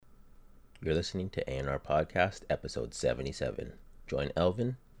You're listening to A&R Podcast, episode 77. Join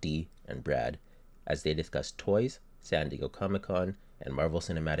Elvin, Dee, and Brad as they discuss toys, San Diego Comic-Con, and Marvel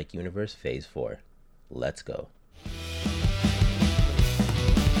Cinematic Universe Phase 4. Let's go.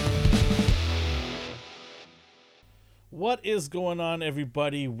 What is going on,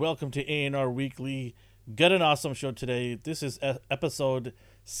 everybody? Welcome to A&R Weekly. Got an awesome show today. This is episode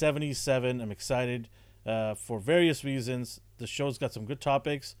 77. I'm excited for various reasons. The show's got some good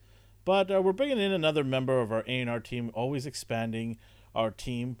topics, but we're bringing in another member of our A&R team, always expanding our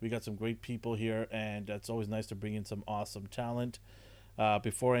team. We got some great people here, and it's always nice to bring in some awesome talent.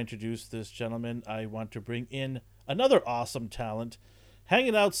 Before I introduce this gentleman, I want to bring in another awesome talent.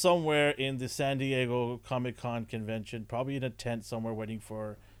 Hanging out somewhere in the San Diego Comic-Con convention, probably in a tent somewhere waiting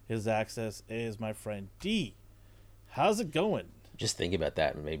for his access, is my friend Dee. How's it going? Just thinking about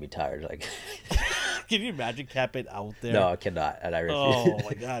that and made me tired. Can you imagine camping out there? No, I cannot. And I refuse. Oh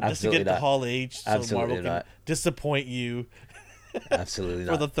my god! Just to get the Hall H, so Absolutely Marvel not. can disappoint you. Absolutely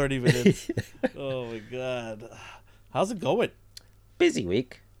not. For the 30 minutes. Oh my god! How's it going? Busy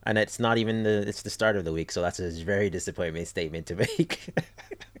week. And it's not even it's the start of the week, so that's a very disappointing statement to make.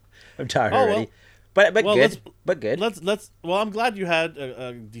 I'm tired already. But good. But good. Well, I'm glad you had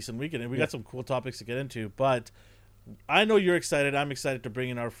a decent weekend, and we got some cool topics to get into. But I know you're excited. I'm excited to bring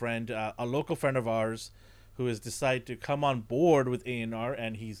in our friend, a local friend of ours, who has decided to come on board with A&R,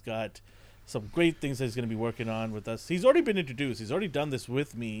 and he's got some great things that he's going to be working on with us. He's already been introduced. He's already done this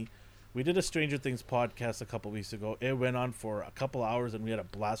with me. We did a Stranger Things podcast a couple weeks ago. It went on for a couple hours, and we had a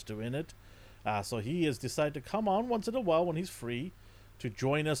blast doing it. So he has decided to come on once in a while when he's free to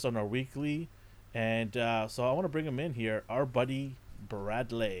join us on our weekly. And so I want to bring him in here, our buddy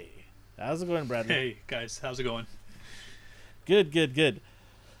Bradley. How's it going, Bradley? Hey, guys. How's it going? Good.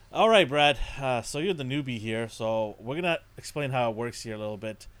 All right, Brad. So you're the newbie here, so we're going to explain how it works here a little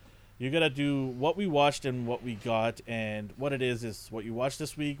bit. You're going to do what we watched and what we got, and what it is what you watched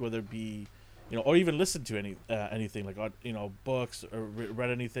this week, whether it be, or even listen to anything, like, books or read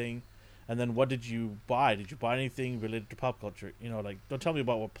anything. And then what did you buy? Did you buy anything related to pop culture? Don't tell me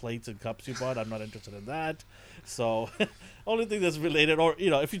about what plates and cups you bought. I'm not interested in that. So only thing that's related, or,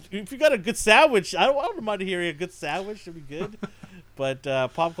 if you got a good sandwich, I don't mind hearing a good sandwich. Should be good. But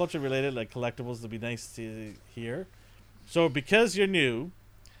pop culture related, like collectibles, would be nice to hear. So because you're new,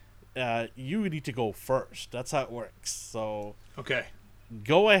 you need to go first. That's how it works. So Okay.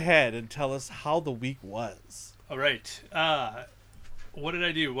 Go ahead and tell us how the week was. All right. What did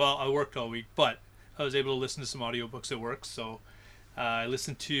I do? Well, I worked all week, but I was able to listen to some audiobooks at work. So I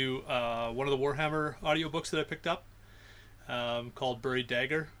listened to one of the Warhammer audiobooks that I picked up called Buried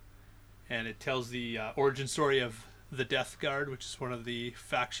Dagger. And it tells the origin story of the Death Guard, which is one of the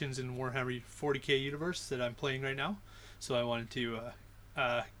factions in Warhammer 40k universe that I'm playing right now. So I wanted to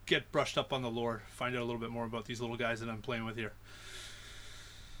get brushed up on the lore, find out a little bit more about these little guys that I'm playing with here.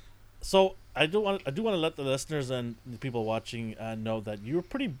 So I do want to let the listeners and the people watching know that you're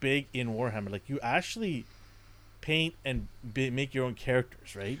pretty big in Warhammer. Like, you actually paint and make your own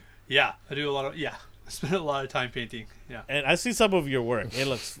characters, right? Yeah, I do I spend a lot of time painting. Yeah. And I see some of your work. It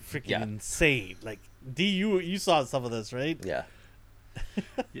looks freaking insane. Like, D, you saw some of this, right? Yeah.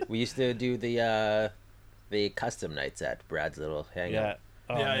 We used to do the custom nights at Brad's little hangout.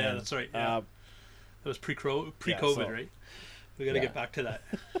 Yeah. Yeah, that's right. Yeah. That was pre-COVID, right? We got to get back to that.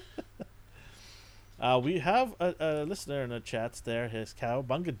 We have a listener in the chats there. His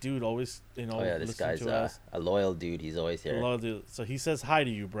Cowabunga dude always, This guy's to us. a loyal dude. He's always here. A loyal dude. So he says hi to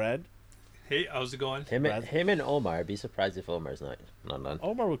you, Brad. Hey, how's it going? Him and Omar. I'd be surprised if Omar's not on.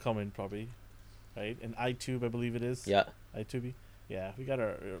 Omar will come in probably, right? And iTube, I believe it is. Yeah. iTube. Yeah, we got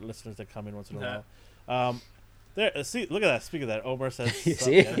our listeners that come in once in a while. There, see, look at that. Speaking of that, Omar says,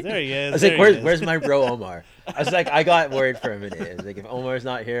 see? Yeah, there he is. I was like, where's my bro Omar? I was like, I got worried for a minute. I was like, if Omar's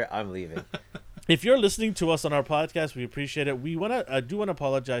not here, I'm leaving. If you're listening to us on our podcast, we appreciate it. I do want to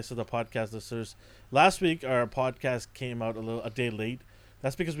apologize to the podcast listeners. Last week, our podcast came out a day late.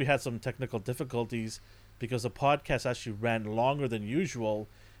 That's because we had some technical difficulties, because the podcast actually ran longer than usual,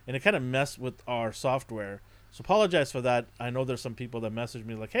 and it kind of messed with our software. So apologize for that. I know there's some people that message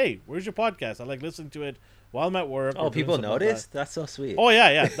me like, hey, where's your podcast? I like listening to it while I'm at work. Oh, people noticed? That's so sweet. Oh,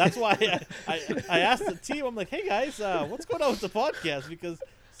 yeah. That's why I asked the team, I'm like, hey, guys, what's going on with the podcast? Because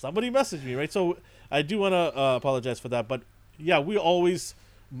somebody messaged me, right? So I do want to apologize for that. But, yeah, we always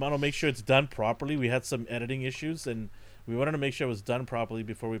want to make sure it's done properly. We had some editing issues, and we wanted to make sure it was done properly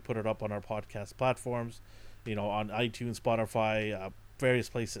before we put it up on our podcast platforms, on iTunes, Spotify, various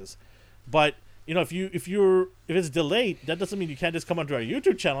places. But if it's delayed, that doesn't mean you can't just come onto our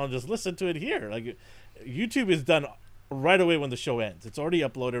YouTube channel and just listen to it here. Like, YouTube is done right away when the show ends. It's already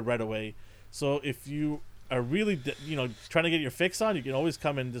uploaded right away. So if you are really, trying to get your fix on, you can always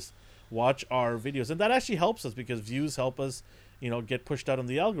come and just watch our videos. And that actually helps us because views help us, get pushed out on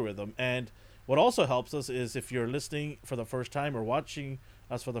the algorithm. And what also helps us is if you're listening for the first time or watching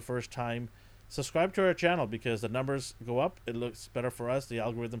us for the first time, subscribe to our channel because the numbers go up. It looks better for us. The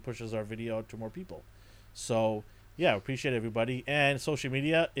algorithm pushes our video out to more people. So, yeah, appreciate everybody. And social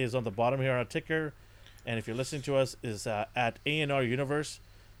media is on the bottom here on our ticker. And if you're listening to us, is at ANR Universe.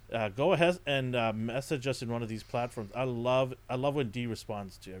 Go ahead and message us in one of these platforms. I love when D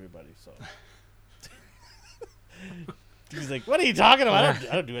responds to everybody. So he's like, "What are you talking about?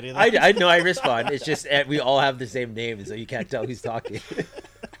 I don't do anything." I know I respond. It's just we all have the same name, so you can't tell who's talking.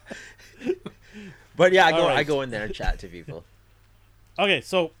 But yeah, I go in there and chat to people. Okay,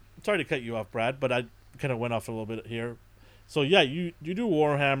 so sorry to cut you off, Brad, but I kind of went off a little bit here. So yeah, you do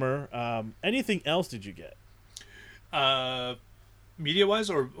Warhammer. Anything else did you get? Media wise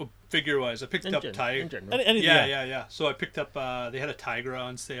or figure wise, I picked up Tiger. Yeah. So I picked up. They had a Tigra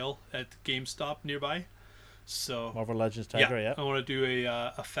on sale at GameStop nearby. So Marvel Legends Tigra. Yeah. I want to do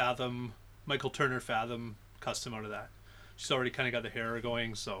a Fathom, Michael Turner Fathom custom out of that. She's already kind of got the hair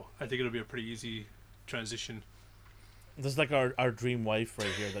going, so I think it'll be a pretty easy transition. This is like our dream wife right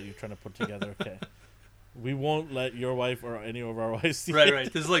here that you're trying to put together. Okay. We won't let your wife or any of our wives see it.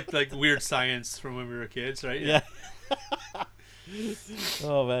 Right. This is like Weird Science from when we were kids, right? Yeah.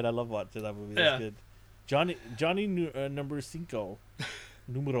 Oh man, I love watching that movie. That's good. Johnny numero cinco.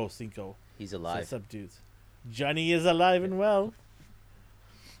 He's alive. What's up, dudes? Johnny is alive and well.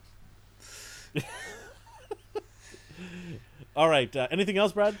 All right. Anything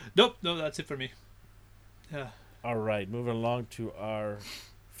else, Brad? Nope. No, that's it for me. Yeah. All right. Moving along to our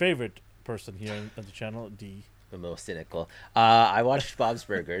favorite person here on the channel, D. The most cynical. I watched Bob's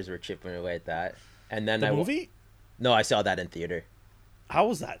Burgers. We're chipping away at that, and then the movie. No, I saw that in theater. How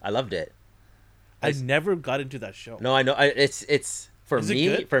was that? I loved it. I never got into that show. No, I know. It's for Is me.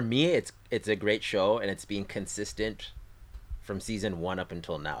 it good? For me, it's a great show, and it's been consistent from season 1 up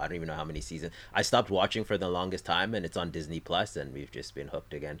until now. I don't even know how many seasons. I stopped watching for the longest time, and it's on Disney Plus, and we've just been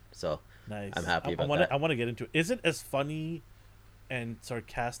hooked again. So nice. I'm happy about that. I want to get into it. Is it as funny and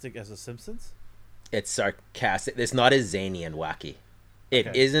sarcastic as The Simpsons? It's sarcastic. It's not as zany and wacky.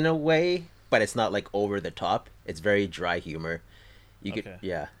 It is in a way, but it's not like over the top. It's very dry humor.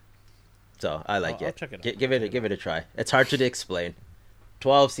 Yeah. So I like it. I'll check it out. Give it a try. It's hard to explain.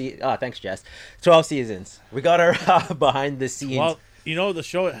 12 seasons. Oh, thanks, Jess. 12 seasons. We got our behind the scenes. Well, the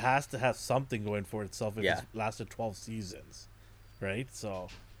show it has to have something going for itself if it's lasted 12 seasons, right? So,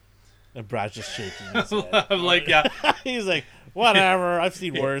 and Brad's just shaking his head. I'm like, yeah. He's like, whatever. I've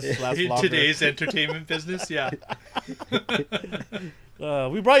seen worse. Last In longer. today's entertainment business, yeah.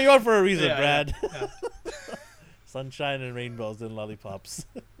 We brought you on for a reason, Yeah, Brad. yeah. Sunshine and rainbows and lollipops.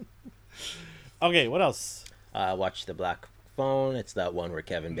 Okay, what else? Watch The Black Phone. It's that one where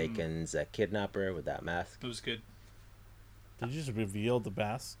Kevin Bacon's a kidnapper with that mask. It was good. Did you just reveal the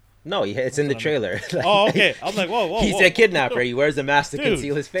mask? No, it's in the trailer. Oh, okay. I'm like, whoa. He's a kidnapper. He wears a mask to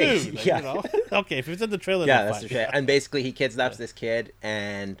conceal his face. Dude, Yeah. Okay, if it's in the trailer, Yeah, then that's fine. the trailer. And basically, he kidnaps this kid,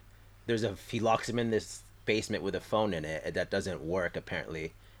 and he locks him in this basement with a phone in it that doesn't work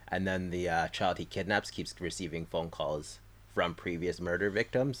apparently. And then the child he kidnaps keeps receiving phone calls from previous murder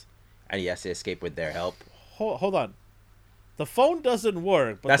victims, and he has to escape with their help. Hold on. The phone doesn't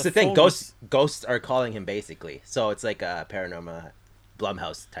work. But That's the thing. phone Ghosts are calling him basically. So it's like a paranormal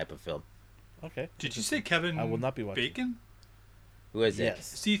Blumhouse type of film. Okay. Did you say Kevin I will not be watching. Bacon? Who is it?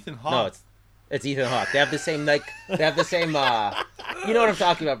 Yes. It's Ethan Hawke. No, it's Ethan Hawke. They have the same you know what I'm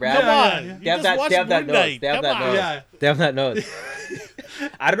talking about, Brad. Come on. yeah. They have that nose. Moon They have Knight. that Come nose. Yeah. They have that nose.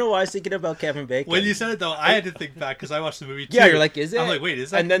 I don't know why I was thinking about Kevin Bacon. When you said it though, I had to think back because I watched the movie too. Yeah, you're like, is it? I'm like, wait,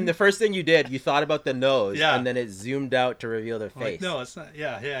 is that? And then the first thing you did, you thought about the nose, Yeah. and then it zoomed out to reveal their I'm like, face. no, it's not.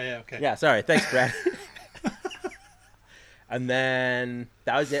 Yeah, okay. Yeah, sorry. Thanks, Brad. And then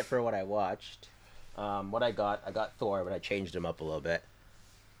that was it for what I watched. What I got Thor, but I changed him up a little bit.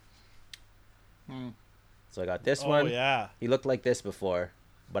 So I got this one. Oh, yeah. He looked like this before,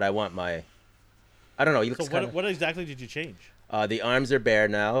 but I want I don't know. He looks So what exactly did you change? the arms are bare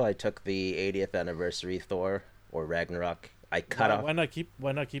now. I took the 80th anniversary Thor or Ragnarok. I cut off. Why not keep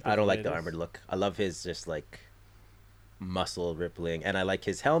it I don't like way the it is? armored look. I love his just like muscle rippling, and I like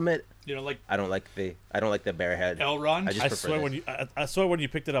his helmet. You know, like I don't like the bare head. Elrond. I just I prefer swear this. I swear when you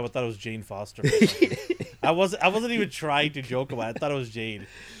picked it up, I thought it was Jane Foster. I wasn't even trying to joke about it. I thought it was Jane,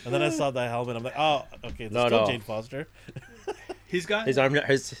 and then I saw the helmet. I'm like, oh, okay, that's No, still no. Jane Foster. He's got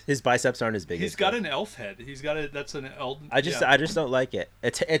his biceps aren't as big. he's as got his. an elf head. He's got a that's an elf. I just don't like it.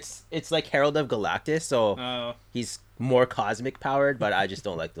 It's like Herald of Galactus, so he's more cosmic powered, but I just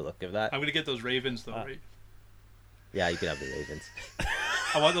don't like the look of that. I'm gonna get those ravens though, right? Yeah, you can have the Ravens.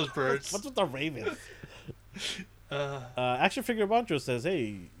 I want those birds. What's with the Ravens? Action Figure Montrose says,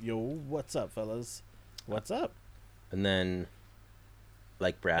 "Hey, yo, what's up, fellas? What's up?" And then,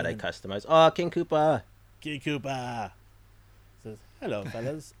 like Brad, I customized. Oh, King Koopa. King Koopa says, "Hello,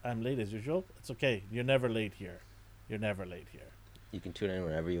 fellas. I'm late as usual. It's okay. You're never late here. You're never late here." You can tune in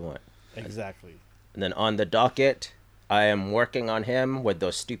whenever you want. Exactly. And then on the docket, I am working on him with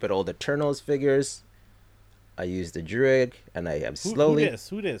those stupid old Eternals figures. I used the Druid, and I am slowly.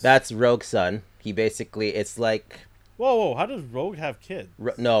 Who this? That's Rogue Son. He basically, it's like. Whoa! How does Rogue have kids?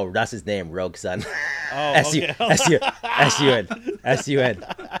 No, that's his name, Rogue Son. Oh, okay. S-U-N.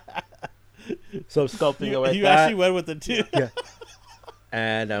 So I'm sculpting it like you that. actually went with the two. Yeah.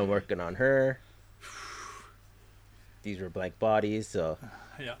 And I'm working on her. These were blank bodies, so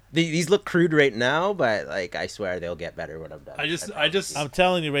Yeah. these look crude right now, but like I swear they'll get better when I'm done. I'm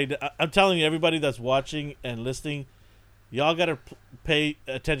telling you, I'm telling you, everybody that's watching and listening, y'all gotta pay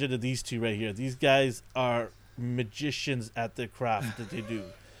attention to these two right here. These guys are magicians at their craft that they do.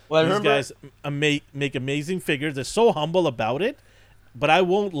 Well, These guys make amazing figures. They're so humble about it, but I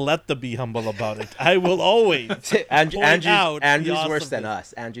won't let them be humble about it. I will always Andrew's worse than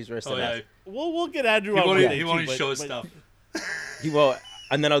us. Andrew's worse than us. We'll get Andrew He on. won't even show us stuff. He will,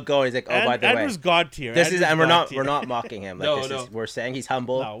 and then I'll go and he's like, "Oh, by the Andrew's way, God tier. we're not mocking him. Like No. we're saying he's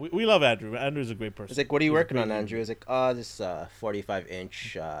humble." No, we love Andrew. Andrew's a great person. It's like, "What are you working on, Andrew?" He's like, "Oh, this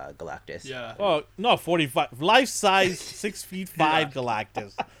 45-inch Galactus." Yeah. Oh no, 45 life size, 6'5"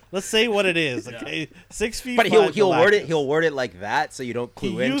 Galactus. Let's say what it is, okay? 6 feet. But Galactus. he'll word it like that, so you don't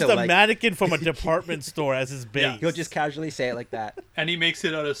clue He into used a like. mannequin from a department store as his base. Yeah. He'll just casually say it like that. And he makes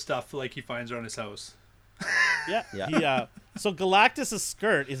it out of stuff like he finds around his house. Yeah. So Galactus'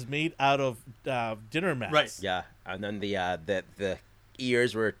 skirt is made out of dinner mats. Right. Yeah, and then the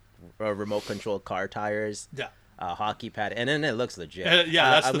ears were remote controlled car tires. Yeah. Hockey pad, and then it looks legit.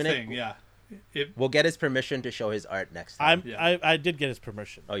 That's I'm the gonna- thing. Yeah. We'll get his permission to show his art next time. I did get his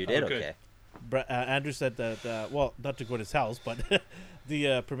permission. Oh, you did? Oh, good. Okay. Andrew said that. Well, not to go to his house, but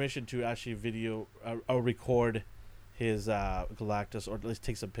the permission to actually video or record his Galactus, or at least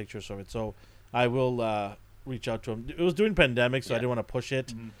take some pictures of it. So I will reach out to him. It was during pandemic, so I didn't want to push it.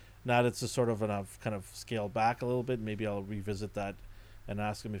 Mm-hmm. Now that it's just sort of kind of scaled back a little bit, maybe I'll revisit that and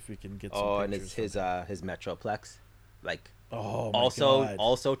ask him if we can get some and pictures. his Metroplex, like Oh my God.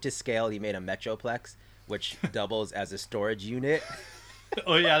 also to scale, he made a Metroplex, which doubles as a storage unit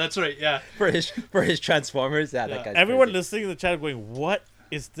Oh yeah, that's right. Yeah. for his Transformers. Yeah, that guy's Everyone crazy. listening in the chat going, "What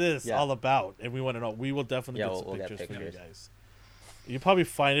is this Yeah. all about?" And we want to know. We will definitely get some we'll get pictures for you pictures. guys. You probably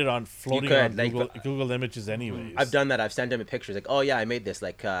find it on floating could, on like, Google Images, anyways. I've done that. I've sent him a picture. Like, oh yeah, I made this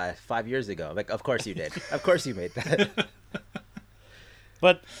like 5 years ago. Like, of course you did. Of course you made that.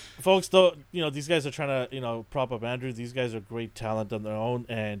 But folks, though, these guys are trying to prop up Andrew. These guys are great talent on their own,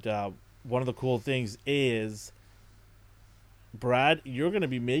 and one of the cool things is, Brad, you're going to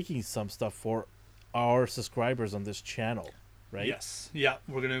be making some stuff for our subscribers on this channel, right? Yes. Yeah.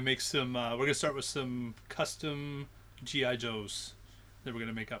 We're gonna make some. We're gonna start with some custom GI Joes that we're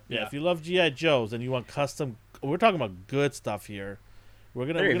gonna make up. Yeah, if you love GI Joes and you want custom, we're talking about good stuff here. They're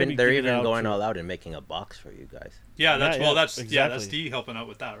be even giving out going to- all out and making a box for you guys. Yeah. That's that's exactly. D helping out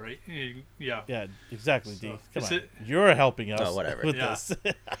with that, right? Yeah. Yeah, exactly, D. So, Come is on, it- you're helping us. Oh, whatever. With Yeah. this.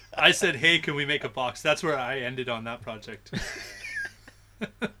 I said, hey, can we make a box? That's where I ended on that project.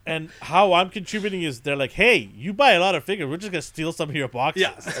 And how I'm contributing is they're like, "Hey, you buy a lot of figures. We're just gonna steal some of your boxes."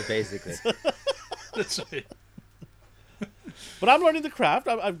 Yeah. Basically. That's right. But I'm learning the craft.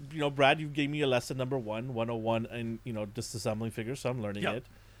 Brad, you gave me a lesson number 101 in disassembling figures, so I'm learning Yep. it.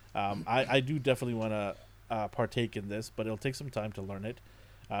 I do definitely want to partake in this, but it'll take some time to learn it,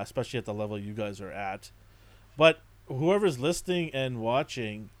 especially at the level you guys are at. But whoever's listening and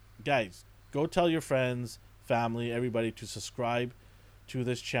watching, guys, go tell your friends, family, everybody to subscribe to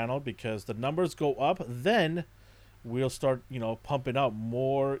this channel, because the numbers go up, then we'll start pumping out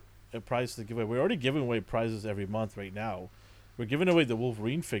more prizes to give away. We're already giving away prizes every month right now. We're giving away the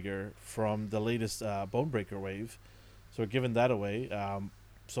Wolverine figure from the latest Bonebreaker wave, so we're giving that away.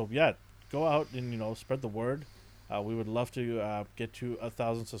 So yeah, go out and spread the word. We would love to get to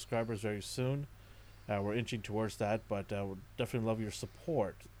 1,000 subscribers very soon. We're inching towards that, but we'd definitely love your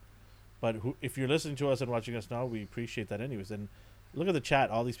support. But if you're listening to us and watching us now, we appreciate that anyways. And look at the chat,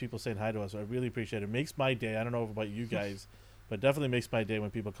 all these people saying hi to us. I really appreciate it. It makes my day. I don't know about you guys, but definitely makes my day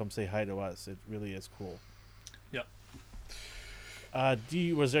when people come say hi to us. It really is cool. Yep.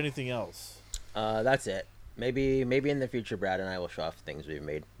 D, was there anything else? That's it. Maybe in the future, Brad and I will show off things we've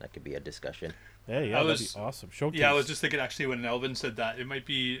made. That could be a discussion. Hey, yeah, that'd be awesome. Showcase. Yeah, I was just thinking actually when Elvin said that it might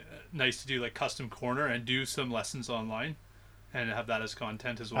be nice to do like custom corner and do some lessons online, and have that as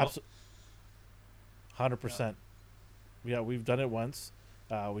content as well. 100%. Yeah, we've done it once.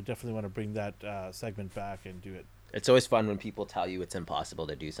 We definitely want to bring that segment back and do it. It's always fun when people tell you it's impossible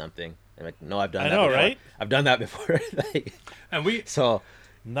to do something. I'm like, no, I've done I that know, before. right? I've done that before. Like, so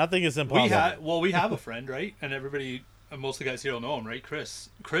nothing is impossible. We have a friend, right? And everybody, most of the guys here will know him, right? Chris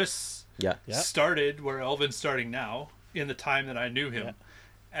yeah. started where Elvin's starting now in the time that I knew him,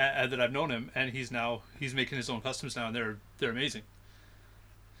 and that I've known him, and he's making his own customs now, and they're amazing.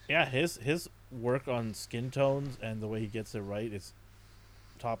 Yeah, his work on skin tones and the way he gets it right is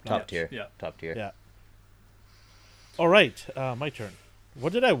top tier. Yeah. Top tier. Yeah. All right, my turn.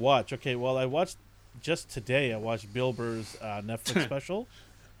 What did I watch? Okay, well, I watched just today. I watched Bill Burr's Netflix special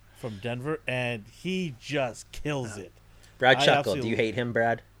from Denver, and he just kills it. Brad chuckled. Do you hate him,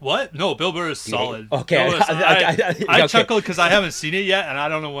 Brad? What? No, Bill Burr is solid. Okay. I chuckled because I haven't seen it yet, and I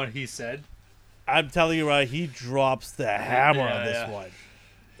don't know what he said. I'm telling you, right, he drops the hammer on this one.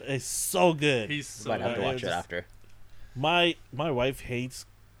 It's so good. He's so Might have to watch it after. My wife hates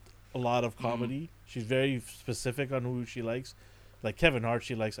a lot of comedy. She's very specific on who she likes. Like Kevin Hart,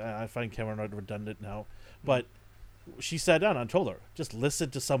 she likes. I find Kevin Hart redundant now, but she sat down and told her just listen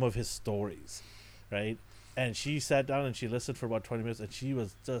to some of his stories, right? And she sat down and she listened for about 20 minutes, and she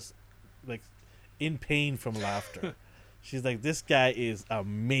was just like in pain from laughter. She's like, "This guy is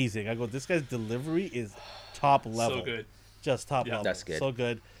amazing." I go, "This guy's delivery is top level, So good, just top level. That's good. So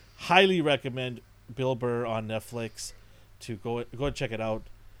good. Highly recommend Bill Burr on Netflix to go and check it out."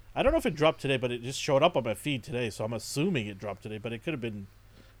 I don't know if it dropped today, but it just showed up on my feed today, so I'm assuming it dropped today. But it could have been.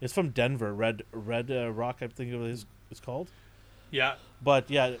 It's from Denver, Red Rock, I think it's called. Yeah. But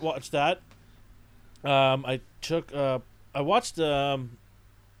yeah, watch that. I watched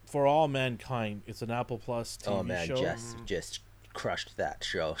For All Mankind. It's an Apple Plus TV Oh man, show. Jess just crushed that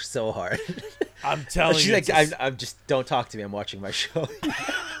show so hard. I'm telling She's you. like, I'm just don't talk to me. I'm watching my show.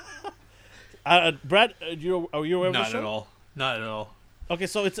 Brad, are you aware of the show? Not at all. Not at all. Okay,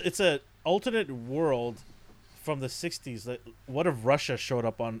 so it's a alternate world from the 60s. That what if Russia showed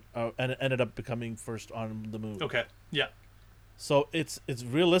up on and ended up becoming first on the moon? Okay. Yeah. So it's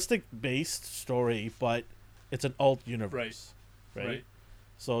realistic based story, but it's an alt universe, right?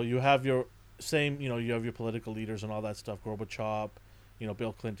 So you have your same, you have your political leaders and all that stuff, Gorbachev,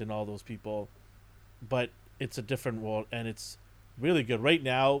 Bill Clinton, all those people, but it's a different world and it's really good. Right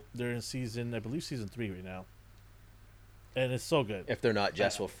now they're in season 3 right now. And it's so good. If they're not,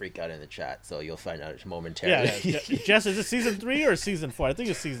 Jess will freak out in the chat, so you'll find out momentarily. Yeah. Jess, is it season 3 or season 4? I think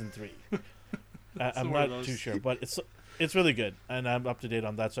it's season 3. I'm not too sure, but it's really good, and I'm up to date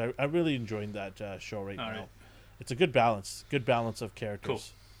on that. So I'm really enjoying that show right now. Right. It's a good balance of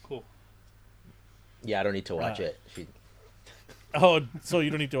characters. Cool. Yeah, I don't need to watch it. Oh, so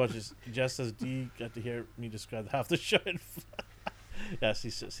you don't need to watch this. Jess says D got to hear me describe half the show. Yeah,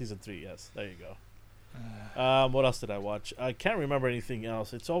 season 3. Yes, there you go. What else did I watch? I can't remember anything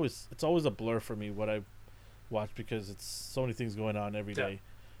else. It's always a blur for me what I watch because it's so many things going on every day.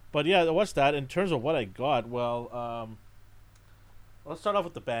 But yeah, I watched that. In terms of what I got, well, let's start off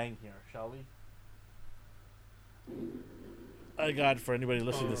with the bang here, shall we? I got, for anybody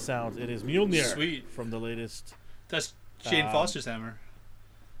listening to sounds, it is Mjolnir. Sweet. From the latest. That's Jane Foster's hammer.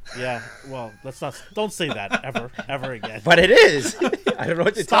 Yeah, well, don't say that ever again. But it is. I don't know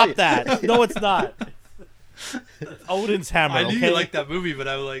what to tell you. Stop that. No, it's not. It's Odin's hammer. I knew okay? you liked that movie, but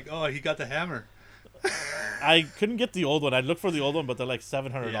I was like, oh, he got the hammer. I couldn't get the old one. I looked for the old one, but they're like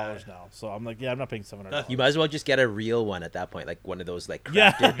 $700 now. So I'm like, yeah, I'm not paying $700. You might as well just get a real one at that point, like one of those like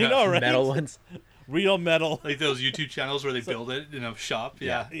crafted right? metal ones. Real metal. Like those YouTube channels where they build it in a shop.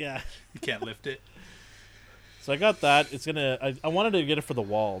 Yeah. Yeah. You can't lift it. So I got that. It's gonna. I wanted to get it for the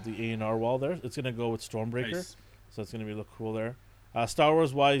wall, the A&R wall there. It's gonna go with Stormbreaker, Nice. so it's gonna be look cool there. Star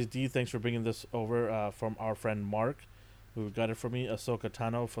Wars wise, D, thanks for bringing this over from our friend Mark, who got it for me. Ahsoka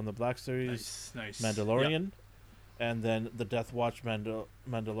Tano from the Black Series, Nice. Mandalorian, and then the Death Watch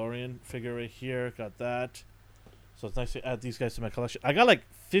Mandalorian figure right here. Got that. So it's nice to add these guys to my collection. I got like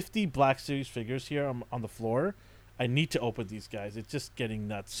 50 Black Series figures here on the floor. I need to open these guys. It's just getting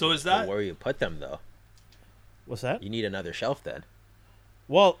nuts. So is that Where you put them though? What's that? You need another shelf then.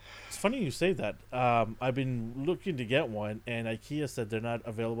 Well, it's funny you say that. I've been looking to get one, and IKEA said they're not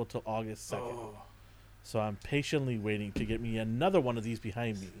available till August 2nd. Oh. So I'm patiently waiting to get me another one of these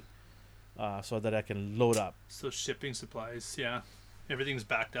behind me so that I can load up. So shipping supplies, yeah. Everything's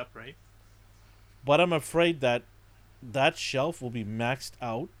backed up, right? But I'm afraid that that shelf will be maxed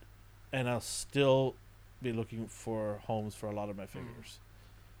out, and I'll still be looking for homes for a lot of my figures.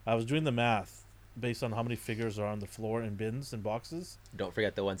 I was doing the math based on how many figures are on the floor in bins and boxes. Don't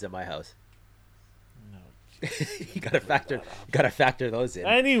forget the ones at my house. No. You gotta factor those in.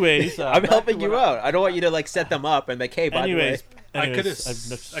 Anyways, I'm helping you out. I don't want you to like set them up and like, hey, by the way. I could anyways,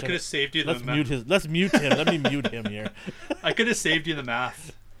 have saved you the let's math. mute his. Let's mute him. Let me mute him here. I could have saved you the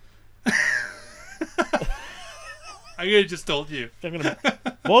math. I could have just told you.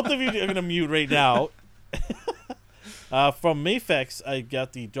 Both of you are gonna mute right now. From Mafex, I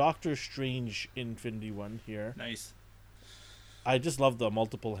got the Doctor Strange Infinity one here. Nice. I just love the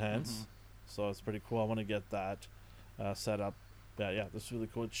multiple hands, so it's pretty cool. I want to get that set up. Yeah, this is really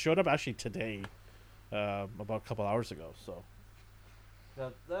cool. It showed up actually today, about a couple hours ago. So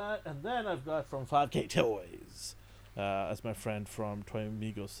got that, and then I've got from 5K Toys, as my friend from Toy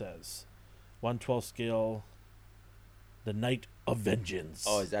Amigo says, 1/12 scale, the Night of Vengeance.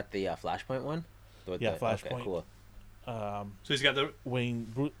 Oh, is that the Flashpoint one? Yeah, Flashpoint. Okay, cool. So he's got the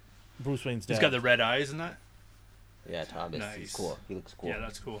Bruce Wayne's dad. he's got the red eyes and that. Yeah, Thomas. Nice. He's cool. He looks cool. Yeah,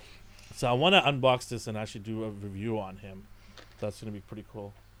 that's cool. So I want to unbox this and actually do a review on him. That's going to be pretty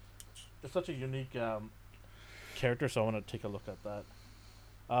cool. It's such a unique character, so I want to take a look at that.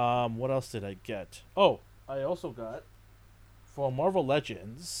 What else did I get? Oh, I also got, for Marvel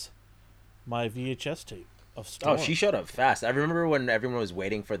Legends, my VHS tape of Storm. Oh, she showed up fast. I remember when everyone was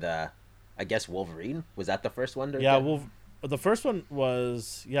waiting for the, I guess, Wolverine. Was that the first one? Yeah, the first one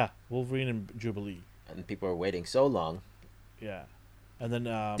was, Wolverine and Jubilee. And people were waiting so long. Yeah. And then...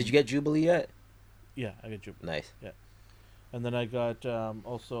 Did you get Jubilee yet? Yeah, I got Jubilee. Nice. Yeah. And then I got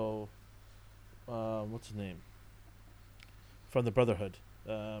also... what's his name? From the Brotherhood.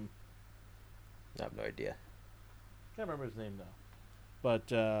 I have no idea. Can't remember his name now. But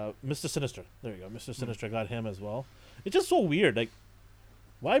Mr. Sinister. There you go. Mr. Sinister. I got him as well. It's just so weird. Like,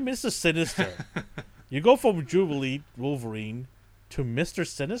 why Mr. Sinister? You go from Jubilee, Wolverine, to Mr.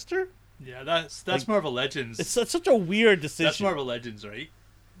 Sinister? Yeah, that's Like, Marvel Legends. It's such a weird decision. That's Marvel Legends, right?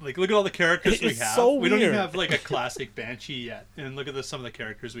 Like, look at all the characters we It's have. so We don't even weird. have like a classic Banshee yet, and look at some of the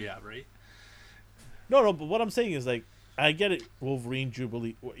characters we have, right? No, but what I'm saying is, like, I get it, Wolverine,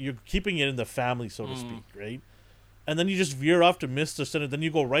 Jubilee. You're keeping it in the family, so to speak, right? And then you just veer off to Mr. Sinister, then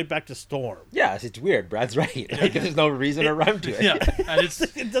you go right back to Storm. Yeah, it's weird. Brad's right. Like, there's no reason or rhyme to it. Yeah, and it's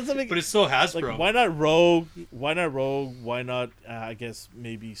It doesn't make... but it's so Hasbro. Like, why not Rogue? Why not Rogue? Why not, I guess,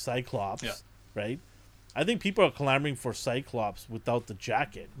 maybe Cyclops, Yeah. right? I think people are clamoring for Cyclops without the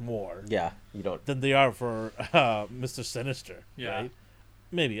jacket more Yeah, you don't. than they are for Mr. Sinister, Yeah. right?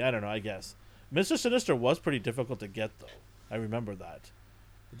 Maybe, I don't know, I guess. Mr. Sinister was pretty difficult to get, though. I remember that.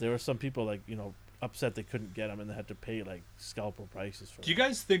 There were some people, like, upset they couldn't get him and they had to pay, like, scalper prices for Do you them.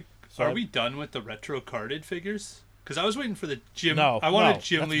 guys think So are we done with the retro carded figures? Because I was waiting for the Jim. No, I wanted no,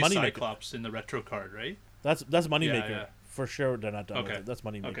 Jim that's Lee Moneymaker. Cyclops in the retro card, right? That's Moneymaker. Yeah. For sure they're not done with Okay. it. That's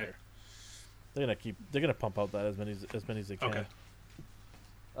Moneymaker. Okay. They're gonna pump out that as many as they can. Okay.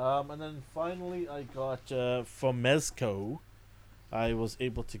 And then finally I got from Mezco, I was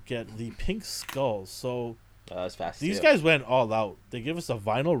able to get the Pink Skulls. So That was fast. these too. guys went all out. They give us a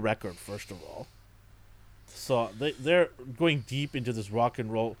vinyl record first of all. So they're going deep into this rock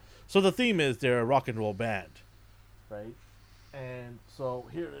and roll. So the theme is they're a rock and roll band, right? And so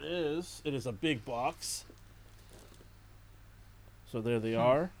here it is. It is a big box. So there they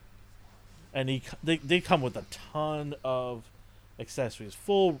are. And they come with a ton of accessories.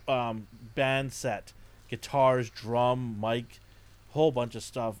 Full band set. Guitars, drum, mic, whole bunch of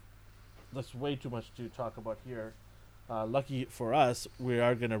stuff. That's way too much to talk about here. Lucky for us, we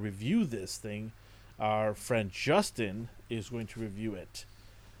are going to review this thing. Our friend Justin is going to review it.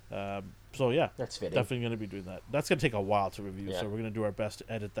 So yeah, That's fitting. definitely going to be doing that. That's going to take a while to review, Yeah. so we're going to do our best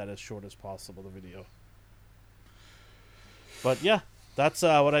to edit that as short as possible, the video. But yeah, that's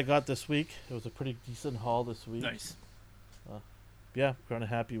what I got this week. It was a pretty decent haul this week. Nice. Yeah, kind of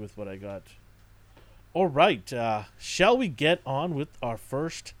happy with what I got. All right, shall we get on with our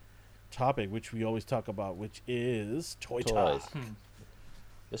first topic, which we always talk about, which is Toy Toys. Talk.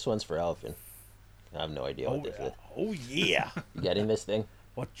 This one's for Elvin. I have no idea what this is. Oh yeah. You getting this thing?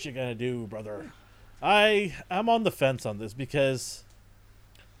 What you gonna do, brother? I'm on the fence on this because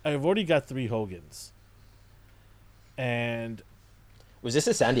I've already got 3 Hogans. And Was this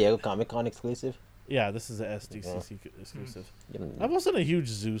a San Diego Comic Con exclusive? yeah, this is a SDCC exclusive. You don't- I wasn't a huge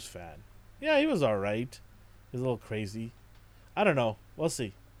Zeus fan. Yeah, he was alright. He was a little crazy. I don't know. We'll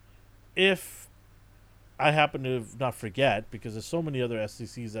see. If I happen to not forget, because there's so many other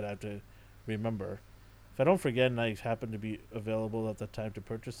SDCs that I have to remember. If I don't forget and I happen to be available at the time to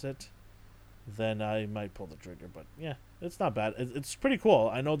purchase it, then I might pull the trigger. But yeah, it's not bad. It's pretty cool.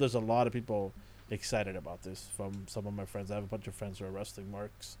 I know there's a lot of people excited about this from some of my friends. I have a bunch of friends who are wrestling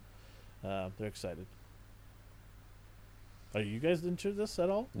marks. They're excited. Are you guys into this at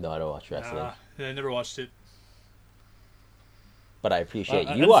all? No, I don't watch wrestling, I never watched it. but I appreciate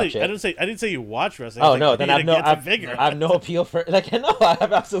I you didn't watch say, it. I didn't say you watch wrestling. I Oh was no, like, then you I have need no, to get the figure. I have no appeal for. Like, no, I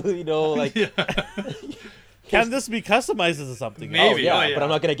have absolutely no like. Yeah. Can this be customized into something? Maybe. Oh yeah, Oh, yeah. but I'm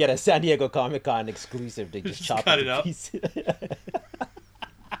not gonna get a San Diego Comic Con exclusive to just Just chop cut it it up. pieces.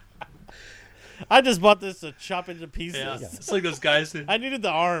 I just bought this to chop into pieces. Yeah. It's like those guys that I needed the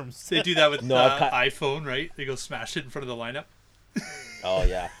arms. they do that with No, I've cut- iPhone, right? They go smash it in front of the lineup. Oh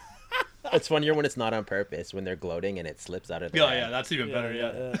yeah, it's funnier when it's not on purpose, when they're gloating and it slips out of their Yeah, hand. yeah, that's even better.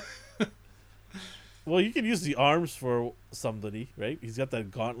 Yeah. Well, you can use the arms for somebody, right? He's got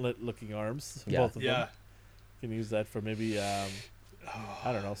that gauntlet-looking arms. Yeah. Both of Yeah. them. You can use that for maybe, I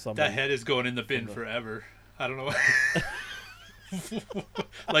don't know, somebody. That head is going in the bin forever. I don't know.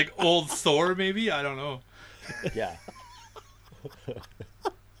 Like old Thor, maybe? I don't know. Yeah.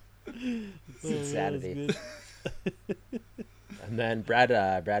 It's insanity. And then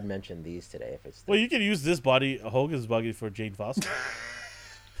Brad mentioned these today. If it's Well, you can use this body, Hogan's body, for Jane Foster.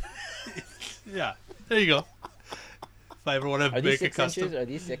 Yeah. There you go. If I ever want to are these make a 6 custom. inches? Are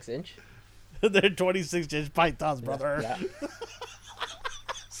these 6-inch? They're 26-inch pythons, brother. Yeah.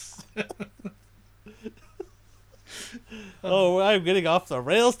 Oh, I'm getting off the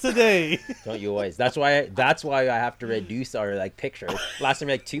rails today. Don't you always? That's why I have to reduce our like pictures. Last time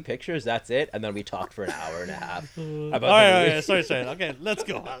we had 2 pictures. That's it, and then we talked for an hour and a half about all right, the all movie. right, sorry. Okay, let's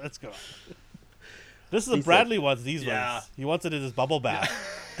go on. This is the He said- Bradley ones. These Yeah. ones. He wants it in his bubble bath.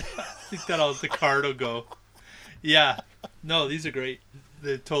 I think the card will go. Yeah. No, these are great.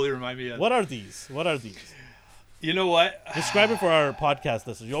 They totally remind me of. What are these? You know what? Describe it for our podcast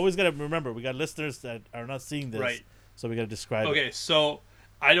listeners. You always got to remember, we got listeners that are not seeing this, Right. so we got to describe it. Okay, so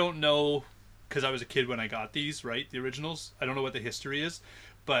I don't know, because I was a kid when I got these, right? The originals. I don't know what the history is,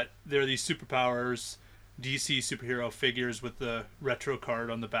 but they're these superpowers, DC superhero figures with the retro card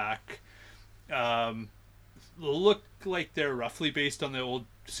on the back. Look like they're roughly based on the old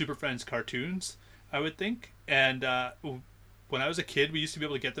Super Friends cartoons, I would think. And when I was a kid, we used to be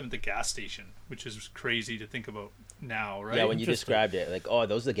able to get them at the gas station, which is crazy to think about now, right? Yeah, when you Interesting. described it, like, oh,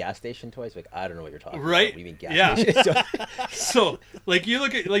 those are the gas station toys. Like, I don't know what you're talking Right? about. What do you mean gas Yeah. station? So, like, you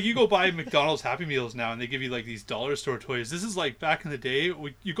look at, like, you go buy McDonald's Happy Meals now, and they give you like these dollar store toys. This is like back in the day.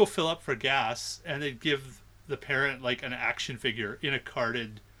 You go fill up for gas, and they'd give the parent like an action figure in a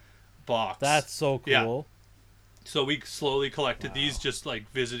carded box. That's so cool. Yeah. So we slowly collected these, just like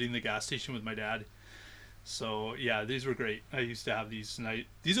visiting the gas station with my dad. So yeah, these were great. I used to have these, and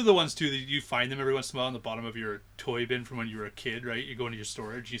these are the ones too that you find them every once in a while on the bottom of your toy bin from when you were a kid, right? You go into your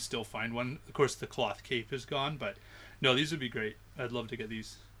storage, you still find one. Of course, the cloth cape is gone, but no, these would be great. I'd love to get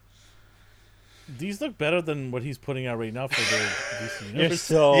these. These look better than what he's putting out right now for the DC You're Universe.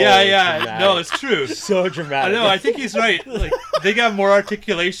 so yeah, dramatic. no, it's true. So I dramatic. know. I think he's right. Like they got more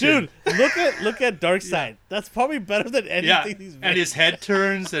articulation. Dude, look at Darkseid. That's probably better than anything yeah, he's made. and his head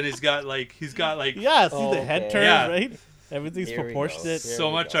turns, and he's got like Yeah, see the head Okay. turns, Yeah. right? Everything's Here we go. proportionate. Here so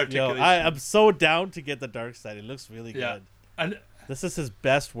we much go. Yo, articulation. I am so down to get the Darkseid. It looks really yeah, good. and This is his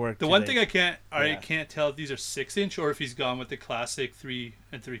best work. the to one date. thing I Yeah. can't tell if these are 6-inch or if he's gone with the classic 3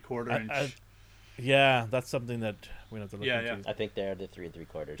 3/4 inch. Yeah, that's something that we have to look Yeah, into. I think they're the 3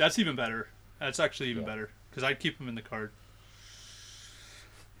 3/4. That's even better. That's actually even Yeah. better because I'd keep them in the card.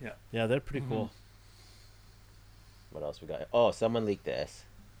 Yeah, they're pretty Mm-hmm. cool. What else we got? Oh, someone leaked this.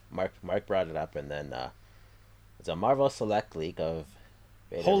 Mark brought it up, and then it's a Marvel Select leak of.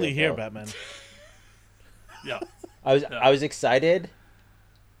 Vader Holy Red hair, Bill. Batman. Yeah, I was excited,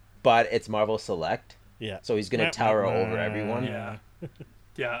 but it's Marvel Select, Yeah. so he's gonna tower over everyone. yeah,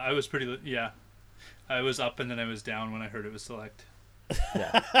 yeah. I was pretty. Yeah, I was up and then I was down when I heard it was Select.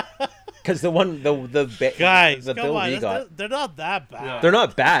 Yeah. Because the Guys, the come build on. we got, They're not that bad. Yeah. they're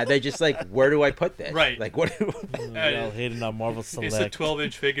not bad. They just like, where do I put this? Right. Like what? Y'all hating on Marvel Select. It's a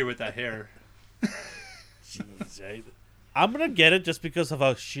 12-inch figure with that hair. Jeez, right? I'm gonna get it just because of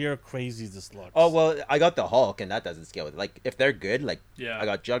how sheer crazy this looks. Oh well, I got the Hulk, and that doesn't scale with it. Like if they're good, like Yeah. I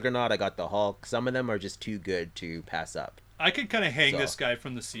got Juggernaut, I got the Hulk. Some of them are just too good to pass up. I could kind of hang So- this guy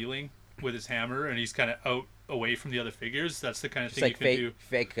from the ceiling with his hammer, and he's kind of out away from the other figures. That's the kind of Just thing like you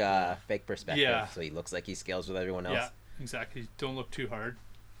can do. fake perspective. Yeah. So he looks like he scales with everyone else. Yeah, exactly. Don't look too hard.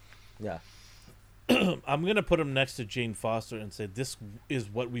 Yeah. I'm gonna put him next to Jane Foster and say this is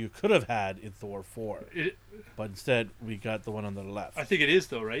what we could have had in Thor 4, but instead we got the one on the left. I think it is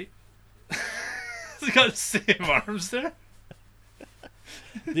though, right? He's got the same arms there.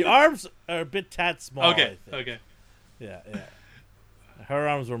 The arms are a bit tad small. I Okay, think. okay. Yeah. Her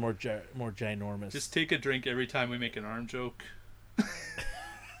arms were more ginormous. Just take a drink every time we make an arm joke.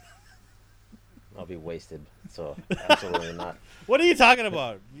 I'll be wasted. So absolutely not. What are you talking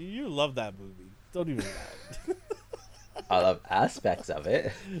about? You love that movie. Don't even lie. I love aspects of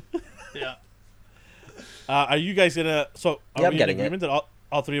it. Yeah. Are you guys gonna? So are Yeah, I'm we getting in agreement that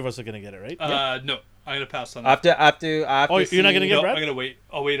all three of us are gonna get it, right? No, I'm gonna pass on I that. have to Oh, you're not gonna see- get No, Brad? I'm gonna wait.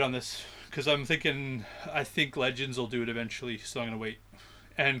 I'll wait on this because I think Legends will do it eventually, so I'm gonna wait.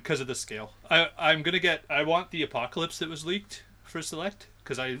 And because of the scale, I'm gonna get. I want the Apocalypse that was leaked for Select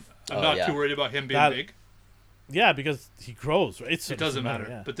because I'm not yeah. too worried about him being That- big. Yeah, because he grows. Right? It doesn't matter.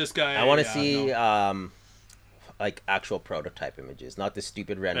 Yeah. But this guy, I want to yeah, see no. like actual prototype images, not the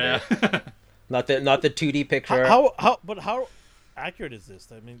stupid render, Yeah. not the 2D picture. How accurate is this?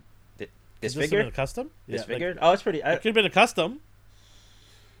 I mean, this is this figure? a custom? This Yeah, figure? Oh, it's pretty. It could have been a custom,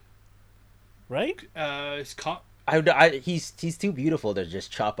 right? He's too beautiful to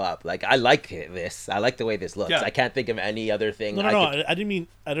just chop up. Like I like this. I like the way this looks. Yeah. I can't think of any other thing. No. I didn't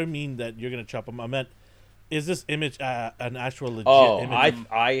mean that you're gonna chop them. I meant, is this image an actual legit image?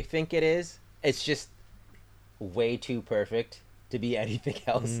 I think it is. It's just way too perfect to be anything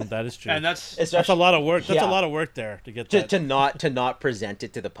else. That is true. And that's That's a lot of work. That's Yeah. a lot of work there to get to, that. to not present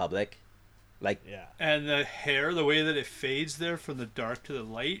it to the public. Like Yeah. and the hair, the way that it fades there from the dark to the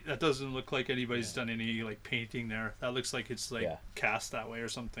light, that doesn't look like anybody's done any like painting there. That looks like it's like Yeah. cast that way or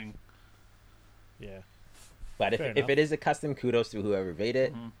something. Yeah. but Fair if enough. it is a custom, kudos to whoever made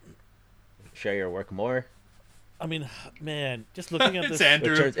it. Share your work more. I mean, man, just looking at It's this.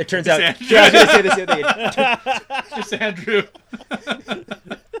 Andrew. It turns It's out. Andrew. Yeah, I was gonna say the same thing. Just Andrew.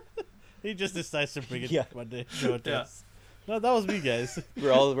 He just decides to bring it Yeah. one day. Show it to Yeah. us. No, that was me, guys.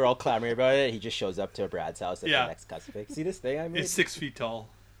 We're all clamoring about it. He just shows up to Brad's house at Yeah. the next custom pick. See this thing I made? It's 6 feet tall.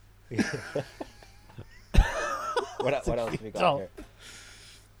 What else we got Tall. here?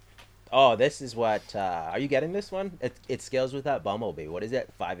 Oh, this is what. Are you getting this one? It scales with that Bumblebee. What is it?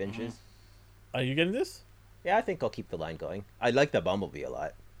 5 inches? Are you getting this? Yeah, I think I'll keep the line going. I like the Bumblebee a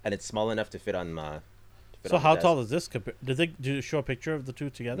lot, and it's small enough to fit on my. So how tall is this? Did you show a picture of the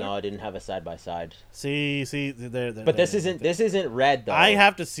two together? No, I didn't have a side by side. See, there. But this isn't red though. I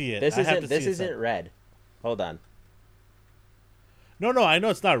have to see it. This I have isn't to this see it, isn't son. red. Hold on. No, I know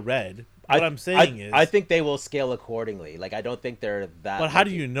it's not red. What I'm saying is. I think they will scale accordingly. Like I don't think they're that. But how do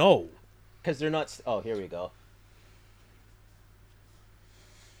you know? Because they're not. Oh, here we go.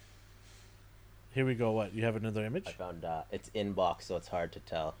 Here we go. What? You have another image? I found it's inbox, so it's hard to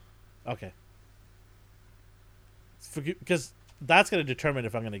tell. Okay. Because that's going to determine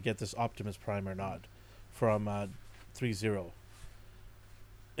if I'm going to get this Optimus Prime or not from 3.0.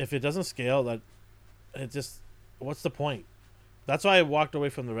 If it doesn't scale, that it just what's the point? That's why I walked away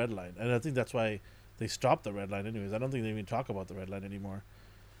from the red line, and I think that's why they stopped the red line. Anyways, I don't think they even talk about the red line anymore.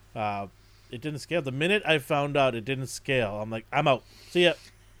 It didn't scale. The minute I found out it didn't scale, I'm like, I'm out. See ya.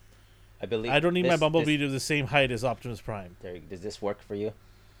 I believe. I don't need my this- Bumblebee this- to the same height as Optimus Prime. Does this work for you?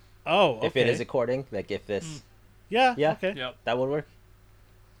 Oh, okay. If it is according, like if this, yeah, Yeah. okay. Yep. that would work.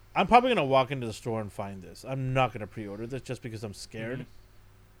 I'm probably gonna walk into the store and find this. I'm not gonna pre-order this just because I'm scared.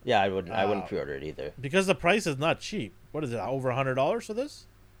 Yeah, I wouldn't Wow. pre-order it either. Because the price is not cheap. What is it? Over $100 for this?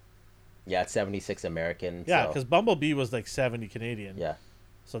 Yeah, it's 76 American. Yeah, so, because Bumblebee was like 70 Canadian. yeah,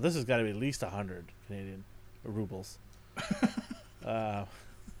 So this has got to be at least 100 Canadian rubles.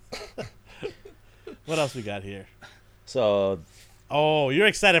 What else we got here? so Oh, you're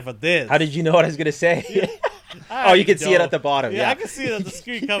excited for this. how did you know what I was gonna say? Oh, you can see it at the bottom. Yeah, Yeah, I can see it on the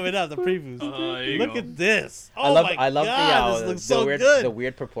screen coming up, the previews. There you Look go. at this. Oh I love God, this looks so good. the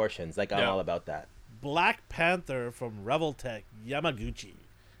weird proportions. Like I'm Yeah. all about that. Black Panther from Reveltech Yamaguchi.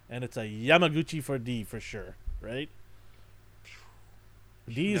 And it's a Yamaguchi for D for sure, right?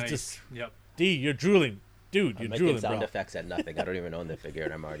 D is Nice. just Yep. D, you're drooling. Dude, I'm you're making drooling, sound bro. effects at nothing. I don't even own the figure,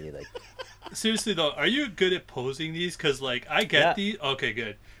 and I'm already like, Seriously though, are you good at posing these? Because like I get Yeah. these. Okay,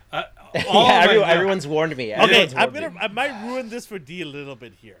 good. All yeah, of my- everyone's warned me. Okay, Everyone's warned me. I might ruin this for D a little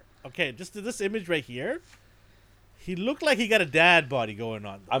bit here. Okay, just to this image right here. He looked like he got a dad body going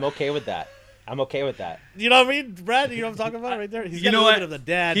on. I'm okay with that. I'm okay with that. You know what I mean, Brad? You know what I'm talking about right there? He's You got know a little what? bit of the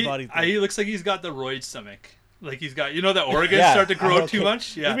dad body thing. He looks like he's got the roid stomach. Like he's got, you know, the organs Yeah, start to grow I'm okay. too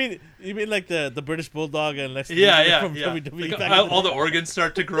much. Yeah. You mean like the British Bulldog and Lex Yeah, Luger yeah, from yeah. WWE Like, back in all the the organs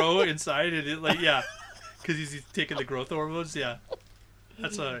start to grow inside, and it, like, yeah, because he's taking the growth hormones. Yeah,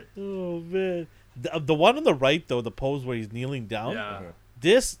 that's all right. Oh man, the one on the right though, the pose where he's kneeling down. Yeah,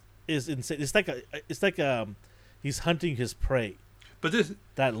 This is insane. It's like he's hunting his prey. but this,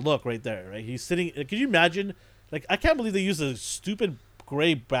 That look right there, right? He's sitting. Can you imagine? Like I can't believe they use a stupid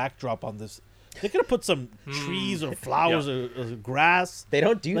great backdrop on this. They could have put some trees or flowers or grass. They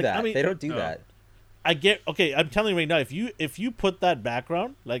don't do Like, that. I mean- They don't do No. that. I get okay. I'm telling you right now, if you put that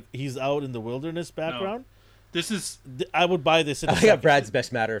background, like he's out in the wilderness background, This is I would buy this. In a I got second. Brad's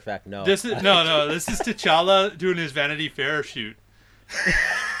best matter of fact. No. this is no. This is T'Challa doing his Vanity Fair shoot.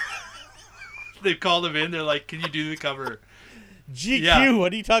 They called him in. They're like, "Can you do the cover?" GQ. Yeah.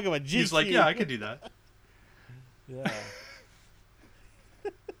 What are you talking about? GQ. He's like, "Yeah, I can do that." Yeah.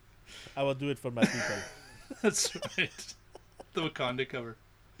 I will do it for my people. That's right. The Wakanda cover.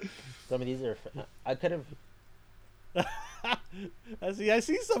 Some of these are. I could have. I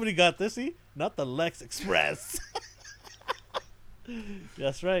see somebody got this. See, not the Lex Express.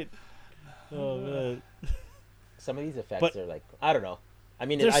 That's right. Oh man, Some of these effects But- are like. I don't know. I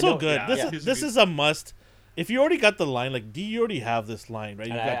mean, they're I so know, good. yeah, This yeah. is this is a must. If you already got the line, like D, you already have this line, right?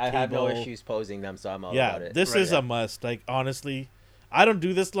 You And got I have no Cable. issues posing them, so I'm all Yeah, about it. this Right, is yeah. a must. Like honestly, I don't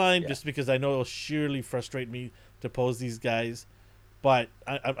do this line Yeah. just because I know it'll surely frustrate me to pose these guys. But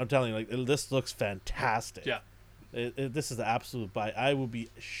I'm telling you, like this looks fantastic. Yeah. This is the absolute buy. I will be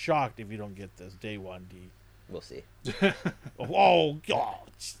shocked if you don't get this day one, D. We'll see. Oh,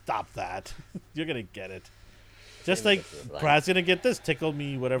 stop that! You're gonna get it. Just Maybe like that's the line. Brad's gonna get this. Tickle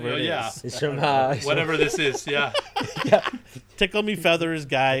me, whatever Oh, it is. yeah. It's from Whatever this is, yeah. Tickle me feathers,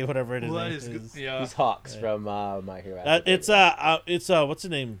 guy, whatever it is. What is good? Yeah. He's Hawks from My Hero. Academia. It's what's the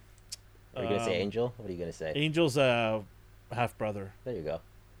name? Are you gonna say Angel? What are you gonna say? Angel's half brother. There you go.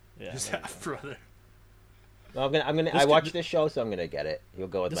 Yeah. His there you half brother. No, I'm gonna. This I could- watched this show, so I'm gonna get it. You'll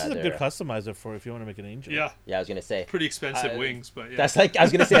go with This is a Madeira. good customizer for if you want to make an angel. Yeah. Yeah, I was gonna say. Pretty expensive Uh, wings, but yeah. That's like I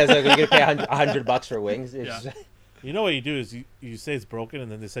was gonna say. I was like, we're gonna pay $100 for wings. It's Yeah. You know what you do is you say it's broken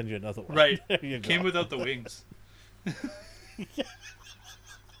and then they send you another one. Right. There you go. Came without the wings.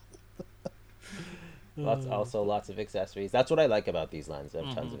 lots of accessories. That's what I like about these lines. They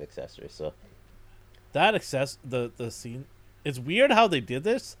have tons of accessories. So That the scene. It's weird how they did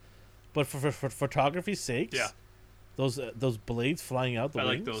this, but for photography's sakes, Yeah. those blades flying out the I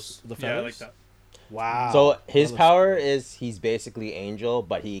wings, like those. the feathers. Yeah, I like that. Wow. So his That looks- power is he's basically Angel,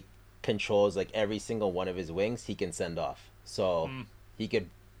 but he controls like every single one of his wings he can send off. So he could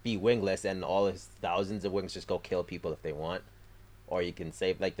be wingless and all his thousands of wings just go kill people if they want. Or you can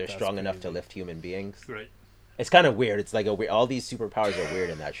save like they're That's strong enough to crazy. lift human beings. Great. It's kind of weird. It's like a weird, all these superpowers are weird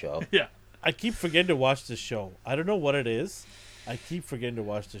in that show. Yeah. I keep forgetting to watch this show. I don't know what it is. I keep forgetting to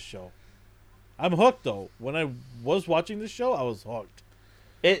watch this show. I'm hooked though. When I was watching this show, I was hooked.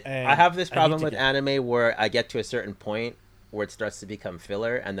 I And have this I need problem to with get- anime where I get to a certain point where it starts to become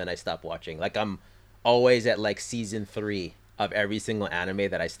filler and then I stop watching. Like I'm always at like season 3 of every single anime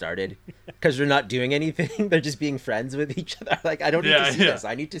that I started because they're not doing anything. They're just being friends with each other. Like I don't need Yeah, to see yeah. this.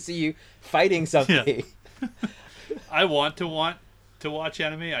 I need to see you fighting something. I want to watch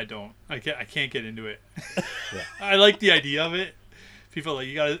anime. I don't. I can't get into it. I like the idea of it. People are like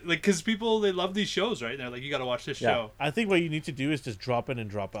you gotta like because people they love these shows, right? They're like you gotta watch this Yeah. show. I think what you need to do is just drop in and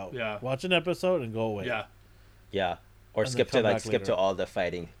drop out. Yeah. Watch an episode and go away. Yeah. Yeah. Or And then skip to come like back skip later. to all the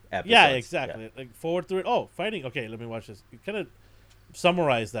fighting episodes. Yeah, exactly. Like forward through it. Oh, fighting. Okay, let me watch this. You kind of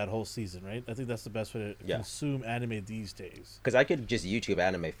summarize that whole season, right? I think that's the best way to Yeah. consume anime these days. Because I could just YouTube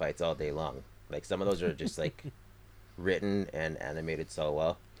anime fights all day long. Like some of those are just like written and animated so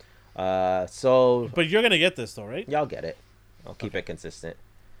well. So But you're gonna get this though, right? y'all get it. I'll keep it consistent.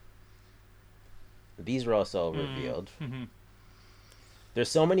 These were also revealed. Mhm. There's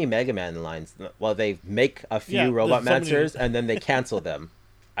so many Mega Man lines. Well, they make a few Yeah, Robot there's so many- Mancers and then they cancel them.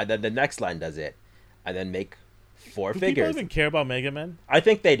 And then the next line does it. And then make 4 Do figures. people even care about Mega Man? I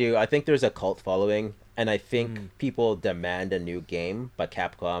think they do. I think there's a cult following. And I think Mm. people demand a new game. But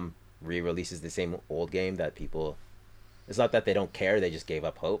Capcom re-releases the same old game that people... It's not that they don't care. They just gave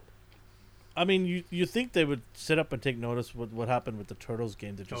up hope. I mean, you think they would sit up and take notice what happened with the Turtles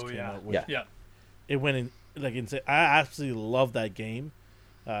game that just Oh came yeah. out? With, Yeah. Yeah. It went in like insane. I absolutely love that game.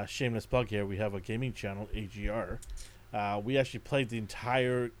 Shameless plug here. We have a gaming channel, AGR. We actually played the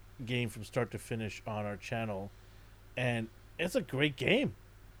entire game from start to finish on our channel, and it's a great game.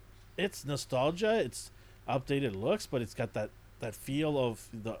 It's nostalgia. It's updated looks, but it's got that feel of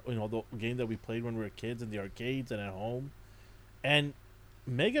the game that we played when we were kids in the arcades and at home. And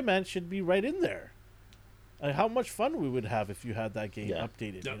Mega Man should be right in there. How much fun we would have if you had that game Yeah.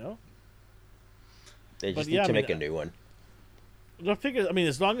 updated, Yep. you know? They But just yeah, need I to mean, make a new one. I figure. I mean,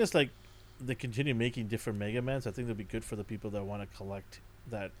 as long as like they continue making different Mega Mans, I think it'll be good for the people that want to collect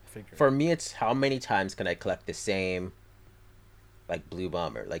that figure. For me, it's how many times can I collect the same, like, Blue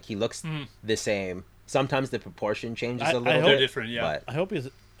Bomber? Like, he looks the same. Sometimes the proportion changes I a little hope- They're bit. different. Yeah. But I hope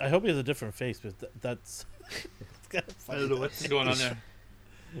he has a different face, but that's. It's kind of I funny don't know though. what's going on there.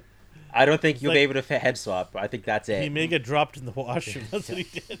 I don't think you'll like- be able to head swap. I think that's it. He may get dropped in the washroom. That's what he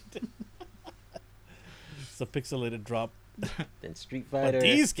did. It's a pixelated drop. Then Street But Fighter.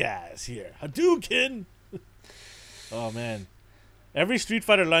 these guys here, Hadouken. Oh man, every Street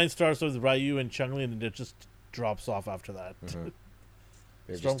Fighter line starts with Ryu and Chun-Li, and it just drops off after that. They Storm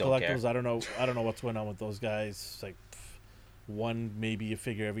just don't care. Collectibles, I don't know what's going on with those guys. It's like one, maybe a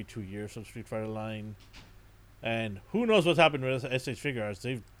figure every 2 years from Street Fighter line, and who knows what's happened with SH Figure Arts?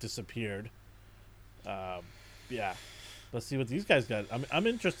 They've disappeared. Yeah, let's see what these guys got. I'm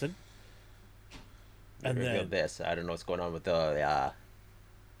interested. And Reveal then this. I don't know what's going on with the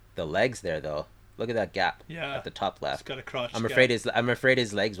legs there though. Look at that gap. Yeah. At the top It's left. got a crotch. I'm gap. afraid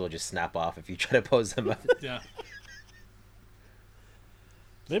his legs will just snap off if you try to pose them up. Yeah.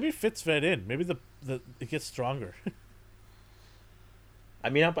 maybe it fits right in. Maybe the it gets stronger. I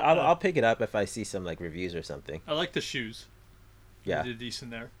mean, I'll pick it up if I see some like reviews or something. I like the shoes. Yeah. They did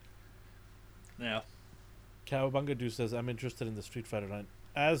decent there. Yeah. Cowabunga Do says, I'm interested in the Street Fighter line.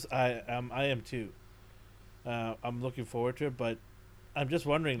 As I am too. I'm looking forward to it, but I'm just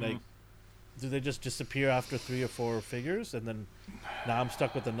wondering, like, do they just disappear after 3 or 4 figures, and then now I'm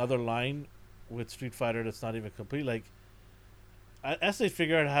stuck with another line with Street Fighter that's not even complete? Like, SH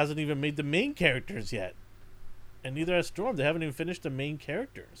Figure Art hasn't even made the main characters yet, and neither has Storm. They haven't even finished the main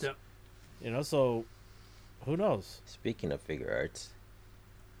characters. Yep. You know, so who knows? Speaking of figure arts,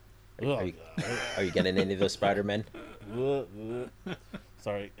 Ugh. are you getting any of those Spider-Men?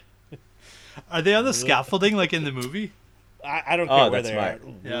 Sorry. Are they on the scaffolding like in the movie? I don't Oh, care where that's they smart.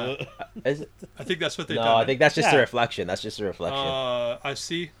 are. Yeah. Is it? I think that's what they No, done. I think that's just Yeah. a reflection. That's just a reflection. I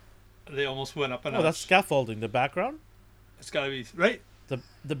see. They almost went up a notch. Oh, that's scaffolding. The background? It's got to be right.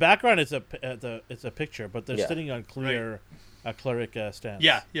 The background is it's a picture, but they're Yeah. sitting on cleric stance.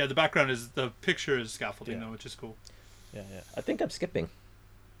 Yeah, yeah. The background is the picture is scaffolding Yeah. though, which is cool. yeah. I think I'm skipping.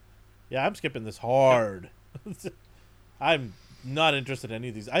 Yeah, I'm skipping this hard. I'm not interested in any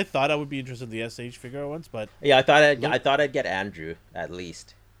of these. I thought I would be interested in the SH figure ones, but Yeah, I thought I'd get Andrew at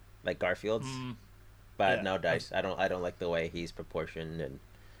least, like Garfield's. But Yeah. no dice. I don't like the way he's proportioned and.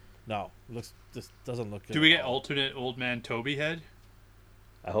 no, this doesn't look good. Do we at get all. alternate old man Toby head?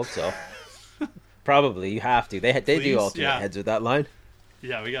 I hope so. Probably you have to. They Please? do alternate Yeah. heads with that line.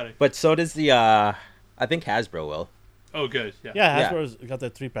 Yeah, we got it. But so does the. I think Hasbro will. Oh, good. Yeah. Yeah, Yeah. Hasbro's got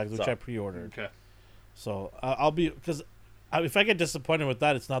that 3-pack, which So- I pre-ordered. Okay. So I'll be, because if I get disappointed with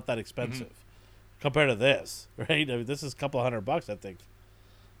that, it's not that expensive compared to this, right? I mean, this is a couple $100, I think.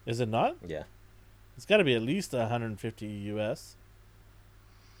 Is it not? Yeah. It's got to be at least 150 US.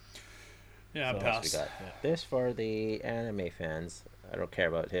 Yeah, So- What else pass. we got? This for the anime fans. I don't care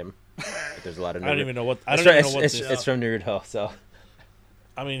about him. But there's a lot of. I don't even know what. I It's, don't from, even know what it's, this. it's from Naruto, so.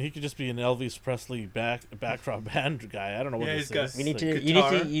 I mean, he could just be an Elvis Presley backdrop band guy. I don't know what Yeah, this he's got- is. You need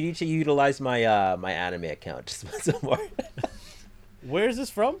Like, to you need to utilize my my anime account just some more. Where is this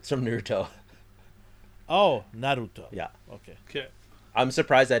from? It's from Naruto. Oh, Naruto. Yeah. Okay. Okay. I'm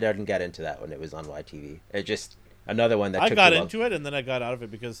surprised I didn't get into that when it was on YTV. It just another one that I took got too long. into it and then I got out of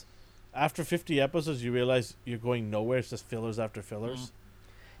it because after 50 episodes, you realize you're going nowhere. It's just fillers after fillers.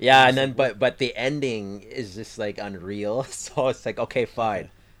 Yeah, and then but the ending is just like unreal. So it's like, okay, fine,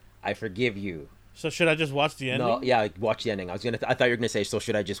 I forgive you. So should I just watch the ending? No, yeah, watch the ending. I thought you were gonna say, so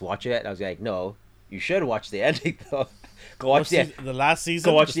should I just watch it? And I was like, no, you should watch the ending though. Go watch The last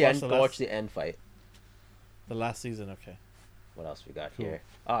season. Go watch Just the end. the Go last- watch the end fight. The last season. Okay. What else we got Cool. here?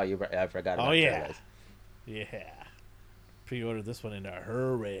 Oh, I forgot. Oh, about yeah. Trailers. Yeah. Pre-ordered this one in a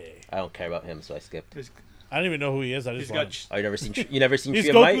hurry. I don't care about him, so I skipped. I don't even know who he is. I just He's want got him. Oh, you never seen He's Tree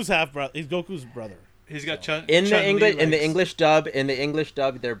of Goku's Might? half brother. He's Goku's brother. he's got Chun In the Chun-Li English legs. in the English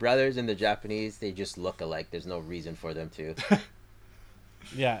dub, they're brothers. In the Japanese, they just look alike. There's no reason for them to.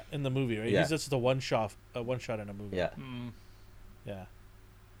 Yeah, in the movie, right? Yeah. He's just a one shot in a movie. Yeah, Yeah.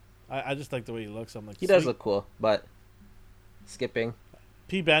 I just like the way he looks. I'm like, he does sweet. look cool, but skipping.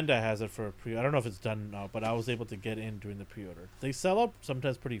 P Bandai has it for a pre. I don't know if it's done now, but I was able to get in during the pre-order. They sell up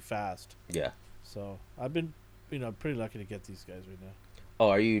sometimes pretty fast, Yeah. so I've been, pretty lucky to get these guys right now. Oh,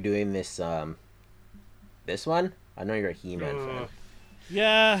 are you doing this? This one? I know you're a He-Man fan.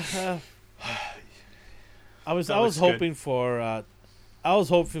 Yeah, I was That looks good. hoping for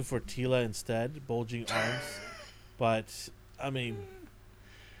Tila instead, bulging arms, but I mean,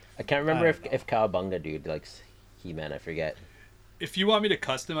 I can't remember I if don't know. Cowabunga dude likes He-Man. I forget. If you want me to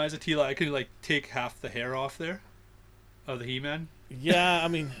customize a Tila, I could like take half the hair off there of the He-Man. yeah, I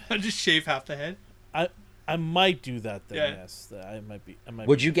mean, Just shave half the head. I might do that then. Yeah. Yes, I might be.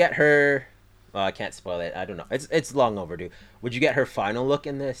 Would you get her? Well, I can't spoil it. I don't know. It's long overdue. Would you get her final look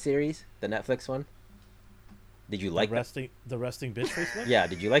in the series, the Netflix one? Did you like that? The resting bitch face look? Yeah,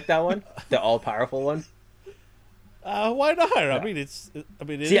 did you like that one? The all-powerful one? Why not? I mean, it See,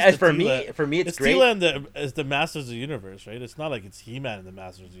 is as the for me, it's great. Tila as the Masters of the Universe, right? It's not like it's He-Man in the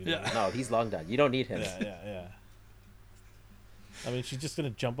Masters of the Universe. No, he's long done. You don't need him. Yeah. I mean, she's just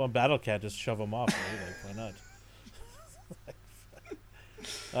gonna jump on Battle Cat, just shove him off, right? Like, why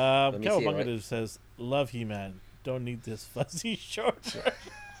not? Cowabunga says, "Love He-Man. Don't need this fuzzy short."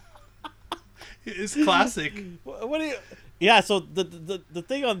 It's classic. What do you? Yeah. So the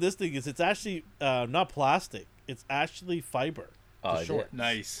thing on this thing is, it's actually not plastic. It's actually fiber. Oh, short.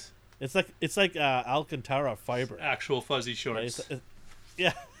 Nice. It's like Alcantara fiber. Actual fuzzy shorts. Right?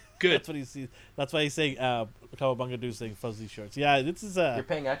 Yeah. Good. That's what he sees. That's why he's saying Cowabunga Dude's saying fuzzy shorts. Yeah, this is You're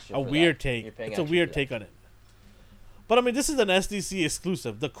paying extra. a weird take. It's a weird take on it. But I mean, this is an SDC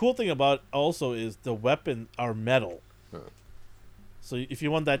exclusive. The cool thing about also is the weapon are metal. So if you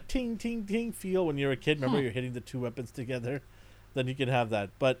want that ting ting ting feel when you're a kid, remember you're hitting the two weapons together, then you can have that.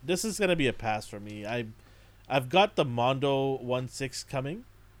 But this is gonna be a pass for me. I've got the Mondo 1/6 coming,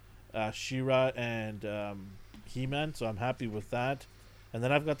 She-Ra and He-Man, so I'm happy with that. And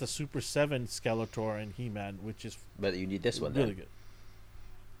then I've got the Super 7 Skeletor and He-Man, which is But you need this one. really then.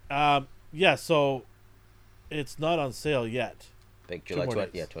 good. Yeah, so it's not on sale yet. Like 2 July more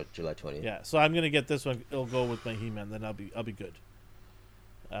 20th. days. Yeah, July 20th. Yeah, so I'm gonna get this one. It'll go with my He-Man, then I'll be good.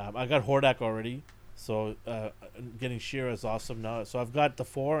 I got Hordak already, so getting She-Ra is awesome now. So I've got the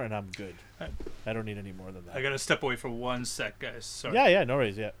 4, and I'm good. I don't need any more than that. I gotta step away for 1 sec, guys. Sorry. Yeah, no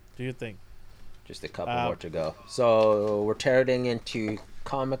worries. Yeah, do your thing. Just a couple more to go. So we're tearing into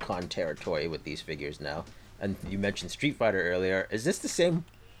Comic-Con territory with these figures now. And you mentioned Street Fighter earlier. Is this the same?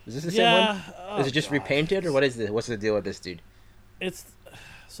 Is this the same one? Is it just repainted, or what is this? What's the deal with this dude? It's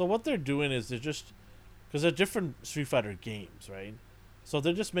so what they're doing is they're just because they're different Street Fighter games, right? So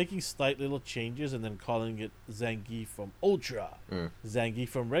they're just making slight little changes and then calling it Zangief from Ultra, Zangief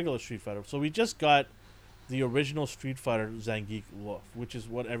from regular Street Fighter. So we just got the original Street Fighter Zangief look, which is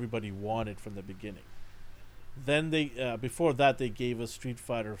what everybody wanted from the beginning. Then they before that they gave us Street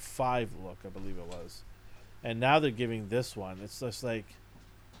Fighter 5 look, I believe it was, and now they're giving this one. It's just like,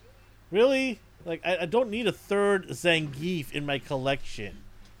 really, like I don't need a third Zangief in my collection.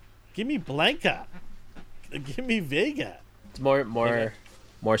 Give me Blanca, give me Vega. It's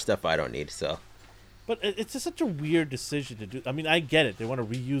more stuff I don't need. So, but it's just such a weird decision to do. I mean, I get it; they want to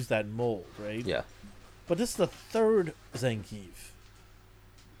reuse that mold, right? yeah. But this is the third Zangief.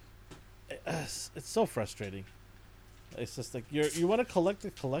 It's so frustrating. It's just like you want to collect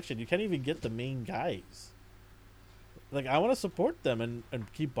the collection. You can't even get the main guys. Like, I want to support them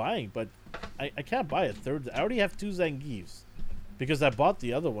and keep buying, but I can't buy a third. I already have 2 Zangiefs because I bought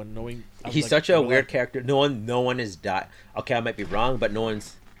the other one knowing He's such a weird character. No one is okay, I might be wrong, but no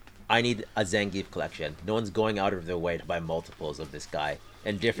one's. I need a Zangief collection. No one's going out of their way to buy multiples of this guy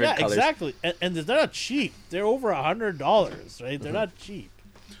in different colors. Exactly, and they're not cheap. They're over $100, right? They're not cheap.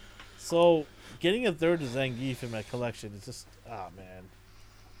 So getting a third Zangief in my collection is just man.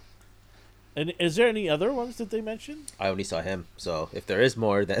 And is there any other ones that they mentioned? I only saw him, so if there is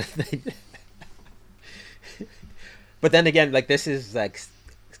more, then. But then again, like, this is like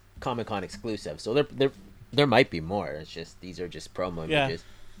Comic-Con exclusive, so there might be more. It's just these are just promo images.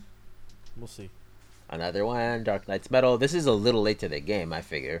 We'll see. Another one, Dark Knight's Metal. This is a little late to the game, I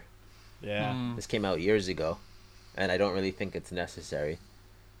figure. Yeah. This came out years ago, and I don't really think it's necessary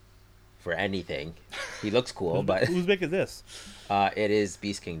for anything. He looks cool, but who's making this? It is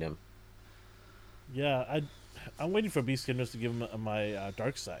Beast Kingdom. Yeah, I'm waiting for Beast Kingdoms to give him my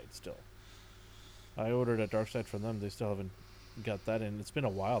Dark Side still. I ordered a Dark Side from them. They still haven't got that in. It's been a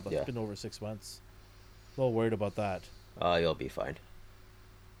while. That's been over 6 months. A little worried about that. You'll be fine.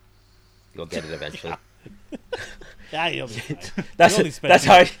 You'll get it eventually. Yeah, you'll be fine. That's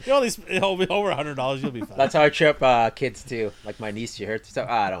how you only spend over $100. You'll be fine. That's how I trip kids too. Like my niece, she hurts herself.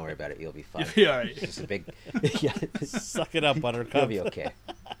 Don't worry about it. You'll be fine. You'll be all right. It's just a big. Suck it up, Buttercup. You'll be okay.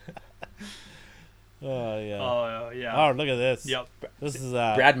 Oh yeah. Oh yeah. Oh, look at this. Yep. This is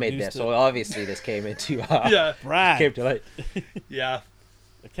Brad made this, so obviously this came into yeah. Brad came to light. Yeah.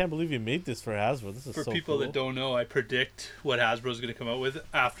 I can't believe you made this for Hasbro. This is for so people cool. that don't know, I predict what Hasbro's going to come out with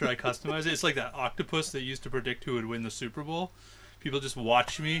after I customize it. It's like that octopus that used to predict who would win the Super Bowl. People just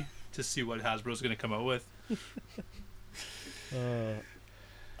watch me to see what Hasbro's going to come out with.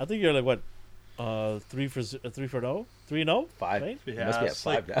 I think you're like what, 3 for 0, 3-0, 5. right? Yeah, Must be at it's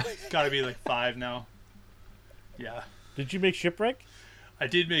 5 now. Got to be like 5 now. Yeah. Did you make Shipwreck? I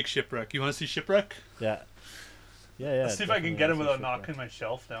did make Shipwreck. You want to see Shipwreck? Yeah. Yeah. Let's see if I can get him without knocking my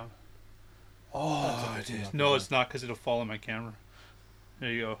shelf down. Oh, dude. No, it's not because it'll fall on my camera. There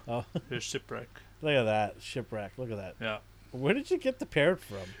you go. Oh. There's Shipwreck. Look at that shipwreck. Look at that. Yeah. Where did you get the parrot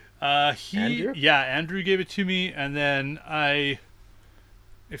from? Andrew gave it to me, and then I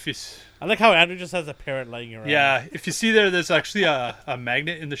like how Andrew just has a parrot laying around. Yeah, if you see there's actually a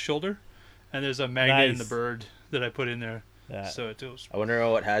magnet in the shoulder, and there's a magnet in the Nice. bird that I put in there. Yeah. So it was I wonder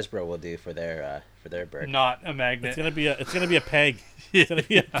what Hasbro will do for their bird. not a magnet. It's gonna be a peg. It's gonna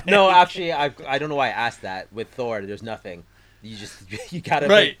be a peg. No, actually, I don't know why I asked that. With Thor, there's nothing. You gotta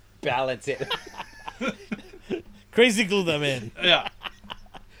Right. balance it. Crazy glue them in. Yeah.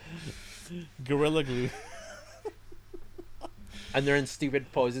 Gorilla glue. And they're in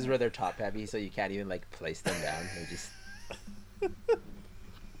stupid poses where they're top heavy, so you can't even like place them down. They just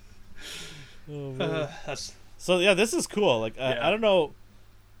Oh, man. That's So yeah, this is cool. Like Yeah. I don't know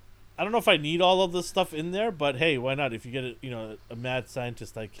if I need all of this stuff in there, but hey, why not? If you get a mad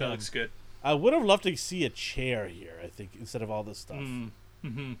scientist like that him, looks good. I would have loved to see a chair here. I think instead of all this stuff,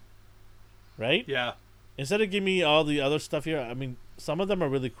 Mm-hmm. right? Yeah. Instead of giving me all the other stuff here, I mean, some of them are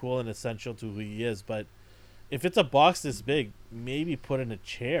really cool and essential to who he is, but if it's a box this big, maybe put in a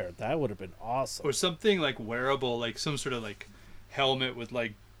chair. That would have been awesome. Or something like wearable, like some sort of like helmet with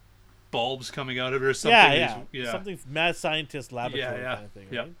like bulbs coming out of it or something. Yeah. Something mad scientist laboratory Yeah. kind of thing,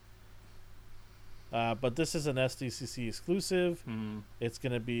 Yeah. right? But this is an SDCC exclusive. Mm. It's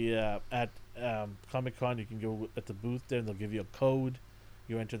going to be at Comic-Con. You can go at the booth there, and they'll give you a code.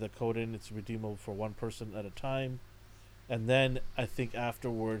 You enter the code in. It's redeemable for one person at a time. And then I think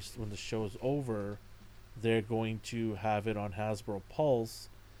afterwards, when the show is over, they're going to have it on Hasbro Pulse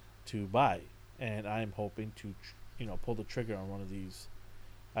to buy. And I'm hoping to, pull the trigger on one of these.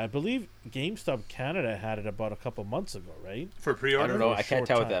 I believe GameStop Canada had it about a couple months ago, right? For I pre-order. don't know. For a I can't short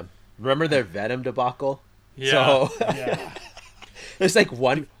tell with time. them. Remember their Venom debacle? Yeah. So Yeah. there's like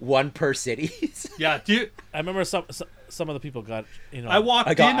one per city. Yeah. I remember some of the people got, I walked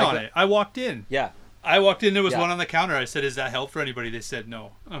I got- in I on got- it. I walked in. Yeah. I walked in. There was Yeah. one on the counter. I said, "Is that help for anybody?" They said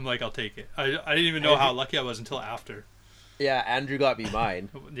no. I'm like, "I'll take it." I didn't even know how lucky I was until after. Yeah. Andrew got me mine,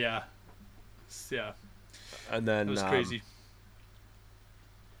 Yeah. Yeah. and then It was crazy.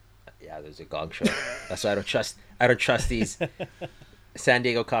 Yeah, there's a gong show. That's why I don't trust these San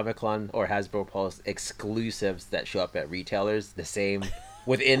Diego Comic-Con or Hasbro Pulse exclusives that show up at retailers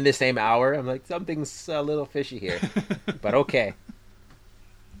within the same hour. I'm like, something's a little fishy here. But okay.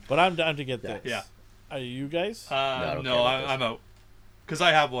 But I'm down to get Yeah. this. Yeah. Are you guys? I don't No, care about this. I'm out. Because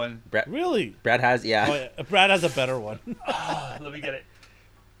I have one. Really? Brad has, yeah. Oh, yeah. Brad has a better one. Let me get it.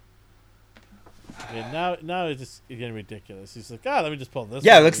 Yeah, now it's just getting ridiculous. He's like, let me just pull this.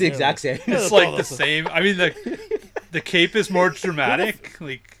 Yeah, one it looks the here." exact same. It's pull like the this one. same. I mean, the cape is more dramatic.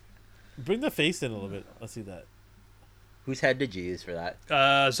 Like Bring the face in a little bit. Let's see that. Whose head did you use for that?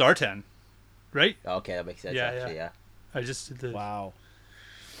 Zartan, right? Oh, okay, that makes sense, Yeah, actually, yeah. I just did the. Wow.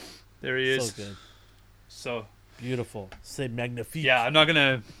 There he So is. good. So Beautiful. Say magnifique. yeah, I'm not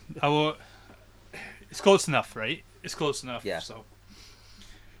gonna. I won't. It's close enough, right? It's close enough. Yeah. So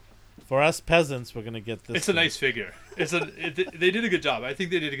For us peasants, we're going to get this. it's a thing. nice figure. They did a good job. I think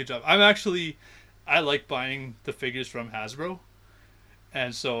they did a good job. I like buying the figures from Hasbro,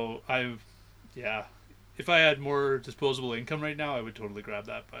 and so if I had more disposable income right now, I would totally grab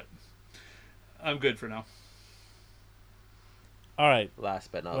that. But I'm good for now. All right.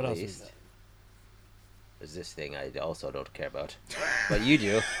 Last but not What else is least, that? is this thing I also don't care about. But you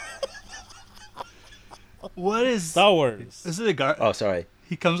do. What is? Star Wars. Is it a Oh, sorry.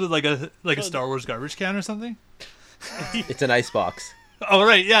 He comes with like a So- Star Wars garbage can or something. It's an ice box. Oh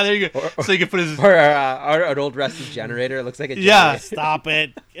right, yeah, there you go. Or- So you can put his Or an old rusty generator. It looks like a generator. Yeah. Stop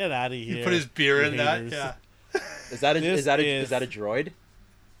it. Get out of here. put his beer you in that. haters. Yeah. Is that This is that a droid?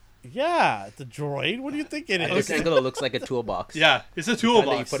 Yeah. It's a droid. What do you think it At is? this angle, it looks like a toolbox. Yeah, it's a Kind that you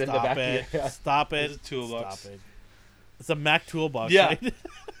toolbox. put in the Stop back it. of your- Stop it. It's a toolbox. Stop it. It's a Mac toolbox, Yeah. right?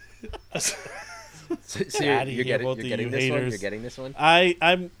 So Get outta you're here, getting both you're of getting you this one. You're haters. getting this one.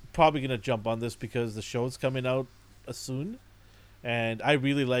 I'm probably gonna jump on this because the show's coming out soon, and I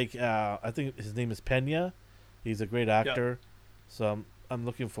really like. I think his name is Pena. He's a great actor, so I'm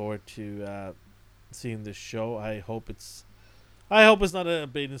looking forward to seeing this show. I hope it's not a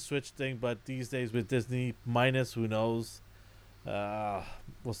bait and switch thing, but these days with Disney minus, who knows?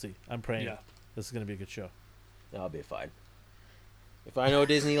 We'll see. I'm praying Yeah. this is gonna be a good show. That'll be fine. If I know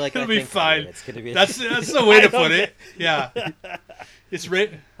Disney like It'll I be think I do, fine. it's gonna be. That's the way to I don't put it. Yeah. It's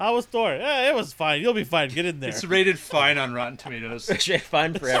How was Thor? Yeah, it was fine. You'll be fine. Get in there. it's rated fine on Rotten Tomatoes.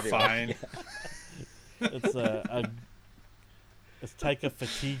 fine for It's everyone. fine. It's it's Taika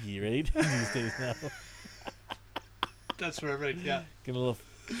Fatigi, right? These days now. That's right. Yeah. Get a little.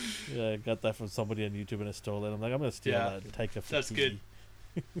 Yeah, I got that from somebody on YouTube and I stole it. I'm like, I'm gonna steal Yeah, that Taika Fatigi. that's good.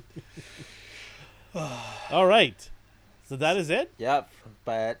 All right. So that is it? Yep,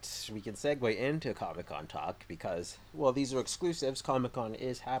 but we can segue into Comic-Con talk because, well, these are exclusives. Comic-Con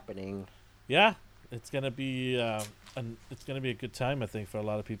is happening. Yeah. It's going to be it's going to be a good time, I think, for a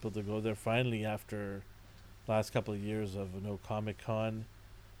lot of people to go there finally after last couple of years of no Comic-Con.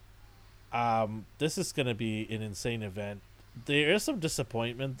 This is going to be an insane event. There is some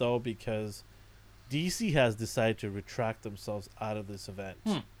disappointment, though, because DC has decided to retract themselves out of this event.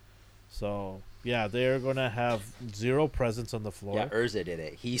 So, yeah, they're going to have zero presence on the floor. Yeah, Urza did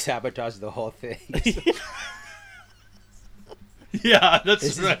it. He sabotaged the whole thing. Yeah,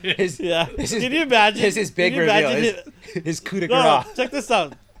 that's right. Yeah. Can you imagine? His big reveal. His coup de grace. No, check this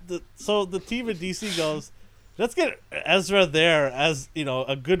out. So the team at DC goes, let's get Ezra there as,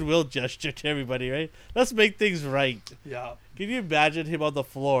 a goodwill gesture to everybody, right? Let's make things right. Yeah. Can you imagine him on the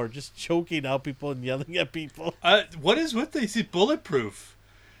floor just choking out people and yelling at people? What is with this? He's bulletproof.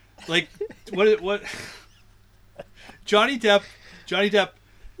 Like, what? Johnny Depp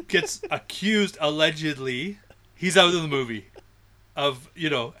gets accused, allegedly. He's out of the movie. And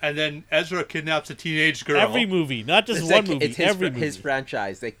then Ezra kidnaps a teenage girl. Every movie, not just It's one like, movie. it's every movie. his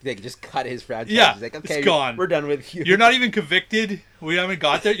franchise. They just cut his franchise. Yeah, He's like, okay, it's gone. We're done with you. You're not even convicted. We haven't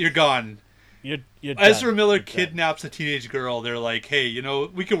got there. You're gone. You're Ezra done. Miller You're done. kidnaps a teenage girl. They're like, hey,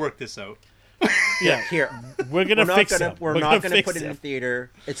 we can work this out. Yeah, Here, we're gonna fix him. We're not gonna fix put it in him. the theater.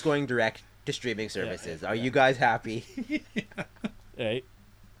 It's going direct to streaming services. Are you guys happy? Right?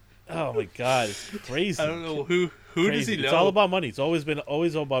 Oh my God, it's crazy. I don't know who Crazy. does he know. It's all about money. It's always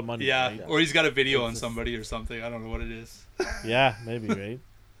all about money. yeah, right? or he's got a video on somebody or something. I don't know what it is. Yeah, maybe, right?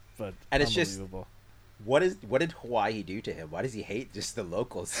 But And it's just- unbelievable. What did Hawaii do to him? Why does he hate just the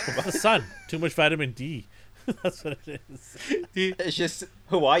locals so much? The sun. Too much vitamin D. That's what it is. It's just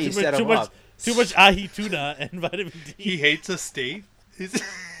Hawaii Too set much, him too much, up. too much ahi tuna and vitamin D. He hates a state.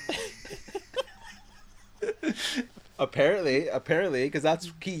 Apparently,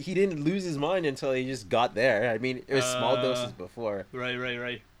 because he didn't lose his mind until he just got there. I mean, it was small doses before.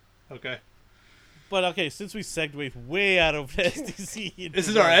 Right. Okay. But okay, since we segued way out of SDC, This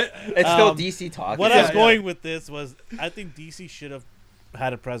is all right. It's still DC talk. What Yeah, I was yeah. going with this was, I think DC should have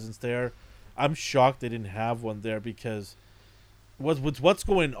had a presence there. I'm shocked they didn't have one there because with what's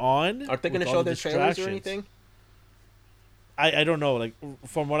going on. Aren't they going to with all show the their trailers or distractions, anything? I don't know. Like,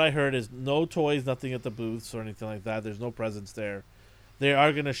 from what I heard, is no toys, nothing at the booths or anything like that. There's no presence there. They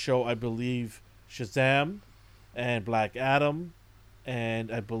are going to show, I believe, Shazam and Black Adam,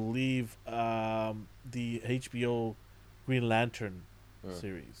 and I believe the HBO Green Lantern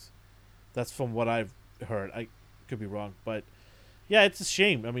series. That's from what I've heard. I could be wrong, but yeah, it's a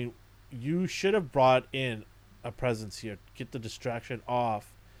shame. I mean, you should have brought in a presence here. Get the distraction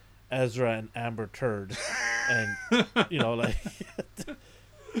off Ezra and Amber Turd, and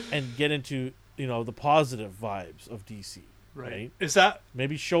and get into the positive vibes of DC. Right? Is that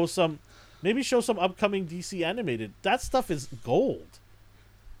Maybe show some upcoming DC animated. That stuff is gold.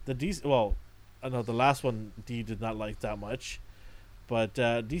 The DC, well, I know the last one D did not like that much, but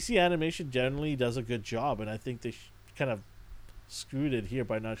DC animation generally does a good job, and I think they kind of screwed it here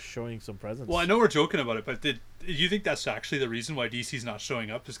by not showing some presence. Well, I know we're joking about it, but do you think that's actually the reason why DC's not showing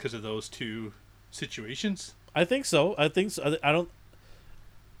up is because of those two situations? I think so. I don't.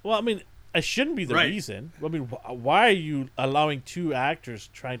 Well, I mean, it shouldn't be the Right. reason. I mean, why are you allowing two actors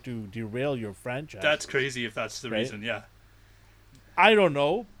trying to derail your franchise? That's crazy if that's the Right. reason, yeah. I don't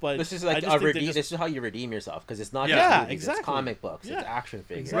know, but This is I like just think they this is how you redeem yourself because it's not Yeah. just Yeah, movies, exactly. it's comic books, it's Yeah. action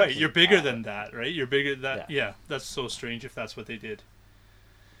figures. Exactly. Right, you're bigger than that, right? You're bigger than that. Yeah. Yeah, that's so strange if that's what they did.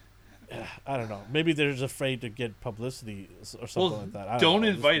 I don't know. Maybe they're just afraid to get publicity or something Well, like that. I don't know.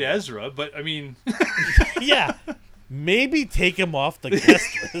 invite Ezra, but I mean, Yeah, maybe take him off the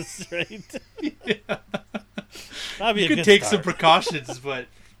guest list, right? That'd be you a could good take start. some precautions, but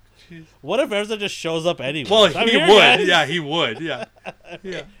What if Ezra just shows up anyway? well, I'm he here, would. guys. Yeah, he would. Yeah,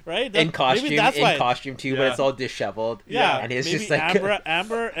 yeah. Right? In Maybe costume, that's why. too, but Yeah. it's all disheveled. Yeah, and it's maybe just like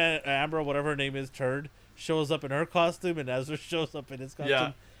Amber, whatever her name is, Turd, shows up in her costume, and Ezra shows up in his costume.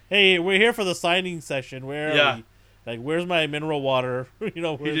 Yeah. Hey, we're here for the signing session. Where Yeah. are we? Like, where's my mineral water? He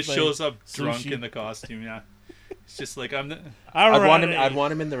where's just my shows up drunk sushi? in the costume. Yeah, it's just like I'm the. I'd want him. Alrighty. I'd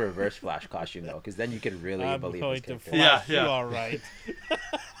want him in the reverse Flash costume though, because then you can really I'm believe going his to character. Flash Yeah, yeah. you, all right.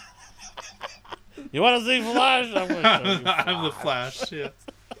 You want to see Flash? I'm going to show you I'm the Flash.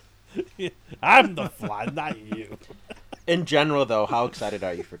 Yeah. I'm the Flash, not you. In general, though, how excited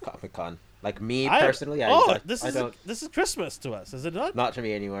are you for Comic Con? Like me personally, this I is don't. this is Christmas to us, is it not? Not to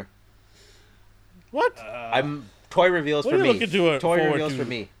me anymore. What? I'm toy reveals What for are you me. looking to Toy forward reveals to? for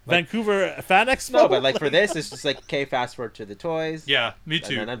me. Vancouver Fan Expo? No, but like for this, it's just like, okay, fast forward to the toys. Yeah, me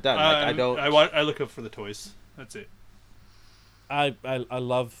too. then I'm done. Like, I don't- I look up for the toys. That's it. I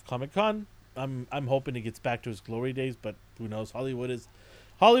love Comic Con. I'm hoping it gets back to its glory days, but who knows? Hollywood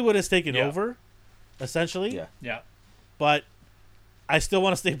has taken Yeah. over, essentially. Yeah. Yeah. But I still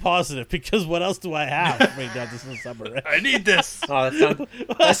want to stay positive because what else do I have right now this is summer? Right? I need this. Oh, that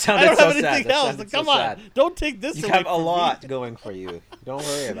I sounded don't so have sad. anything That else. sounded Come so on, sad. don't take this. You away have a from me. lot going for you. Don't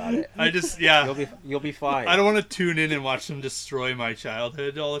worry about it. I just yeah. You'll be fine. I don't want to tune in and watch them destroy my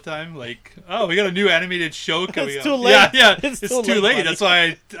childhood all the time. Like, oh, we got a new animated show coming It's up. too late. Yeah, yeah, It's it's, too too late, late. buddy. That's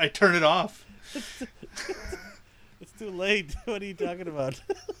why I turn it off. It's too late. What are you talking about?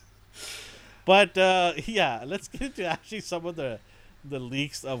 But yeah, let's get into actually some of the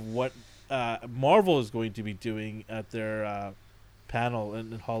leaks of what Marvel is going to be doing at their panel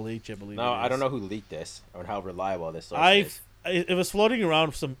in Hall H, I believe. No, it I don't is. know who leaked this or how reliable this source is. It was floating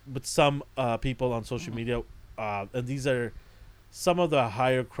around with some people on social media, and these are some of the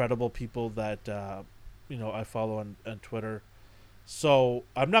higher credible people that I follow on Twitter. So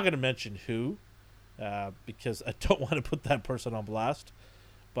I'm not going to mention who, because I don't want to put that person on blast.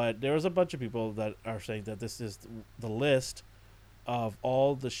 But there's a bunch of people that are saying that this is the list of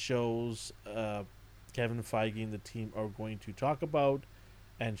all the shows Kevin Feige and the team are going to talk about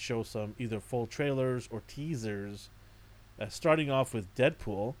and show some either full trailers or teasers. Starting off with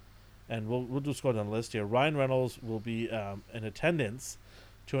Deadpool, and we'll just go down the list here. Ryan Reynolds will be in attendance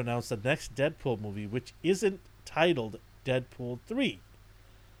to announce the next Deadpool movie, which isn't titled Deadpool 3.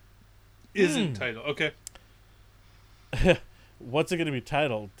 Isn't title okay? What's it going to be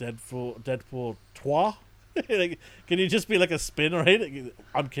titled? Deadpool 3? Like, can you just be like a spin, right?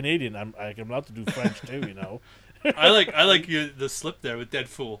 I'm Canadian. I'm allowed to do French too, you know. I like the slip there with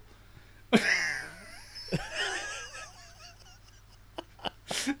Deadpool.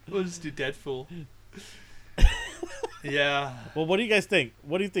 We'll just do Deadpool. Yeah. Well, what do you guys think?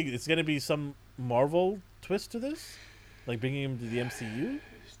 What do you think? It's going to be some Marvel twist to this, like bringing him to the MCU?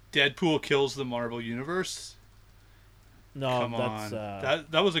 Deadpool kills the Marvel universe. No, Come that's on.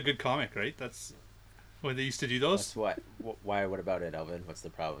 That was a good comic, right? That's when they used to do those. That's what. Why? What about it, Elvin? What's the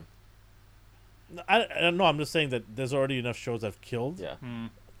problem? I don't know. I'm just saying that there's already enough shows that have killed Yeah.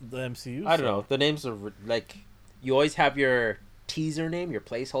 the MCU. I don't know. The names are like, you always have your teaser name, your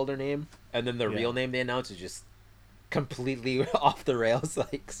placeholder name, and then the Yeah. real name they announce is just completely off the rails.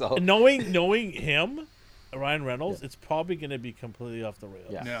 Like so. Knowing him, Ryan Reynolds, it's probably going to be completely off the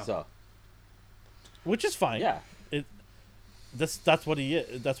rails. Yeah. Yeah. So. Which is fine. Yeah. That's what he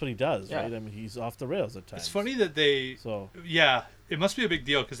does, Yeah. right? I mean, he's off the rails at times. It's funny that they. So Yeah, it must be a big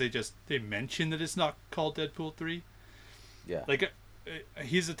deal because they mention that it's not called Deadpool 3. Yeah. Like,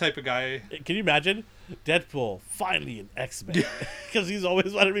 he's the type of guy. can you imagine Deadpool finally an X-Men? Because he's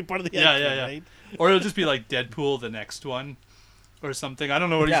always wanted to be part of the Yeah, X-Men, yeah. right? Or it'll just be like Deadpool the next one, or something. I don't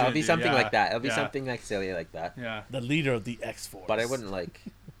know what he's Yeah, gonna it'll be do. something Yeah, like that. It'll be yeah, something like silly like that. Yeah. The leader of the X-Force. But I wouldn't like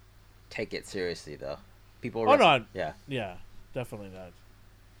take it seriously though. People. Oh no. Yeah. Yeah, definitely not.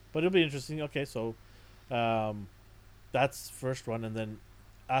 But it'll be interesting. Okay, so that's first one, and then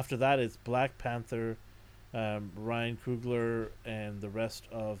after that it's Black Panther, Ryan Coogler, and the rest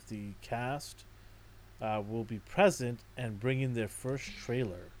of the cast will be present and bringing their first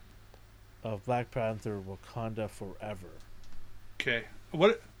trailer of Black Panther: Wakanda Forever. Okay.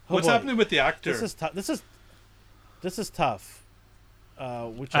 What's boy. happening with the actor? This is tough. This is tough.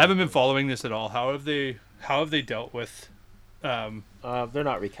 Which I haven't been following this at all. How have they dealt with? They're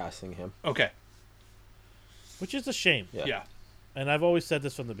not recasting him. Okay. which is a shame. Yeah. Yeah. And I've always said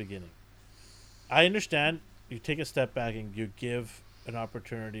this from the beginning. I understand you take a step back and you give an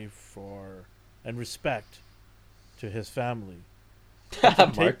opportunity for and respect to his family.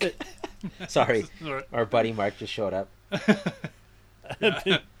 Mark. Take Sorry. All right. Our buddy Mark just showed up.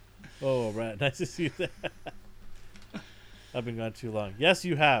 Oh, right. Nice to see you there. I've been gone too long. Yes,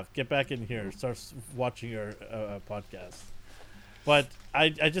 you have. Get back in here. Start watching your podcast. But I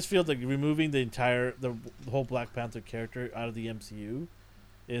just feel like removing the whole Black Panther character out of the MCU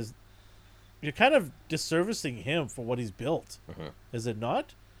is you're kind of disservicing him for what he's built. Mhm. Is it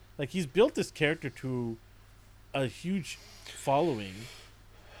not? Like, he's built this character to a huge following.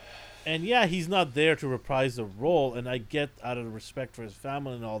 And yeah, he's not there to reprise the role, and I get out of respect for his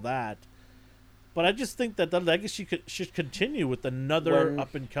family and all that. But I just think that the legacy should continue with another When-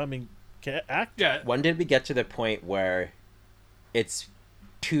 up-and-coming actor. Yeah. When did we get to the point where it's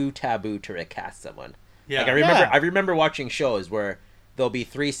too taboo to recast someone? Yeah. Like I remember watching shows where there'll be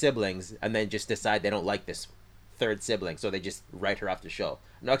 3 siblings and then just decide they don't like this third sibling, so they just write her off the show.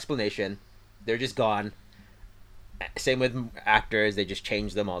 No explanation. They're just gone. Same with actors; they just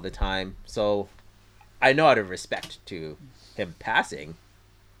change them all the time. So, I know out of respect to him passing,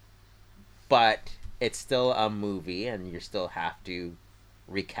 but it's still a movie, and you still have to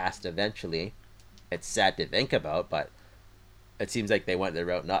recast eventually. It's sad to think about, but it seems like they went the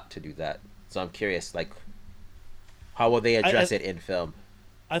route not to do that. So I'm curious, like, how will they address it in film?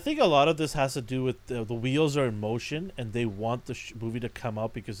 I think a lot of this has to do with the wheels are in motion, and they want the movie to come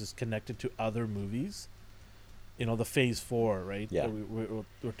out because it's connected to other movies. You know, the Phase 4, right? Yeah. That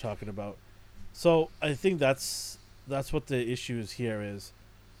we're talking about. So I think that's what the issue is here is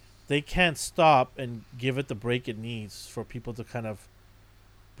they can't stop and give it the break it needs for people to kind of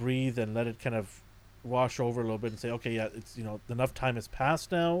breathe and let it kind of wash over a little bit and say, okay, yeah, it's, you know, enough time has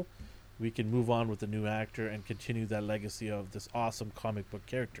passed now. We can move on with the new actor and continue that legacy of this awesome comic book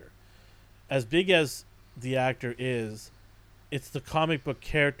character. As big as the actor is, it's the comic book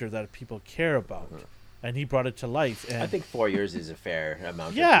character that people care about. Mhm. And he brought it to life. And I think 4 years is a fair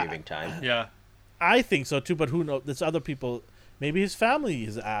amount Yeah. of grieving time. Yeah. I think so too, but who knows? There's other people. Maybe his family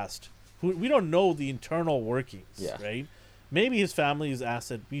is asked. We don't know the internal workings, Yeah. right? Maybe his family is asked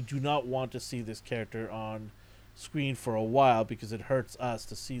that we do not want to see this character on screen for a while because it hurts us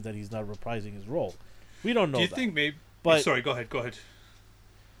to see that he's not reprising his role. We don't know. Do you that. think maybe? But- Sorry, go ahead.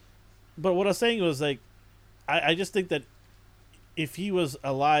 But what I was saying was like, I just think that if he was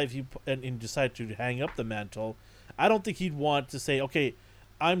alive, and decided to hang up the mantle, I don't think he'd want to say, okay,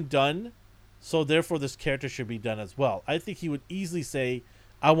 I'm done, so therefore this character should be done as well. I think he would easily say,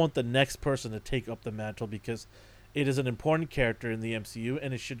 I want the next person to take up the mantle because it is an important character in the MCU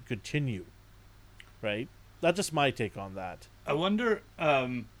and it should continue. Right? That's just my take on that. I wonder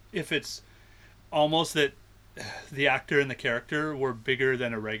if it's almost that the actor and the character were bigger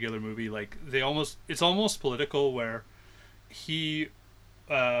than a regular movie. Like it's almost political where he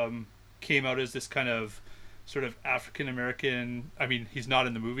came out as this kind of sort of African American. I mean, he's not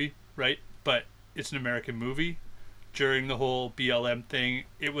in the movie, right? But it's an American movie. During the whole BLM thing,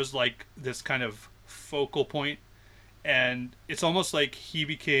 it was like this kind of focal point, and it's almost like he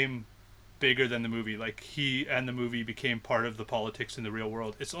became bigger than the movie. Like he and the movie became part of the politics in the real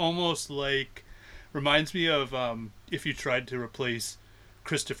world. It's almost like reminds me of if you tried to replace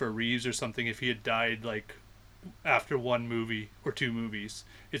Christopher Reeves or something, if he had died like after one movie or two movies.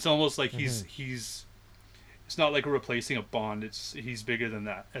 It's almost like he's it's not like replacing a Bond. He's bigger than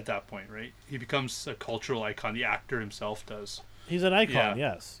that at that point, right? He becomes a cultural icon. The actor himself does. He's an icon,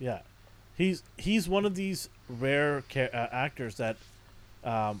 Yeah. yes, yeah. He's one of these rare actors that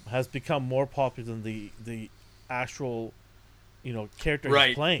has become more popular than the actual, you know, character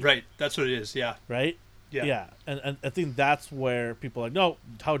he's playing. Right. That's what it is. Yeah. Right? Yeah. And I think that's where people are like, no,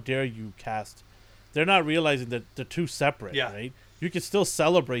 how dare you cast? They're not realizing that they're two separate, Yeah. right? You can still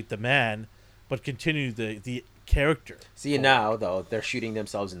celebrate the man, but continue the character. See, now, though, they're shooting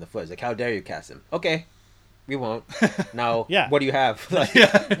themselves in the foot. It's like, how dare you cast him? Okay, we won't. Now, Yeah. what do you have? Like,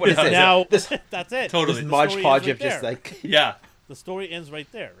 Yeah. what is this? Now, This, that's it. Totally. this The story ends hodgepodge right of just there. like... Yeah. The story ends right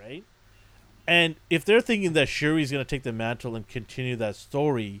there, right? And if they're thinking that Shuri's going to take the mantle and continue that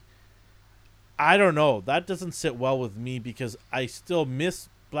story, I don't know. That doesn't sit well with me because I still miss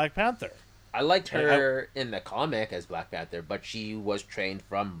Black Panther. I liked her in the comic as Black Panther, but she was trained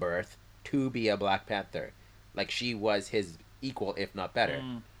from birth to be a Black Panther. Like, she was his equal, if not better.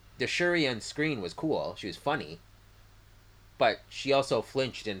 The Shuri on screen was cool. She was funny. But she also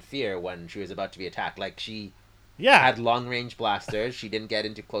flinched in fear when she was about to be attacked. Like, she Yeah. had long-range blasters. She didn't get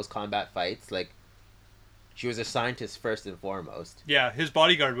into close combat fights. Like, she was a scientist first and foremost. Yeah. His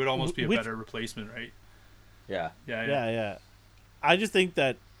bodyguard would almost be a Which- better replacement, right? Yeah. Yeah. I just think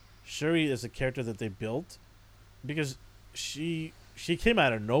that Shuri is a character that they built because she came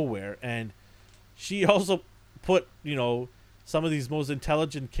out of nowhere, and she also put, you know, some of these most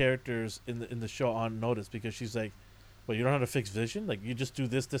intelligent characters in the show on notice because she's like, well, you don't know how to fix Vision? Like, you just do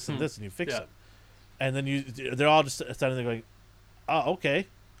this, and this, and you fix Yeah. it. And then they're all just standing there going, oh, okay,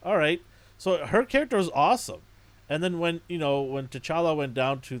 all right. So her character was awesome. And then when T'Challa went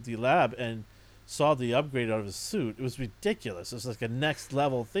down to the lab and saw the upgrade out of his suit, it was ridiculous. It was like a next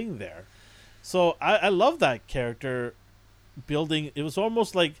level thing there. So I love that character building. It was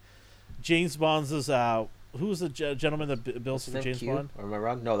almost like James Bond's who was the gentleman that built Wasn't that James Q? Bond? Or am I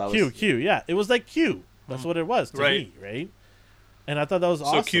wrong? No, that was... Q, yeah. It was like Q. That's what it was to Right. me, right? And I thought that was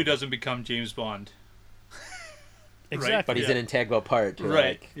awesome. So Q doesn't become James Bond. Exactly. But he's Yeah. an integral part. To,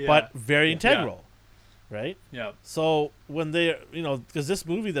 Right. Like, Yeah. But very integral, right? Yeah. So when they, because this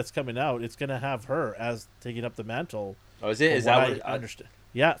movie that's coming out, it's gonna have her as taking up the mantle. oh, is it? From Is that what what... I understand?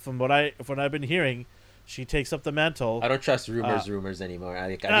 Yeah, from what I've been hearing, she takes up the mantle. I don't trust rumors anymore.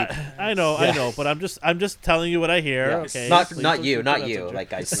 I know, but I'm just telling you what I hear. Yeah. Okay, Not you.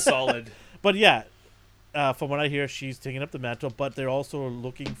 Like I Solid. But yeah, from what I hear, she's taking up the mantle. But they're also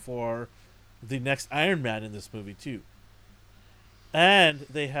looking for the next Iron Man in this movie too. And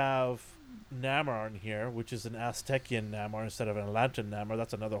they have Namor in here, which is an Aztecian Namor instead of an Atlantean Namor.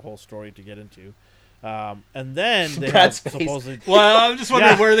 That's another whole story to get into. And then they have supposedly. Well, I'm just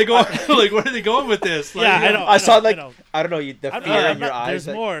wondering where are they going? Like, where are they going with this? Like, I know. I saw like I don't know the fear in your eyes.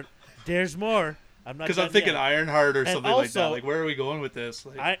 There's more. I'm not. Because I'm thinking yet. Ironheart or something like that. Also, Like, where are we going with this?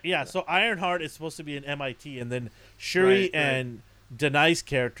 Like, So Ironheart is supposed to be an MIT, and then Shuri and Denai's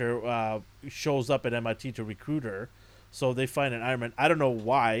character shows up at MIT to recruit her. So they find an Iron Man. I don't know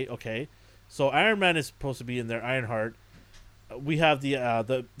why. Okay, so Iron Man is supposed to be in there. Ironheart. We have the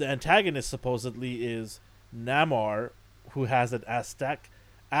antagonist supposedly is Namor, who has an Aztec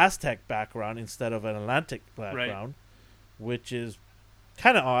background instead of an Atlantic background, which is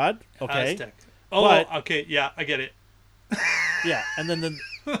kind of odd. Okay. Aztec. Oh, okay. Yeah, I get it. Yeah, and then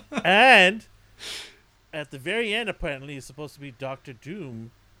and at the very end, apparently, it's supposed to be Doctor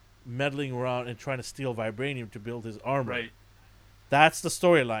Doom meddling around and trying to steal vibranium to build his armor. Right. That's the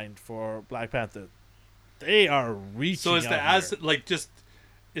storyline for Black Panther. They are reaching. So is the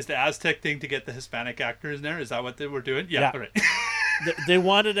is the Aztec thing to get the Hispanic actors in there? Is that what they were doing? Yeah. All right. They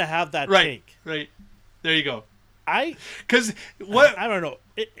wanted to have that take. Right. There you go. Because what I don't know.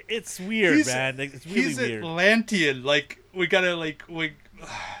 It's weird, man. It's really he's weird. Atlantean. Like we gotta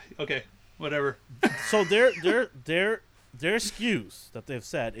okay, whatever. So their excuse that they've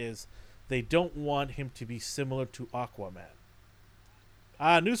said is they don't want him to be similar to Aquaman.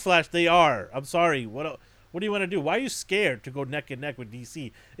 Newsflash, they are. I'm sorry. What do you want to do? Why are you scared to go neck and neck with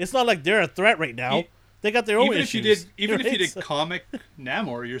DC? It's not like they're a threat right now. They got their own issues. Even if you did comic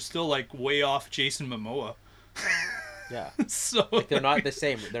Namor, you're still like way off Jason Momoa. Yeah. So like they're not the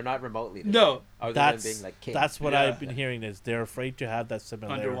same. They're not remotely the no. same. That's what I've been hearing is they're afraid to have that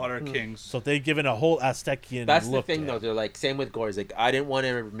similarity. Underwater kings. So they've given a whole Aztecian That's look. The thing, though. They're like, same with Gore. Like, I didn't want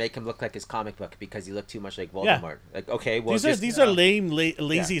to make him look like his comic book because he looked too much like Voldemort. Yeah. Like, okay, well, these are lame,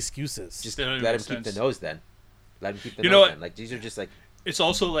 lazy excuses. Just let him keep the nose then. Let him keep the nose then. Like, these are just like. It's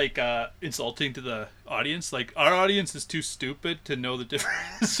also like insulting to the audience. Like, our audience is too stupid to know the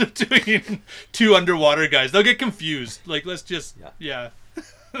difference between two underwater guys. They'll get confused. Like, let's just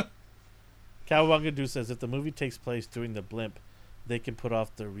Cowabunga says if the movie takes place during the blimp, they can put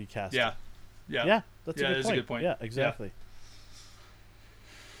off the recasting. Yeah, that's a good point. Yeah, exactly.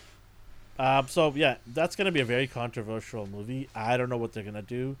 Yeah. So yeah, that's gonna be a very controversial movie. I don't know what they're gonna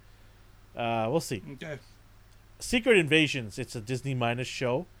do. We'll see. Okay. Secret Invasions. It's a Disney minus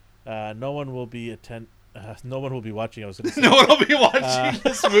show. No one will be no one will be watching. I was going to say. No one will be watching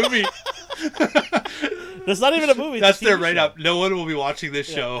this movie. That's not even a movie. That's their write up. No one will be watching this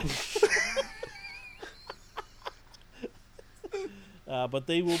show. But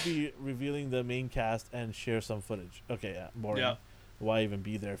they will be revealing the main cast and share some footage. Okay, boring. Yeah. Why even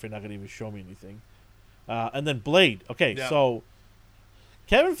be there if you're not going to even show me anything? And then Blade. Okay, so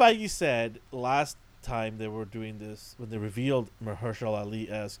Kevin Feige said last time they were doing this, when they revealed Mahershala Ali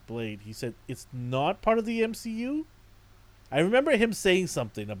as Blade, he said it's not part of the MCU. I remember him saying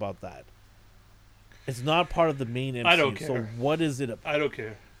something about that. It's not part of the main MCU. I don't care. So what is it? I don't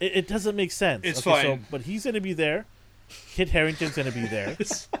care. It doesn't make sense. It's fine. So, but he's going to be there. Kit Harington's going to be there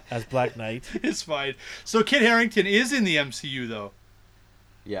as Black Knight. It's fine. So Kit Harington is in the MCU though.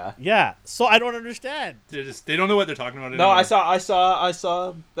 Yeah. So I don't understand. They don't know what they're talking about. No, anymore. I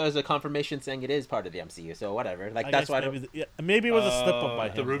saw. There's a confirmation saying it is part of the MCU. So whatever. Like that's why. Maybe it was a slip up by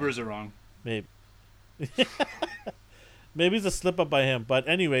him. The rumors are wrong. Maybe. Maybe it's a slip up by him. But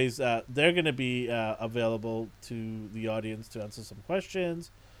anyways, they're going to be available to the audience to answer some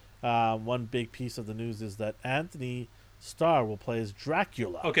questions. One big piece of the news is that Anthony Starr will play as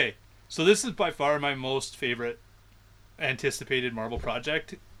Dracula. Okay, so this is by far my most favorite anticipated Marvel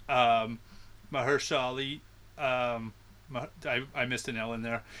project. Mahershala Ali, I missed an L in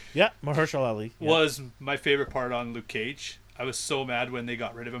there. Yeah, Mahershala Ali was my favorite part on Luke Cage. I was so mad when they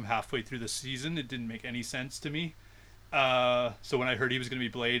got rid of him halfway through the season. It didn't make any sense to me. So when I heard he was going to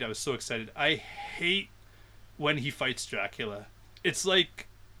be Blade, I was so excited. I hate when he fights Dracula. It's like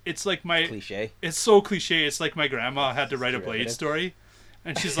my cliche. It's so cliche. It's like my grandma had to write a Blade story,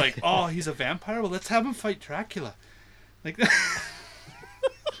 and she's like, "Oh, he's a vampire. Well, let's have him fight Dracula." Like,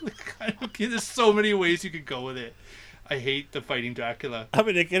 there's so many ways you could go with it. I hate the fighting Dracula. I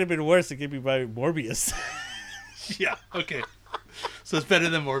mean, it could have been worse. It could be by Morbius. Yeah. Okay. So it's better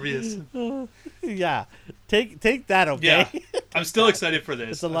than Morbius. Yeah. Take that. Okay. Yeah. I'm still excited for this.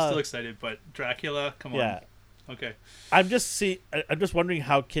 It's a I'm lot. still excited, but Dracula, come on. Yeah. Okay. I'm just wondering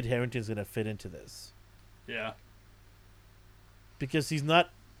how Kit Harington's gonna fit into this, Yeah. because he's not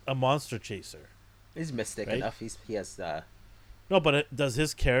a monster chaser. He's mystic Right? enough. He has. No, but does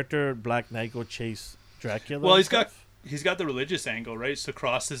his character Black Knight go chase Dracula? Well, and he's stuff? got the religious angle, right? So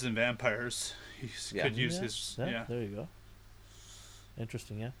crosses and vampires. He Yeah. could use his yeah. There you go.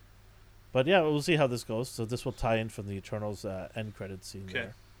 Interesting, yeah. But yeah, we'll see how this goes. So this will tie in from the Eternals end credit scene Okay.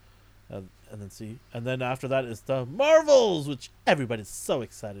 there, and then after that is the Marvels, which everybody's so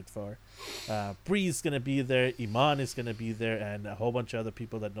excited for. Bree's gonna be there, Iman is gonna be there, and a whole bunch of other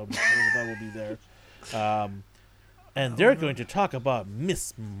people that nobody knows about will be there. And they're going to talk about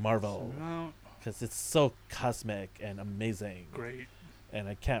Miss Marvel Oh, because it's so cosmic and amazing, great. and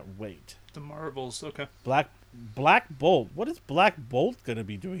I can't wait. The Marvels. Okay. Black Bolt. What is Black Bolt gonna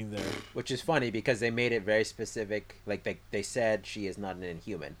be doing there? Which is funny because they made it very specific. Like they said she is not an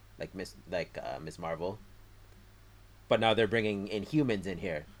Inhuman, like Miss Marvel. But now they're bringing Inhumans in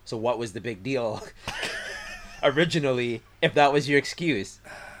here. So what was the big deal originally? If that was your excuse,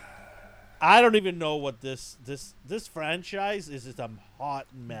 I don't even know what this franchise is. It's a hot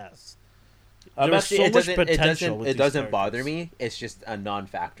mess. There's actually, so it much doesn't. potential with It these doesn't bother characters. me. It's just a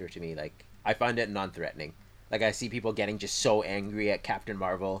non-factor to me. Like I find it non-threatening. Like I see people getting just so angry at Captain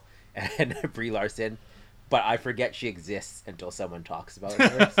Marvel and Brie Larson, but I forget she exists until someone talks about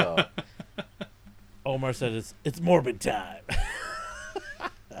her. So Omar said it's Morbid time.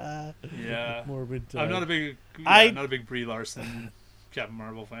 Yeah. Morbid time. I'm not a big. Yeah, I- I'm not a big Brie Larson, Captain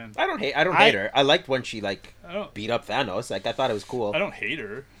Marvel fan. I don't hate her. I liked when she like I don't. beat up Thanos. Like I thought it was cool. I don't hate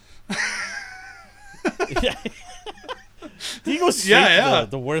her. Yeah. Do you go straight Yeah. to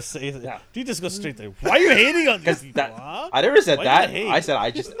the worst? Yeah. Do you just go straight to why are you hating on these people? That, Huh? I never said Why that. do you hate? I said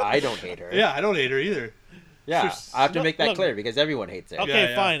I don't hate her. Yeah, I don't hate her either. Yeah, Just- I have to No, make that look. clear because everyone hates her. Okay,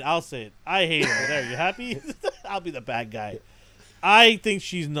 Yeah. fine. I'll say it. I hate her. There, you happy? I'll be the bad guy. I think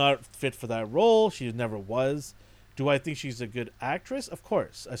she's not fit for that role. She never was. Do I think she's a good actress? Of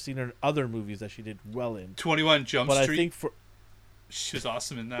course. I've seen her in other movies that she did well in. 21 Jump But Street. I think She was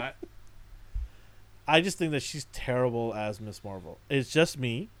awesome in that. I just think that she's terrible as Miss Marvel. It's just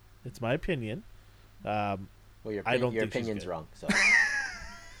me. It's my opinion. Well, your I don't your think she's opinion's good. wrong. So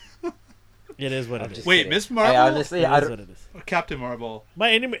It is what I'm it is. just Wait, kidding. Miss Marvel? I honestly, It I is don't, what it is. Or Captain Marvel.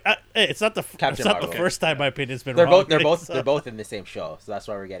 My enemy. Hey, it's not the Captain it's not Marvel. the first time my opinion's been they're wrong. both they're right? both So- they're both in the same show, so that's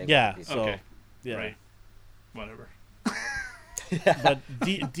why we're getting Yeah. confused. So Okay. yeah. Right. Whatever. But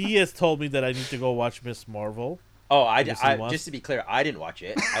D has told me that I need to go watch Miss Marvel. Oh, Have you seen one? just to be clear, I didn't watch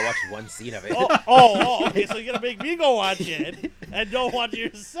it. I watched one scene of it. Okay. So you're gonna make me go watch it and don't watch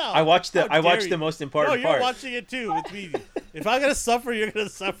it yourself. I watched How dare the you. most No, important you're part. watching it too with me. If I'm gonna suffer, you're gonna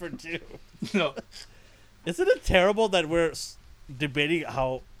suffer too. No. Isn't it terrible that we're debating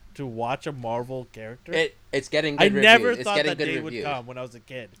how to watch a Marvel character? It's getting I good reviews. never It's thought getting that good day reviews. would come when I was a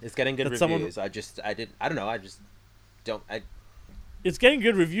kid. It's getting good that someone- reviews. I don't know. I just don't. It's getting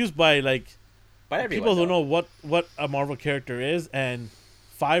good reviews by like By everyone. people who though. know what a Marvel character is and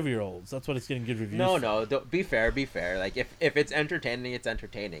 5-year-olds. That's what it's getting good reviews. No. Don't, be fair. Like if it's entertaining, it's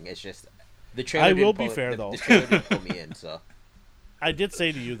entertaining. It's just the trailer. I didn't will pull be fair, the, though. The trailer didn't pull me in. So I did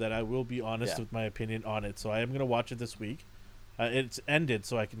say to you that I will be honest Yeah. with my opinion on it, so I am going to watch it this week. It's ended,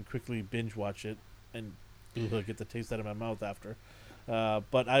 so I can quickly binge watch it and get the taste out of my mouth after.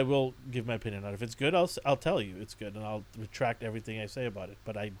 But I will give my opinion on it. If it's good, I'll tell you it's good, and I'll retract everything I say about it.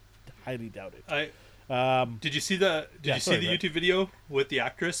 But I highly doubt it. Did you see the sorry, the Brett. YouTube video with the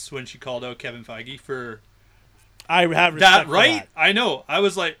actress when she called out Kevin Feige for I have respect that? for Right? that. I know. I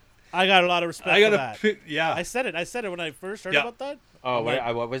was like, I got a lot of respect I for gotta that. pick. Yeah. I said it when I first heard Yeah. about that. oh, I'm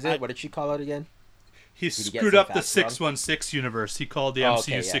like, what was it? I- What did she call it again? He Did he get screwed some up the facts wrong? 616 universe. He called the Oh, MCU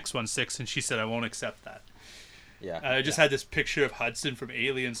okay, yeah. 616, and she said, "I won't accept that." Yeah. And I just had this picture of Hudson from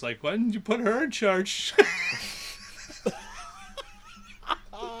Aliens, like, why didn't you put her in charge?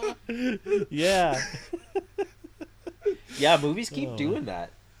 Yeah. Yeah, movies keep Oh. doing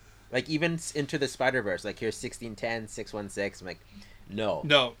that. Like even Into the Spider-Verse, like here's 1610, 616. I'm like, no,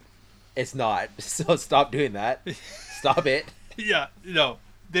 No, it's not. So stop doing that. Stop it. yeah, no,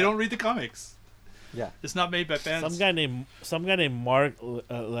 they don't read the comics. Yeah. It's not made by fans. Some guy named Mark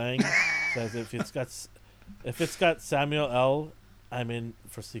Lang says if it's got Samuel L, I'm in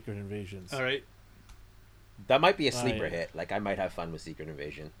for Secret Invasions. All right. That might be a sleeper I- hit. Like I might have fun with Secret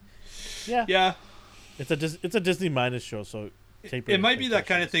Invasion. Yeah. Yeah, It's a Disney minus show, so taper it might be that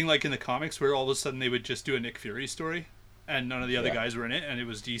kind of expectations. thing, like in the comics, where all of a sudden they would just do a Nick Fury story, and none of the other Yeah. guys were in it, and it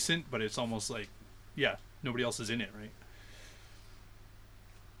was decent, but it's almost like, yeah, nobody else is in it, right?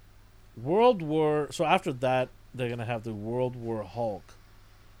 World War. So after that, they're gonna have the World War Hulk.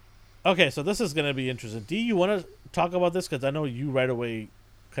 Okay, so this is gonna be interesting. D, you want to talk about this because I know you right away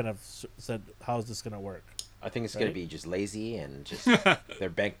kind of said, "How's this gonna work?" I think it's Right? gonna be just lazy and just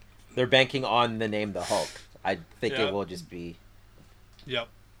they're banking on the name the Hulk. I think Yeah. it will just be Yep.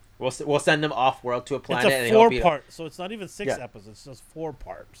 we'll send him off world to a planet. It's a and he'll be- four-part, so it's not even six Yeah. episodes. It's just 4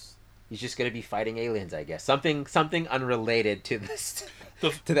 parts. He's just gonna be fighting aliens, I guess. Something unrelated to this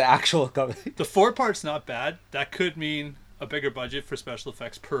The to the actual. the 4 part's not bad. That could mean a bigger budget for special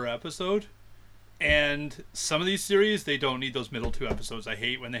effects per episode. And some of these series, they don't need those middle 2 episodes. I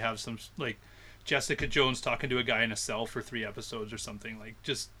hate when they have some like Jessica Jones talking to a guy in a cell for 3 episodes or something. Like,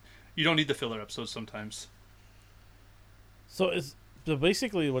 just you don't need the filler episodes sometimes. So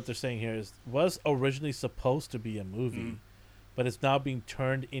basically what they're saying here is was originally supposed to be a movie, but it's now being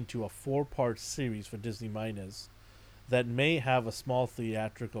turned into a 4-part series for Disney Minus that may have a small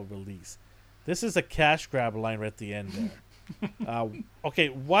theatrical release. This is a cash grab line right at the end there. Okay,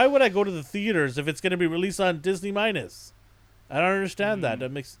 why would I go to the theaters if it's going to be released on Disney Minus? I don't understand that.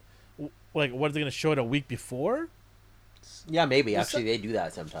 That makes like what are they going to show it a week before? Yeah, maybe. Actually, they do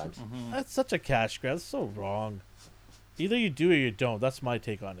that sometimes. That's such a cash grab. That's so wrong. Either you do or you don't. That's my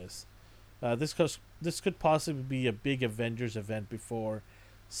take on this. This could possibly be a big Avengers event before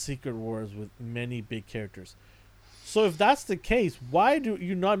Secret Wars with many big characters. So if that's the case, why do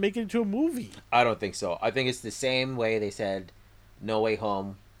you not make it into a movie? I don't think so. I think it's the same way they said No Way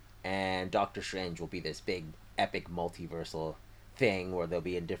Home and Doctor Strange will be this big, epic multiversal thing where they'll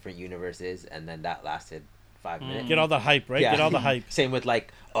be in different universes, and then that lasted 5 minutes. Get all the hype, right? Yeah. Get all the hype. Same with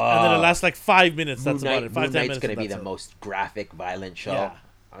like, And then it lasts like 5 minutes. Moon That's about Knight. it. 5-10 Moon Knight's minutes. gonna be and the that's most graphic, violent show. Yeah.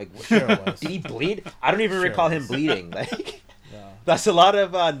 Like, Sure it was. did he bleed? I don't even Sure recall it him was. bleeding. Like, it. Yeah. that's a lot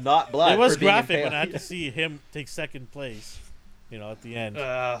of not blood. It was for being graphic when impaled. I had to see him take second place, at the end.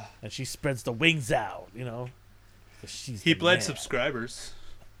 Uh, And she spreads the wings out, 'cause she's he the bled man. subscribers.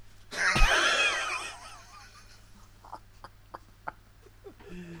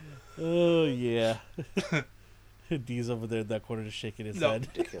 Oh, yeah. D's over there in that corner just shaking his No. head.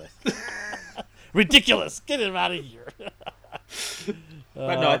 Ridiculous. Ridiculous! Get him out of here.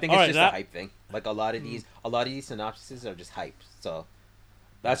 But no, I think it's alright, just that- a hype thing. Like a lot of these synopses are just hype. So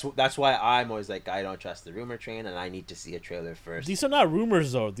that's why I'm always like, I don't trust the rumor train, and I need to see a trailer first. These are not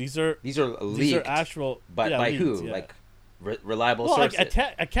rumors, though. These are These are leaked, these are actual. but yeah, by leaked, who? yeah. Like reliable well, sources.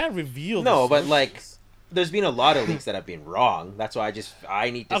 I can't reveal. No, the but, like, sources. There's been a lot of leaks that have been wrong. That's why I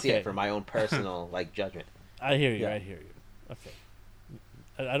need to see Okay. it for my own personal judgment. I hear you. yeah. I hear you. Okay.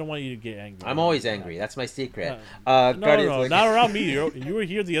 I don't want you to get angry. I'm always angry. That's my secret. No, Guardians, not around me. You were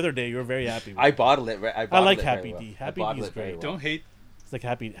here the other day. You were very happy. With I it. bottle it. I I like bottle it very Happy well. D. I Happy bottle D is it very great. well. Don't hate It's like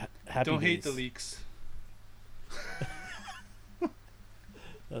happy don't hate days. the leaks.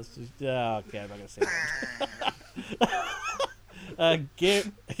 That's just, okay, I'm not gonna say that.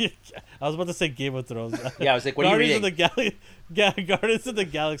 Game. I was about to say Game of Thrones. Yeah, I was like, what are you Guardians reading? of the Guardians of the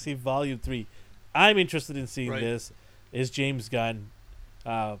Galaxy Volume 3. I'm interested in seeing Right. this. Is James Gunn.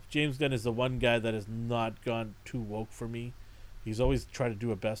 James Gunn is the one guy that has not gone too woke for me. He's always tried to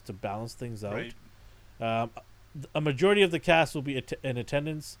do a best to balance things out. Right. A majority of the cast will be in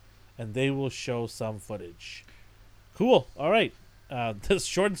attendance, and they will show some footage. Cool. All right. This is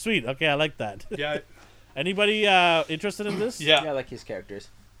short and sweet. Okay, I like that. Yeah, Anybody interested in this? yeah. Yeah, I like his characters.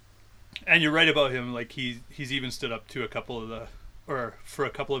 And you're right about him. Like he's even stood up to a couple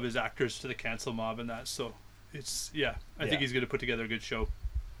of his actors to the cancel mob and that. So it's I Yeah. think he's going to put together a good show.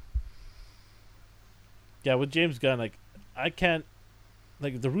 Yeah, with James Gunn, like, I can't.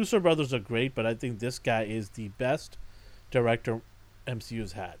 Like, the Russo brothers are great, but I think this guy is the best director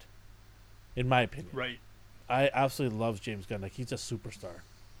MCU's had, in my opinion. Right. I absolutely love James Gunn. Like, he's a superstar.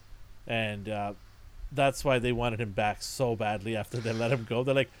 And that's why they wanted him back so badly after they let him go.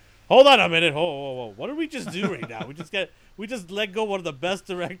 They're like, hold on a minute. Whoa. What did we just do right now? We just let go one of the best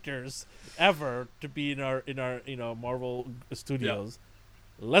directors ever to be in our Marvel Studios.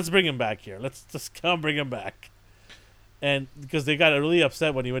 Let's bring him back here. Let's just come bring him back. And because they got really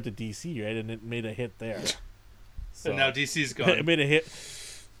upset when he went to DC, right? And it made a hit there. So And now DC's it gone. made a hit.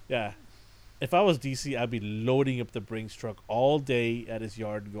 Yeah. If I was DC, I'd be loading up the Brinks truck all day at his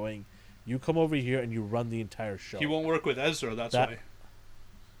yard going, you come over here and you run the entire show. He won't work with Ezra. That's That- why.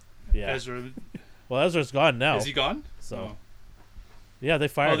 Yeah. Ezra Well, Ezra's gone now. is he gone? So, Oh. yeah, they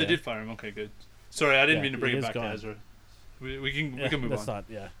fired Oh, they him. did fire him. Okay, good. Sorry, I didn't Yeah, mean to bring he it is back gone. to Ezra. We can Yeah, move let's on. not,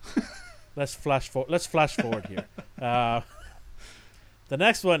 yeah. Let's flash forward here. The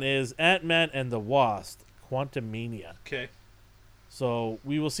next one is Ant-Man and the Wasp, Quantumania. Okay. So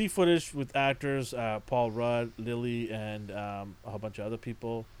we will see footage with actors Paul Rudd, Lily, and a whole bunch of other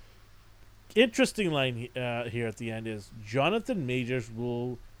people. interesting line here at the end is Jonathan Majors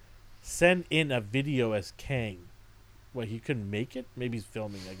will send in a video as Kang. Well, he couldn't make it. Maybe he's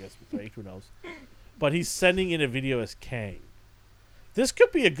filming, I guess, with Drake, who knows. But he's sending in a video as Kang. This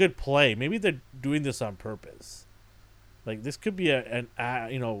could be a good play. Maybe they're doing this on purpose. Like, this could be a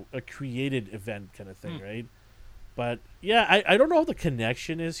created event kind of thing, right? But, yeah, I don't know what the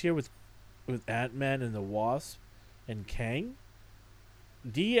connection is here with Ant-Man and the Wasp and Kang.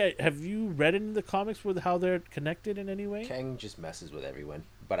 D, have you read into the comics with how they're connected in any way? Kang just messes with everyone,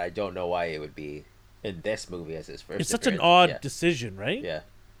 but I don't know why it would be in this movie as his first. It's such an odd decision, right? Yeah.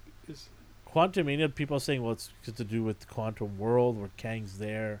 Quantumania, people are saying, well, it's to do with the quantum world where Kang's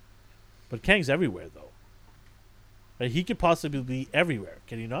there. But Kang's everywhere, though. Like, he could possibly be everywhere,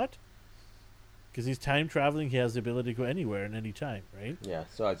 can he not? Because he's time traveling, he has the ability to go anywhere and any time, right? Yeah,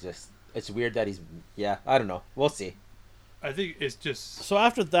 so it's weird that I don't know. We'll see. I think it's just... So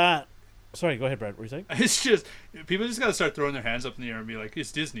after that... Sorry, go ahead, Brad. What were you saying? It's just... People just got to start throwing their hands up in the air and be like,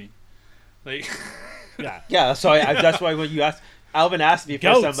 it's Disney. Like... Yeah. Yeah, so that's why when you asked... Alvin asked me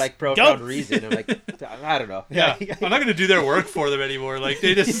for some, like, profound reason. I'm like, I don't know. Yeah. I'm not going to do their work for them anymore. Like,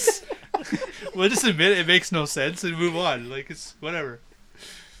 they just... We'll just admit it makes no sense and move on. Like, it's whatever.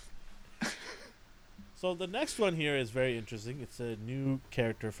 So the next one here is very interesting. It's a new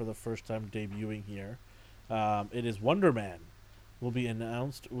character for the first time debuting here. It is Wonder Man. Will be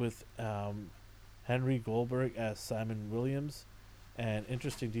announced with Henry Goldberg as Simon Williams. And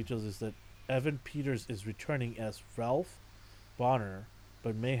interesting details is that Evan Peters is returning as Ralph Bonner,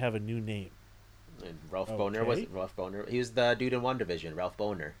 but may have a new name. And Ralph Boner, was it Ralph Boner? He was the dude in WandaVision, Ralph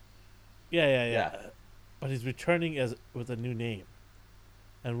Boner. Yeah. But he's returning with a new name.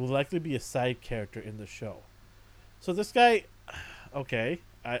 And will likely be a side character in the show. So this guy, okay,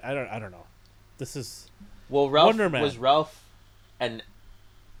 I don't know. This is Wonder Man. Was Ralph, and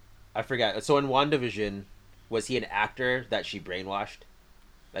I forget. So in WandaVision, was he an actor that she brainwashed?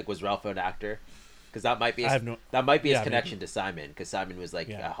 Like, was Ralph an actor? Because that might be his connection to Simon. Because Simon was like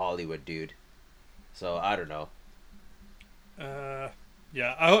a Hollywood dude. So I don't know.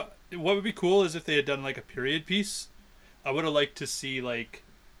 Yeah. What would be cool is if they had done like a period piece. I would have liked to see like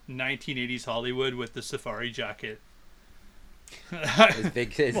 1980s Hollywood with the safari jacket. his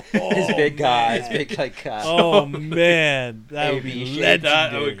big like. Oh man, that would be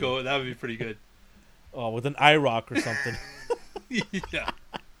legendary. That would be pretty good. Oh, with an eye rock or something. Yeah.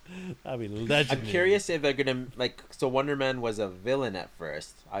 That'd be legendary. I'm curious if they're gonna So Wonder Man was a villain at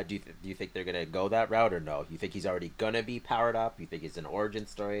first. Do you think they're gonna go that route or no? You think he's already gonna be powered up? You think it's an origin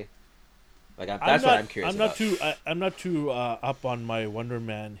story? Like that's what I'm curious about. I'm not too up on my Wonder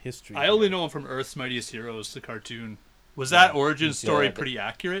Man history. I only know him from Earth's Mightiest Heroes, the cartoon. Was that origin story pretty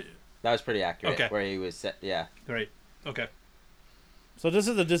accurate? That was pretty accurate. Okay. Where he was set. Yeah. Great. Okay. So this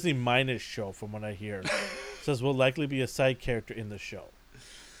is a Disney Minus show, from what I hear. It says will likely be a side character in the show.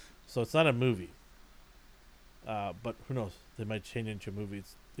 So it's not a movie. But who knows? They might change it into a movie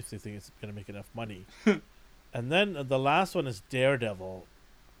if they think it's going to make enough money. And then the last one is Daredevil.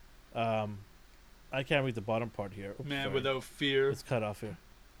 I can't read the bottom part here. Oops, Man sorry. Without Fear. It's cut off here.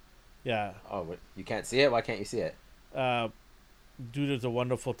 Yeah. Oh, you can't see it? Why can't you see it? Due to the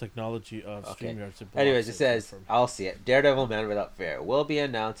wonderful technology of StreamYard. Anyways, it says, I'll see it. Daredevil Man Without Fear will be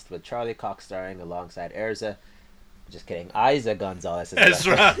announced with Charlie Cox starring alongside Erza. Just kidding. Isa Gonzalez.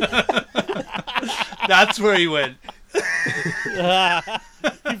 Ezra. That's where he went. He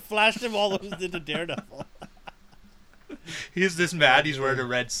flashed him all over into Daredevil. He's this mad. He's wearing a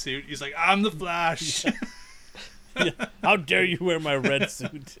red suit. He's like, I'm the Flash. Yeah. How dare you wear my red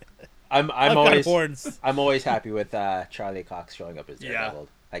suit? I'm always happy with Charlie Cox showing up as Daredevil. Yeah.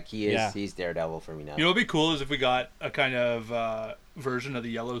 Like he's Daredevil for me now. You know what'd be cool is if we got a kind of version of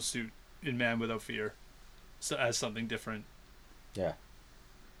the yellow suit in Man Without Fear, so as something different. Yeah.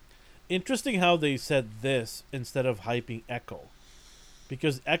 Interesting how they said this instead of hyping Echo,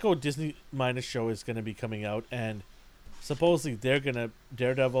 because Echo Disney Minus show is going to be coming out, and supposedly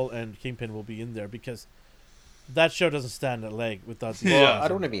Daredevil and Kingpin will be in there because that show doesn't stand a leg without the I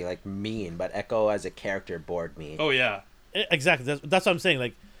don't want to be like mean, but Echo as a character bored me. Oh yeah. Exactly. That's what I'm saying.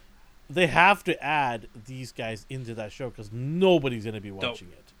 Like, they have to add these guys into that show because nobody's going to be watching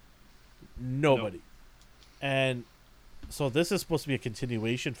it. Nobody. Nope. And so this is supposed to be a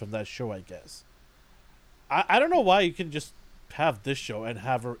continuation from that show, I guess. I don't know why you can just have this show and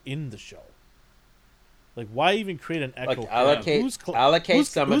have her in the show. Like, why even create an Echo? Allocate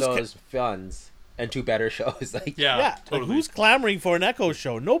some of those funds into better shows. Like totally. Like, who's clamoring for an Echo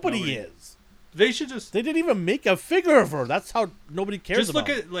show? Nobody is. They should just They didn't even make a figure of her. That's how nobody cares just about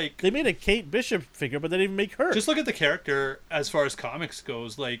look it. at like They made a Kate Bishop figure, but they didn't make her. just look at the character as far as comics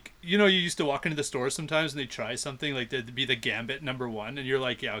goes. Like, you know, you used to walk into the store sometimes and they try something like there'd be the Gambit #1, and you're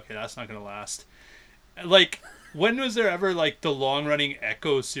like, yeah, okay, that's not gonna last. Like, when was there ever like the long running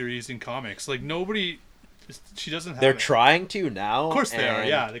Echo series in comics? Like nobody, she doesn't have. They're it. trying to now. Of course they are.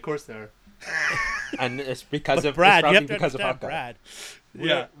 Yeah, of course they are. And it's because but of Brad, it's you probably have to because of understand, Hawkeye. Brad.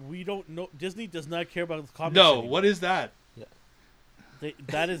 Yeah. We don't know. Disney does not care about the comics. No, anymore. what is that?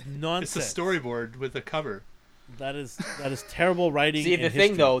 That is It's nonsense. a storyboard with a cover. That is terrible writing. See, and the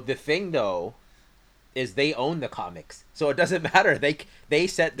thing history. though, is they own the comics, so it doesn't matter. They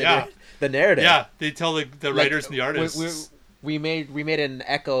set the Yeah. the narrative. Yeah, they tell the Like, writers and the artists. We made an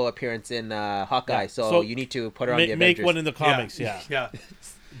Echo appearance in Hawkeye, Yeah. so, So, you need to put her on the Make Avengers. one in the comics. Yeah. Yeah.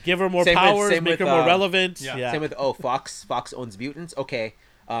 Give her more Same with- powers. same Make her with, more relevant. yeah. Yeah. Same with Fox. Fox owns mutants. Okay,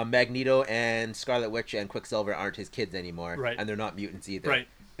 Magneto and Scarlet Witch and Quicksilver aren't his kids anymore, Right. and they're not mutants either. Right.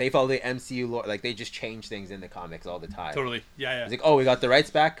 They follow the MCU lore. Like they just change things in the comics all the time. Totally. Yeah, It's yeah. like, oh, we got the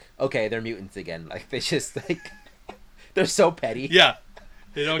rights back. Okay, they're mutants again. Like they just like they're so petty. Yeah.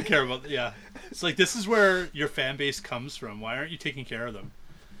 They don't care about yeah. It's like this is where your fan base comes from. Why aren't you taking care of them?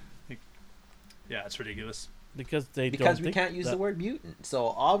 Like, yeah, it's ridiculous. Because they Because don't we think can't use that- the word mutant. So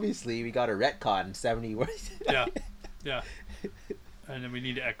obviously we got a retcon 70 words. Yeah. Yeah. And then we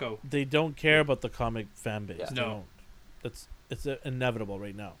need to Echo. They don't care about the comic fan base. Yeah. They No. don't. It's inevitable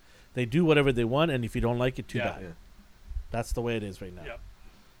right now. They do whatever they want, and if you don't like it, too Yeah. bad. That's the way it is right now.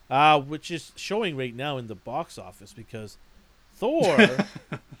 Yep. Which is showing right now in the box office because Thor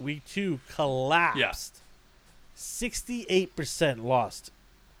week 2 collapsed. 68% lost.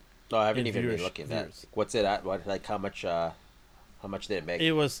 No, I haven't In even viewers- been looking at that. viewers. What's it at? What like how much did it make?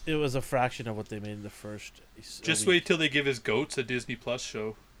 It was a fraction of what they made in the first. Just week. wait till they give his goats a Disney Plus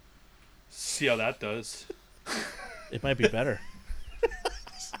show. See how that does. It might be better.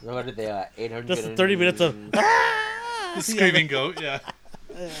 What did they 800 Just 30 minutes of The screaming goat, yeah.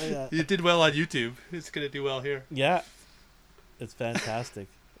 yeah. It did well on YouTube. It's gonna do well here. Yeah, it's fantastic.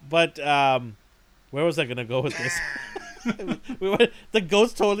 But where was I gonna go with this? The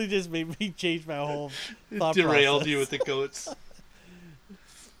ghost totally just made me change my whole thought Derailed process. you with the goats.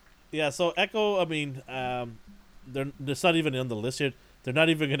 Yeah, so Echo. I mean, it's not even on the list here. They're not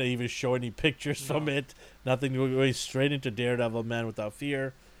even gonna even show any pictures from it. Nothing. We're going straight into Daredevil, Man Without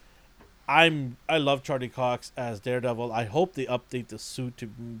Fear. I love Charlie Cox as Daredevil. I hope they update the suit to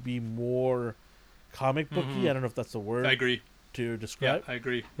be more comic booky. Mhm. I don't know if that's a word I agree. to Yeah, describe. I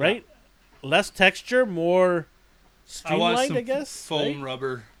agree. Right? Less texture, more I want streamlined, some I guess. foam right?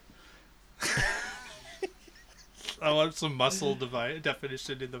 rubber. I want some muscle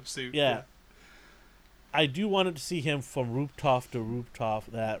definition in the suit. Yeah. I do want to see him from rooftop to rooftop.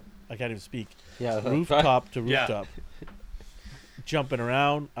 That I can't even speak. Yeah, Rooftop to Yeah. rooftop, jumping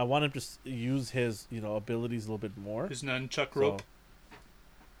around. I want him to use his abilities a little bit more. His nunchuck So, rope.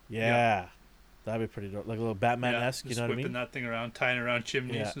 yeah, that'd be pretty dope. Like a little Batman-esque. You just know what I whipping mean? that thing around, tying it around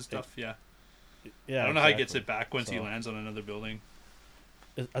chimneys Yeah, and stuff. Yeah. Yeah. I don't know how he gets exactly. it back once he So- lands on another building.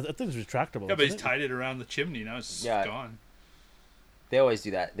 I think it's retractable. Yeah, but he's isn't it? tied it around the chimney. Now it's Yeah. gone. They always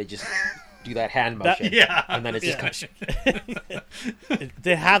do that. They just do that hand That- motion. Yeah. And then it just Yeah.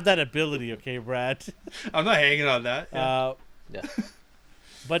 They have that ability, okay, Brad? I'm not hanging on that. Yeah. Yeah.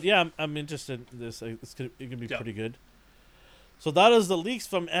 But yeah, I'm interested in this. It can be Yeah. pretty good. So that is the leaks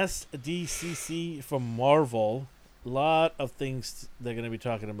from SDCC from Marvel. A lot of things they're going to be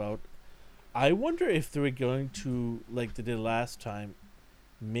talking about. I wonder if they're going to, like they did last time,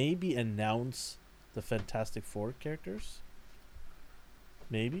 maybe announce the Fantastic Four characters.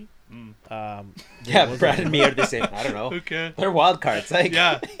 Maybe. Mm. Yeah, was Brad it? and me are the same. I don't know. Okay. They're wild cards. Like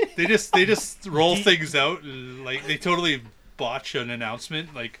Yeah, they just roll things out. Like they totally botch an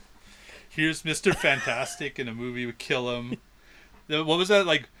announcement. Like, here's Mr. Fantastic in a movie with Kill Him. What was that?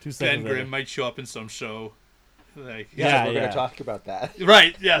 Like 2 Ben seconds later. Grimm might show up in some show. Like Yeah, we're yeah. gonna talk about that.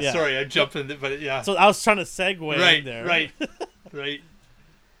 right. Yeah, Yeah. sorry, I'm jumping. But yeah, So I was trying to segue right, in there. right, right.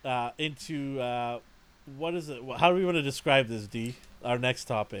 Into what is it? How do we want to describe this, D? Our next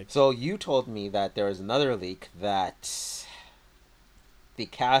topic. So you told me that there was another leak that the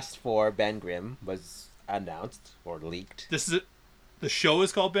cast for Ben Grimm was announced or leaked. This is it. The show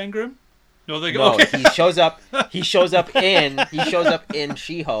is called Ben Grimm. No, they go. No, Okay, he shows up. He shows up in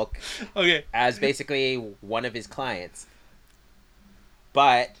She-Hulk okay. as basically one of his clients,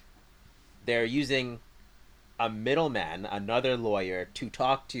 but they're using a middleman, another lawyer, to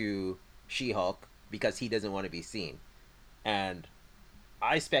talk to She-Hulk because he doesn't want to be seen. And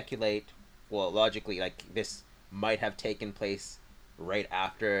I speculate, well, logically, like this might have taken place right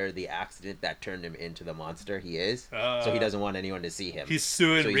after the accident that turned him into the monster he is. So he doesn't want anyone to see him. He's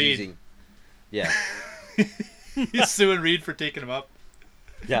suing Reed. Yeah. He's suing Reed for taking him up.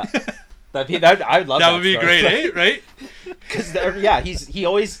 Yeah. I'd love that. That would be story. great, eh? Right? Because he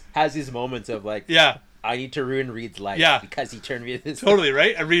always has his moments of like, Yeah. I need to ruin Reed's life because he turned me into this. Totally,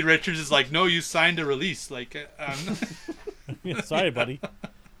 right? And Reed Richards is like, no, you signed a release. Like, Sorry, buddy.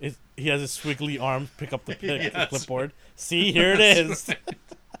 He has his squiggly arms pick up the Yes. clipboard. See, here it is.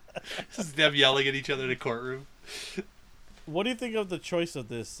 Just them yelling at each other in a courtroom. What do you think of the choice of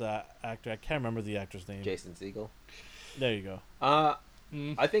this actor? I can't remember the actor's name. Jason Segel. There you go.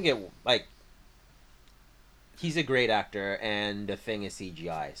 I think he's a great actor, and the thing is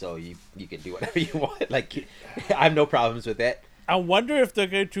CGI, so you can do whatever you want. Like, I have no problems with it. I wonder if they're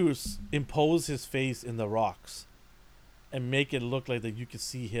going to impose his face in the rocks and make it look like that you could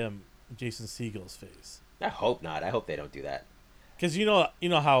see him, Jason Segel's face. I hope not. I hope they don't do that. Because you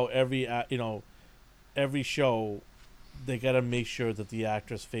know how every show they gotta make sure that the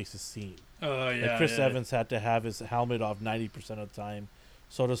actor's face is seen. Oh, yeah. Like Chris Evans had to have his helmet off 90% of the time.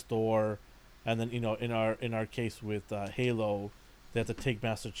 So does Thor, and then in our case with Halo, they had to take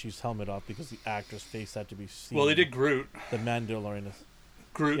Master Chief's helmet off because the actor's face had to be seen. Well, they did Groot. The Mandalorian.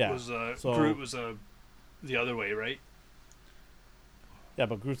 Groot Yeah. was So- Groot was the other way, right? Yeah,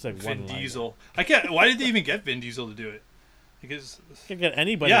 but Groot's like Vin one line. Diesel. I can't. Why did they even get Vin Diesel to do it? Because Can't get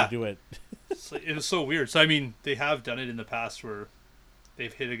anybody Yeah. to do it. it was so weird. So I mean, they have done it in the past where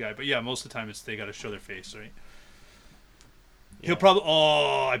they've hit a guy, but yeah, most of the time it's they got to show their face, right? Yeah. He'll probably.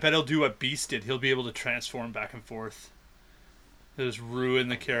 Oh, I bet he'll do what Beast did. He'll be able to transform back and forth. He'll just ruin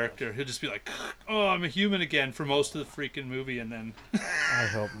the character. He'll just be like, "Oh, I'm a human again" for most of the freaking movie, and then I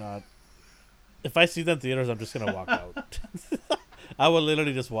hope not. If I see that in theaters, I'm just gonna walk out. I will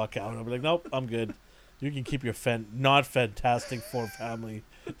literally just walk out. I'll be like, nope, I'm good. You can keep your not Fantastic Four family.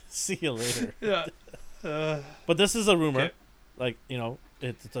 See you later. yeah. But this is a rumor. Okay. Like,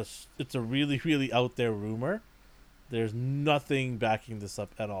 it's a really, really out there rumor. There's nothing backing this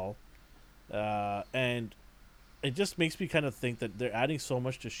up at all. And it just makes me kind of think that they're adding so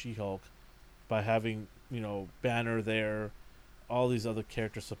much to She-Hulk by having, Banner there, all these other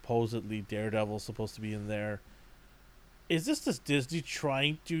characters, supposedly Daredevil's supposed to be in there. Is this just Disney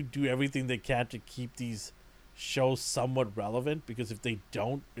trying to do everything they can to keep these shows somewhat relevant? Because if they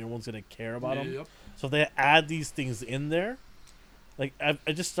don't, no one's going to care about them. Yep. So they add these things in there. Like,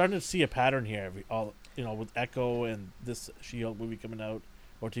 I just started to see a pattern here. With Echo and this She-Hulk movie coming out,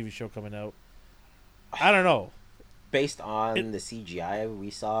 or TV show coming out. I don't know. Based on the CGI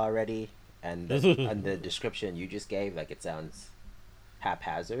we saw already and the description you just gave, like, it sounds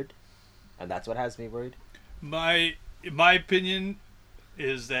haphazard, and that's what has me worried. My opinion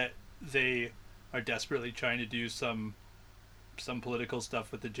is that they are desperately trying to do some political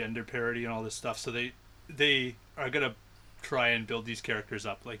stuff with the gender parity and all this stuff. So they are gonna try and build these characters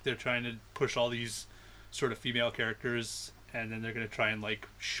up. Like, they're trying to push all these sort of female characters, and then they're gonna try and like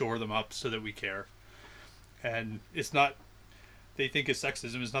shore them up so that we care. And it's not. They think it's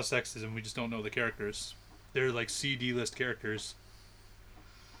sexism. It's not sexism. We just don't know the characters. They're like C-D list characters.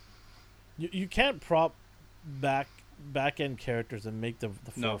 You can't prop back end characters and make the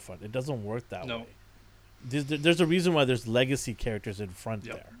No. forefront. It doesn't work that No. way. There's a reason why there's legacy characters in front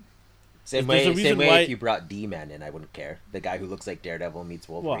Yep. there. Same There's a way reason why- if you brought D-Man in, I wouldn't care. The guy who looks like Daredevil meets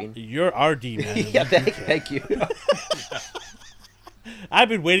Well, Wolverine. you're RD, man. Yeah, thank you. I've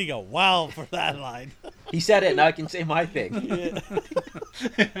been waiting a while for that line. He said it, now I can say my thing.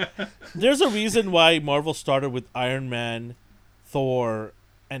 There's a reason why Marvel started with Iron Man, Thor,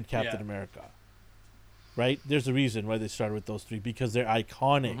 and Captain Yeah. America. Right? There's a reason why they started with those three, because they're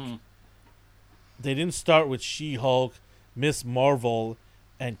iconic. Mm-hmm. They didn't start with She-Hulk, Miss Marvel,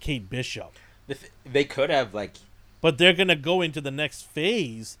 and Kate Bishop. They could have, like... But they're going to go into the next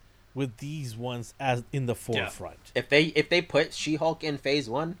phase with these ones as in the forefront. If they put She-Hulk in Phase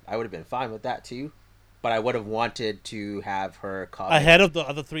 1, I would have been fine with that too. But I would have wanted to have her comic... Ahead of the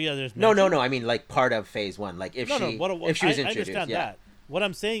other three others. No. I mean, like, part of Phase 1. Like, if she was I introduced, understand yeah. that. What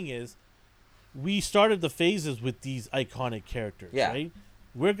I'm saying is, we started the phases with these iconic characters, Yeah. right?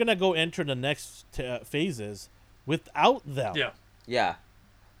 We're going to go enter the next phases without them. Yeah. Yeah.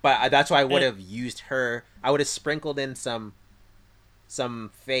 But that's why I would And- have used her... I would have sprinkled in some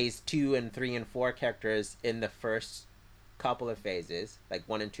Phase 2 and 3 and 4 characters in the first couple of phases. Like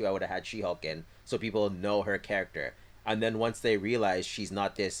 1 and 2, I would have had She-Hulk in, so people know her character. And then once they realize she's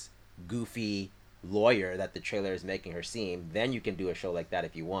not this goofy lawyer that the trailer is making her seem, then you can do a show like that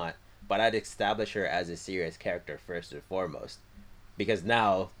if you want. But I'd establish her as a serious character first and foremost. Because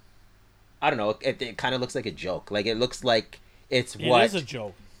now, I don't know, it kind of looks like a joke. Like, it looks like It's It what is a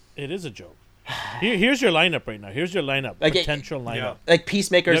joke. It is a joke. Here's your lineup right now. Here's your lineup. Like Potential lineup. Yeah. like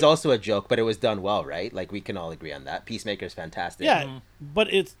Peacemaker is Yep. also a joke, but it was done well, right? Like we can all agree on that. Peacemaker's fantastic. Yeah, but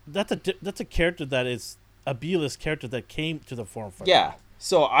that's a character that is a B-list character that came to the forefront. Yeah.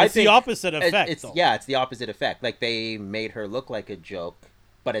 So I It's think the opposite effect. It's though. yeah, it's the opposite effect. Like they made her look like a joke,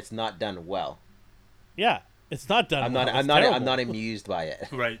 but it's not done well. Yeah, it's not done. I'm well. not. It's I'm not. I'm terrible. not amused by it.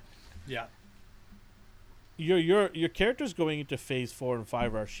 Right. Yeah. Your characters going into Phase 4 and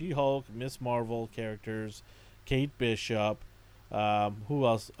 5 are She-Hulk, Miss Marvel characters, Kate Bishop. Who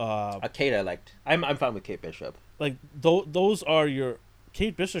else? Kate, I liked. I'm fine with Kate Bishop. Like those are your.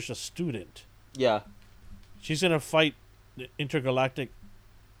 Kate Bishop's a student. Yeah, She's gonna fight the intergalactic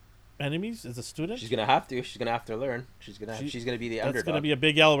enemies as a student. she's gonna have to. She's gonna have to learn. She's gonna be the That's underdog. gonna be a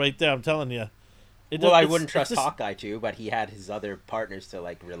big L right there. I'm telling you. Well, I wouldn't trust Hawkeye too, but he had his other partners to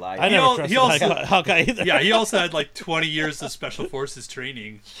like rely on. I never al- trusted he also- Hawkeye either. Yeah, he also had like 20 years of special forces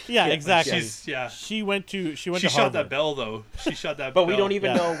training. Yeah, exactly. Yeah. She went to She to shot Harvard. that bell though. She shot that But bell. we don't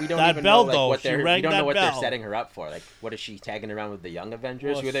even Yeah. know. We don't That even bell, know like though, what she they're. We rang don't know that what they're bell. setting her up for. Like, what is she tagging around with the Young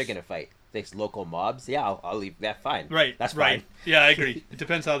Avengers? Well, Who are they gonna fight? These local mobs? Yeah, I'll leave that. Fine. Right. That's right. fine. Yeah, I agree. It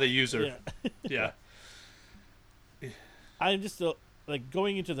depends how they use her. Yeah. Yeah. I'm just like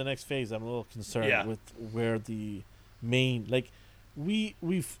going into the next phase. I'm a little concerned Yeah. with where the main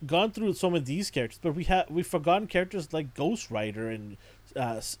we've gone through some of these characters, but we've forgotten characters like Ghost Rider and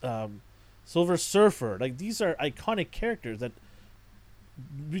Silver Surfer. Like these are iconic characters that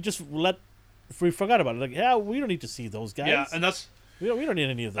we forgot about it. Like we don't need to see those guys. Yeah, and that's we don't need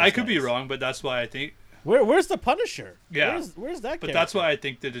any of those. I could be guys. wrong, but that's why I think Where's the Punisher? Yeah. Where's that? But that's why I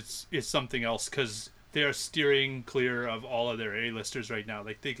think that it's something else because they are steering clear of all of their A-listers right now.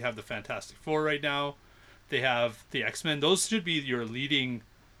 Like they have the Fantastic Four right now, they have the X-Men. Those should be your leading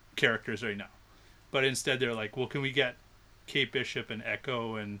characters right now. But instead, they're like, well, can we get Kate Bishop and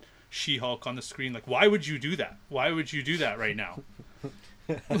Echo and She-Hulk on the screen? Like, why would you do that? Why would you do that right now?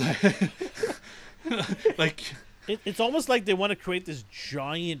 Like, it's almost like they want to create this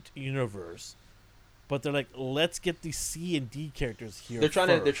giant universe, but they're like, let's get these C and D characters here. They're trying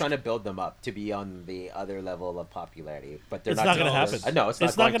first. to build them up to be on the other level of popularity, but they're It's not not going to gonna- happen. No, it's not.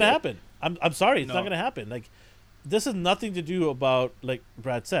 It's not going going to happen. I'm sorry, it's No. not going to happen. Like, this has nothing to do about like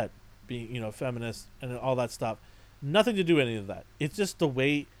Brad said, being feminist and all that stuff. Nothing to do with any of that. It's just the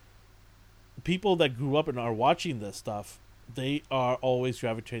way people that grew up and are watching this stuff, they are always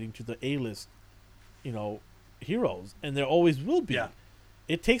gravitating to the A-list, heroes, and there always will be. Yeah.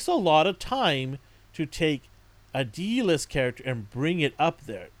 It takes a lot of time to take a D-list character and bring it up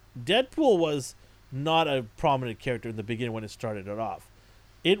there. Deadpool was not a prominent character in the beginning when it started it off.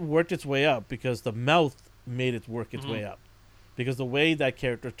 It worked its way up because the mouth made it work its way up. Because the way that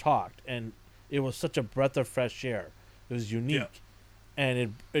character talked, and it was such a breath of fresh air. It was unique.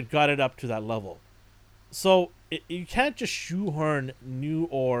 And it got it up to that level. So you can't just shoehorn new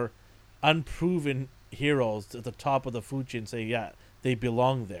or unproven heroes to the top of the food chain and say, yeah, they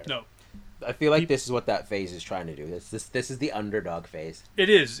belong there. no. I feel like this is what that phase is trying to do. This is the underdog phase. It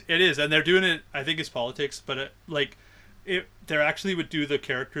is, and they're doing it. I think it's politics, but they actually would do the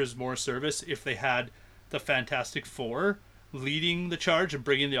characters more service if they had the Fantastic Four leading the charge and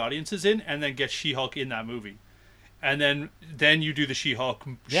bringing the audiences in, and then get She-Hulk in that movie, and then you do the She-Hulk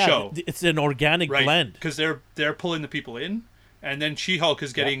show. It's an organic Right, blend. because they're pulling the people in, and then She-Hulk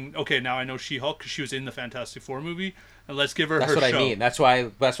is getting okay. Now I know She-Hulk because she was in the Fantastic Four movie, and let's give her That's her what show. I mean. That's why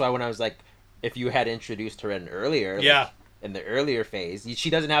when I was like, if you had introduced her in earlier, Yeah. in the earlier phase, she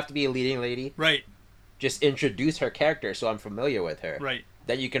doesn't have to be a leading lady. Right, Just introduce her character so I'm familiar with her. right,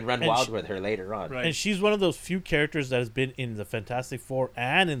 Then you can run And wild she- with her later on. right. And she's one of those few characters that has been in the Fantastic Four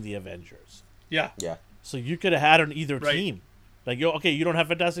and in the Avengers. Yeah, Yeah. So you could have had her on either Right. team. Like, you don't have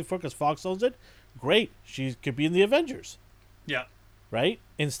Fantastic Four because Fox owns it? Great. She could be in the Avengers, yeah, right?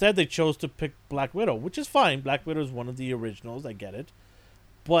 Instead, they chose to pick Black Widow, which is fine. Black Widow is one of the originals. I get it.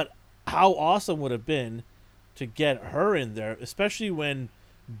 But how awesome would it have been to get her in there, especially when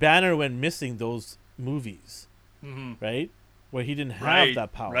Banner went missing those movies, right? Where he didn't have Right,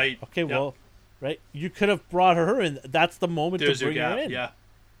 that power. right, Okay, yep. well, right? You could have brought her in. That's the moment there's to your bring her gap. in. Yeah,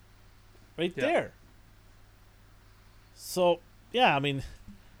 Right Yeah. there. So, yeah, I mean,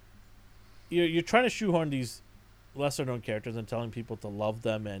 you're trying to shoehorn these lesser known characters and telling people to love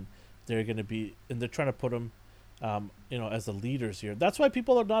them, and they're going to be, and they're trying to put them, as the leaders here. That's why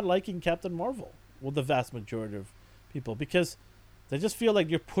people are not liking Captain Marvel. Well, the vast majority of people, because they just feel like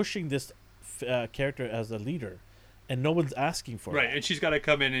you're pushing this character as a leader, and no one's asking for right. that. And she's got to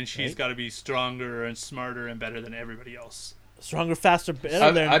come in and she's Right. got to be stronger and smarter and better than everybody else. Stronger, faster,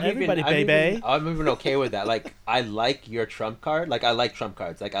 better than everybody, baby. I'm even okay with that. Like, I like your trump card. Like, I like trump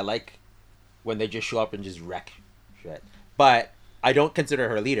cards. Like, I like when they just show up and just wreck shit. But I don't consider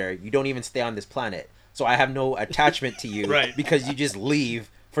her leader. You don't even stay on this planet. So I have no attachment to you Right. because you just leave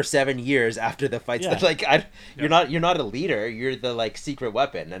for 7 years after the fight's Yeah. like you're not a leader. You're the like secret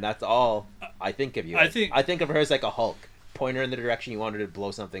weapon, and that's all I think of you. I as. think- I think of her as like a Hulk. Point her in the direction you wanted to blow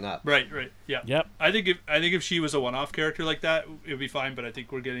something up. Right, yeah. Yep. I think if she was a one-off character like that, it would be fine. But I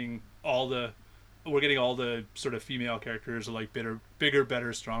think we're getting all the sort of female characters are like bigger,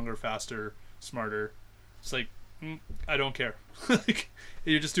 better, stronger, faster, smarter. It's like I don't care. Like,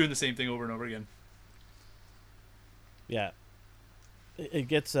 you're just doing the same thing over and over again. Yeah. It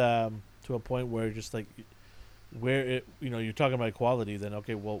gets to a point where just like where it, you're talking about equality, then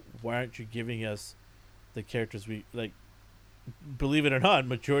okay, well, why aren't you giving us the characters we like? Believe it or not,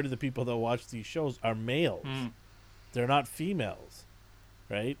 majority of the people that watch these shows are males. They're not females,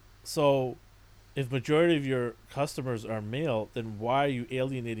 right? So if majority of your customers are male, then why are you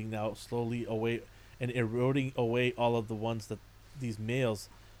alienating now slowly away and eroding away all of the ones that these males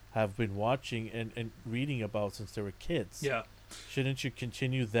have been watching and reading about since they were kids? Yeah. Shouldn't you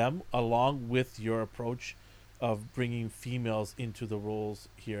continue them along with your approach of bringing females into the roles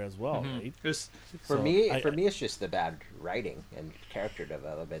here as well, right? For So me, I- it's just the bad writing and character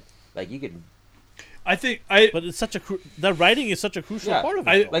development. Like you could, But it's such the writing is such a crucial part of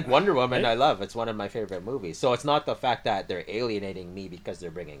it. though. like Wonder Woman. Right? I love. It's one of my favorite movies. So it's not the fact that they're alienating me because they're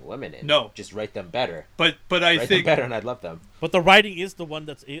bringing women in. No. Just write them better. But I Write them think better, and I'd love them. But the writing is the one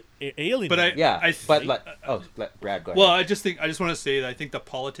that's alienating. But I- Yeah, but think- Brad, go ahead. Well, I just want to say that I think the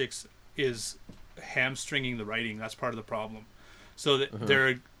politics is hamstringing the writing. That's part of the problem. So that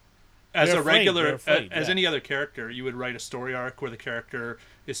they're as They're a afraid, regular they're afraid, as yeah. any other character, you would write a story arc where the character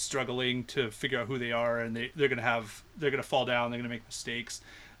is struggling to figure out who they are, and they're gonna fall down, they're gonna make mistakes.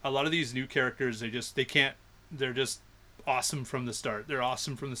 A lot of these new characters, they can't. They're just awesome from the start. They're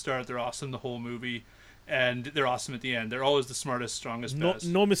awesome from the start. They're awesome the whole movie, and they're awesome at the end. They're always the smartest, strongest, best.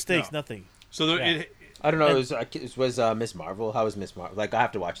 no mistakes, No. nothing. So Yeah. I don't know. and- It was Miss Marvel. How was Miss Marvel? Like I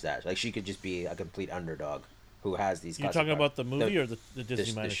have to watch that. Like she could just be a complete underdog who has these. You're custom talking about the parts. movie or the Disney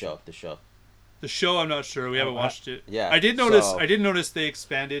the minus show? The show. The show, I'm not sure. We haven't watched it. yeah, I did notice. so- I did notice they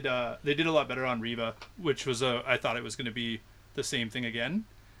expanded. They did a lot better on Reva, which was I thought it was going to be the same thing again,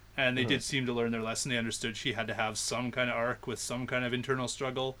 and they did seem to learn their lesson. They understood she had to have some kind of arc with some kind of internal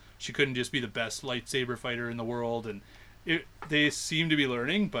struggle. She couldn't just be the best lightsaber fighter in the world, and they seem to be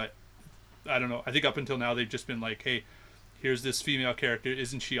learning. But I don't know. I think up until now they've just been like, hey. Here's this female character.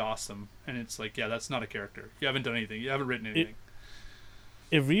 Isn't she awesome? And it's like, yeah, that's not a character. You haven't done anything. You haven't written anything.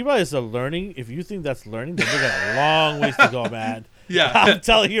 If Reba is a learning, if you think that's learning, then they got a long ways to go, man. Yeah. I'm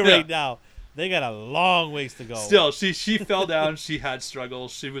telling you right Yeah. now, they got a long ways to go. Still, she fell down. She had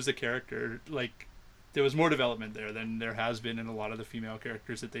struggles. She was a character. Like, there was more development there than there has been in a lot of the female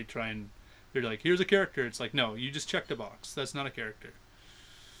characters that they try and they're like, here's a character. It's like, no, you just checked a box. That's not a character.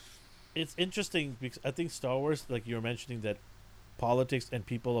 It's interesting because I think Star Wars, like you were mentioning, that politics and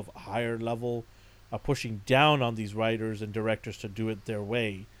people of higher level are pushing down on these writers and directors to do it their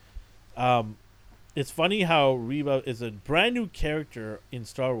way. It's funny how Reba is a brand new character in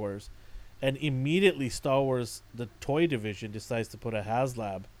Star Wars, and immediately Star Wars, the toy division, decides to put a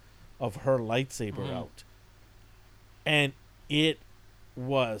HasLab of her lightsaber out, and it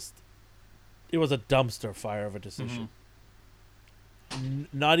was a dumpster fire of a decision.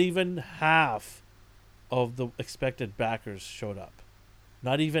 Not even half of the expected backers showed up.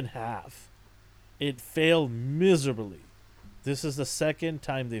 Not even half. It failed miserably. This is the second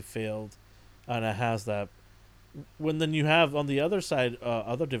time they failed on a HasLab. When then you have on the other side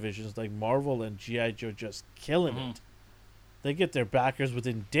other divisions like Marvel and G.I. Joe just killing it. They get their backers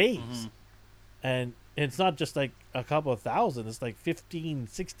within days. And it's not just like a couple of thousand. It's like 15,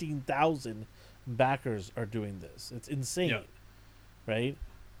 16,000 backers are doing this. It's insane. Yeah. Right?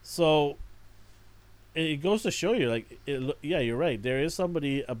 So it goes to show you, like, yeah, you're right. There is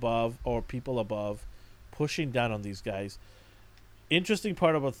somebody above or people above pushing down on these guys. Interesting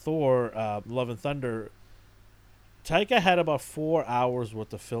part about Thor, Love and Thunder, Taika had about 4 hours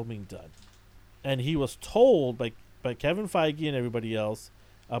worth of filming done. And he was told by Kevin Feige and everybody else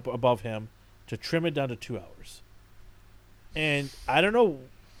up above him to trim it down to 2 hours. And I don't know.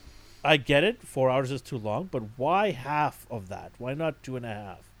 I get it. 4 hours is too long, but why half of that? Why not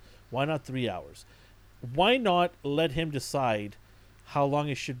 2.5? Why not 3 hours? Why not let him decide how long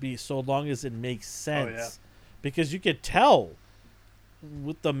it should be, so long as it makes sense? yeah. Because you could tell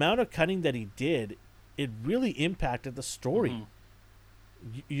with the amount of cutting that he did, it really impacted the story.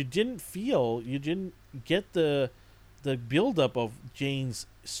 You didn't get the the buildup of Jane's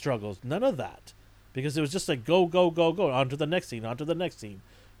struggles. None of that, because it was just like go go go go on to the next scene, on to the next scene,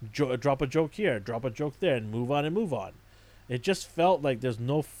 drop a joke here, drop a joke there, and move on and move on. It just felt like there's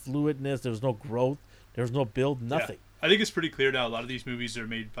no fluidness, there's no growth, there's no build, nothing. Yeah. I think it's pretty clear now. A lot of these movies are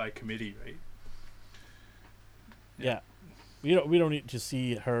made by committee, right? Yeah. We don't need to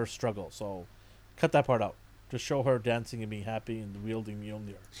see her struggle, so cut that part out. Just show her dancing and being happy and wielding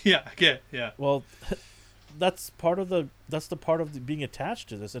Mjolnir. Yeah. Well, that's the part of being attached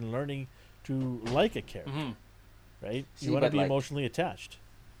to this and learning to like a character, right? See, you want to but, be like, emotionally attached.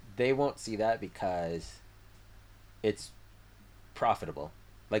 They won't see that because it's profitable.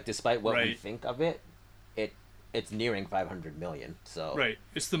 Like, despite what we Right. think of it, it's nearing 500 million. So Right.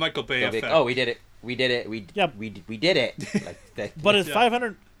 It's the Michael Bay they'll be effect. like, oh, we did it. We did it. Yeah. We did it. Like, But is Yeah.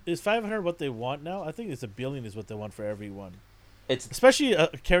 500 what they want now? I think it's $1 billion is what they want for everyone. it's Especially a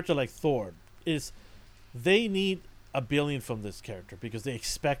character like Thor. They need $1 billion from this character because they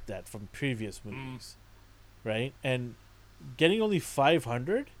expect that from previous movies, right? And getting only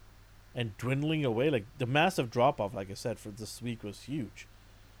 500 and dwindling away, like the massive drop off, like I said, for this week was huge.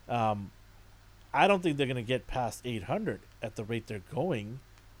 I don't think they're gonna get past 800 at the rate they're going.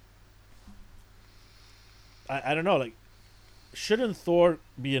 I don't know, like, shouldn't Thor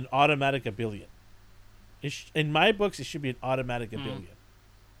be an automatic $1 billion? In my books, it should be an automatic $1 billion.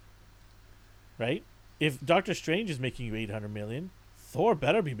 Right? If Doctor Strange is making you 800 million, Thor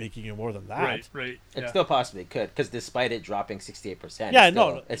better be making you more than that. Right. it Yeah. still possibly could, because despite it dropping 68%, Yeah, it's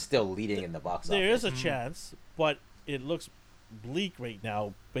still, no, it's still leading in the box There office. is a chance, but it looks bleak right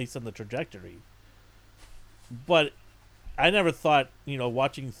now based on the trajectory. But I never thought,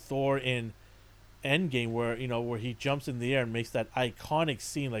 watching Thor in Endgame where he jumps in the air and makes that iconic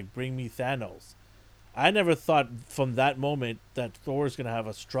scene like "Bring Me Thanos." I never thought from that moment that Thor is going to have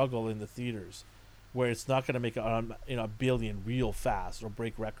a struggle in the theaters where it's not going to make a billion real fast or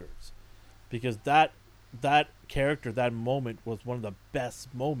break records, because that character, that moment was one of the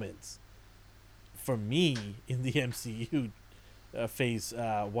best moments for me in the MCU phase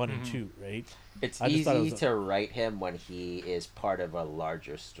 1 and 2, right? It's I just thought it easy was to write him when he is part of a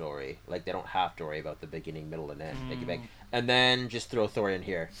larger story. Like, they don't have to worry about the beginning, middle, and end. They can make, and then just throw Thor in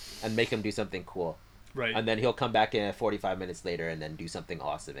here and make him do something cool. Right. And then he'll come back in 45 minutes later and then do something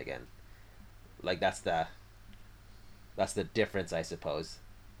awesome again. Like, that's the difference, I suppose.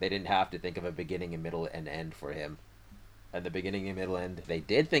 They didn't have to think of a beginning and middle and end for him. And the beginning and middle end, they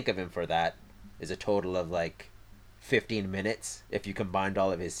did think of him for that, is a total of like 15 minutes if you combined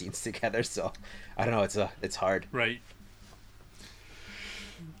all of his scenes together. So I don't know, it's hard. Right.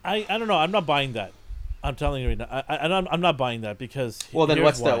 I don't know. I'm not buying that. I'm telling you right now. I'm not buying that because. Well, then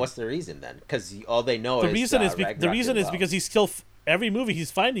here's why. what's the reason then? Because all they know The is reason is Ragnarok the reason did is well. because he's still every movie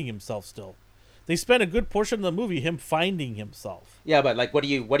he's finding himself still. They spent a good portion of the movie him finding himself. Yeah, but like, what do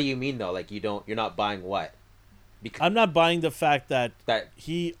you mean though? Like, you're not buying what? Because I'm not buying the fact that that,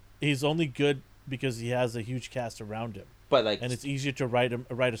 he's only good because he has a huge cast around him, but like, and it's easier to write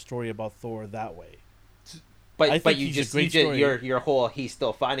a story about Thor that way. I but think but you he's a just great story. your whole he's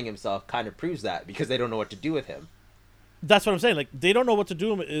still finding himself kind of proves that, because they don't know what to do with him. That's what I'm saying. Like, they don't know what to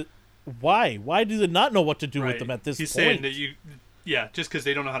do. Why? Why do they not know what to do Right. with them at this He's point? saying that just because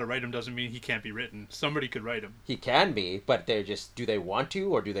they don't know how to write him doesn't mean he can't be written. Somebody could write him. He can be, but do they want to,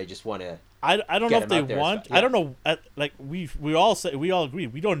 or do they just want to? I don't get know if him they out there as want. fa- yeah. I don't know. Like we all agree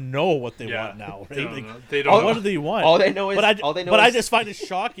we don't know what they want now, right? They don't Like, know. They don't what know. do they want? All they know is I just find it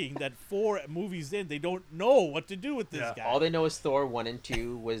shocking that 4 movies in they don't know what to do with this Yeah. guy. All they know is Thor 1 and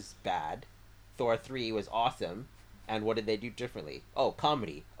 2 was bad, Thor 3 was awesome, and what did they do differently? Oh,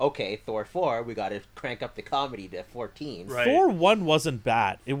 comedy. Okay, Thor 4, we got to crank up the comedy to 14. Right. Thor 1 wasn't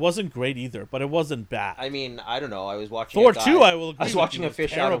bad. It wasn't great either, but it wasn't bad. I mean, I don't know. I was watching Thor a guy- 2, I will agree I was with watching you, a was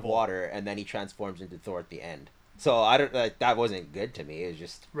fish out of terrible. water, and then he transforms into Thor at the end. So I don't that wasn't good to me. It was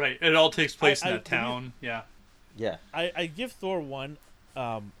just Right. It all takes place in I that town. Yeah. yeah. I give Thor 1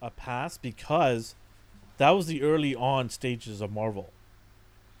 a pass because that was the early on stages of Marvel.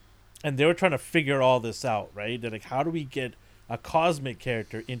 And they were trying to figure all this out, right? They're like, how do we get a cosmic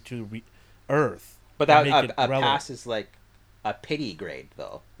character into Earth? But and that make it a relevant? pass is like a pity grade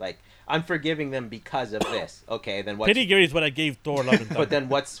though. Like, I'm forgiving them because of this. Okay, then what's Pity grade is what I gave Thor Love and Thunder. but then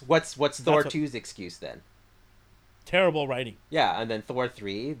what's Thor what- 2's excuse then? Terrible writing. Yeah, and then Thor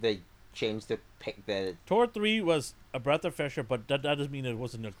 3, they changed the Thor 3 was a breath of fresh air, but that doesn't mean it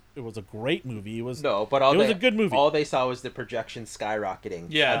was a great movie. It was no, but it was a good movie. All they saw was the projection skyrocketing.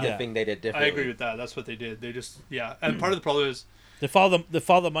 Yeah. That's the Yeah. thing they did I differently. agree with that. That's what they did. They just and part of the problem is they follow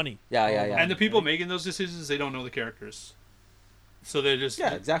the money. Yeah. and the people making those decisions, they don't know the characters. So they just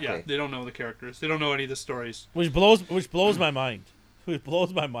exactly. Yeah, they don't know the characters. They don't know any of the stories. Which blows my mind. Which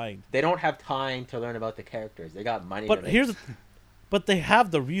blows my mind. They don't have time to learn about the characters. They got money. But but they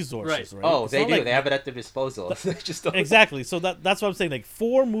have the resources, right? Oh, It's they not do. like They have it at their disposal. They just don't. exactly. So that's what I'm saying. Like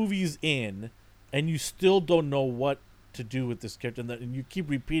 4 movies in, and you still don't know what to do with this character, and you keep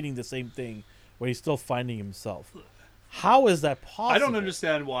repeating the same thing, where he's still finding himself. How is that possible? I don't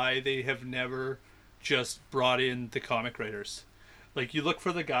understand why they have never just brought in the comic writers. Like, you look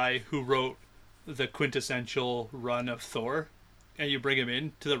for the guy who wrote the quintessential run of Thor, and you bring him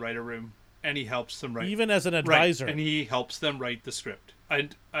in to the writer room, and he helps them write. Even as an advisor, right, and he helps them write the script.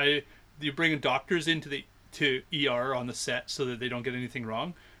 And you bring doctors into to ER on the set so that they don't get anything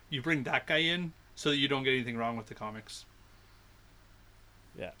wrong. You bring that guy in so that you don't get anything wrong with the comics.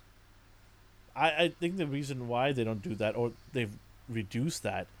 Yeah. I think the reason why they don't do that, or they've reduced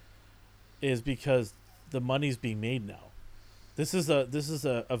that, is because the money's being made now. This is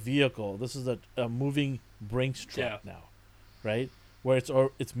a vehicle. This is a moving Brinks truck now, right? Where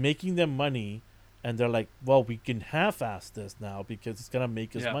it's making them money, and they're like, well, we can half-ass this now because it's gonna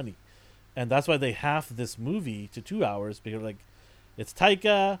make us money, and that's why they half this movie to 2 hours, because like, it's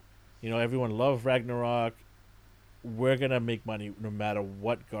Taika, everyone loves Ragnarok. We're gonna make money no matter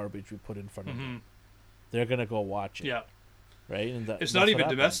what garbage we put in front of them. They're gonna go watch it. Yeah. Right, and it's not even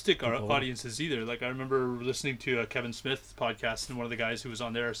domestic audiences either. Like, I remember listening to a Kevin Smith podcast, and one of the guys who was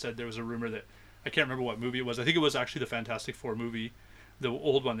on there said there was a rumor that, I can't remember what movie it was. I think it was actually the Fantastic Four movie, the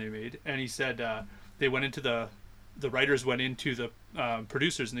old one they made. And he said they went into the writers went into the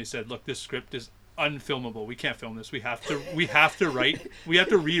producers, and they said, "Look, this script is unfilmable. We can't film this. We have to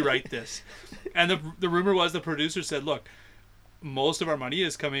rewrite this." And the rumor was the producer said, "Look, most of our money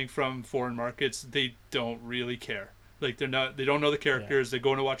is coming from foreign markets. They don't really care. Like, they don't know the characters. Yeah. They're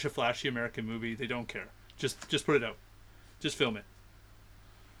going to watch a flashy American movie. They don't care. Just put it out. Just film it."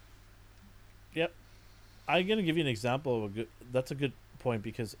 Yep. I'm gonna give you an example of that's a good point,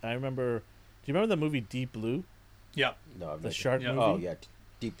 because I remember. Do you remember the movie Deep Blue? Yeah. No, the shark movie. Oh yeah,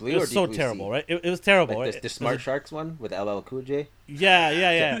 Deep Blue. It was so Blue terrible, sea? right? It was terrible. Like right? the Smart Sharks one with LL Cool J.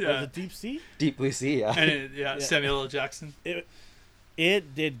 Yeah. Was it Deep Sea? Deep Blue Sea. Yeah. And Samuel L. Jackson.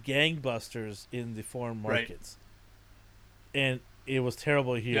 It did gangbusters in the foreign markets, and it was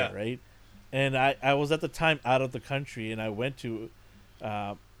terrible here, right? And I was at the time out of the country, and I went to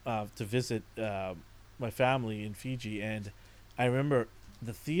visit my family in Fiji, and I remember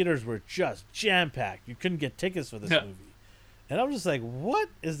the theaters were just jam packed. You couldn't get tickets for this movie, and I was just like, "What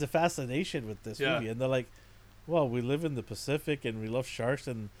is the fascination with this movie?" And they're like, "Well, we live in the Pacific, and we love sharks,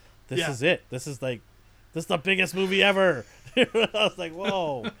 and this is it. This is the biggest movie ever." I was like,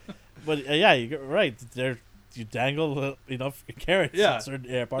 "Whoa!" But you're right. You dangle enough carrots in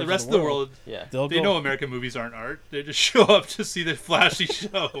certain parts the rest of the world, they know American movies aren't art. They just show up to see the flashy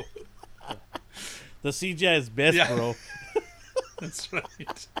show. The CGI is best, bro. That's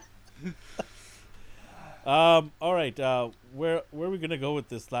right. All right. Where are we gonna go with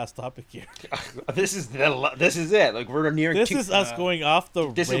this last topic here? This is it. Like, we're near. This is us going off the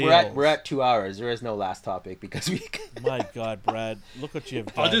rails. We're at 2 hours. There is no last topic because we. My God, Brad, look what you have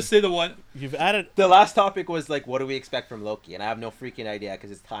done. I'll just say the one you've added. The last topic was like, what do we expect from Loki? And I have no freaking idea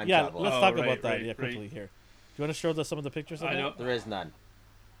because it's time travel. Let's talk about that. Quickly here. Do you want to show us some of the pictures? I know there is none.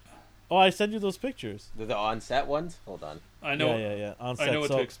 Oh, I sent you those pictures. The on-set ones. Hold on. I know. Yeah. On set. I know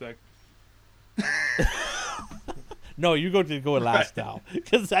what to expect. No, you go last now,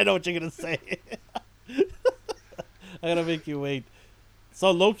 because I know what you're gonna say. I'm gonna make you wait.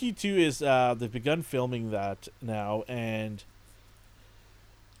 So Loki 2 is they've begun filming that now, and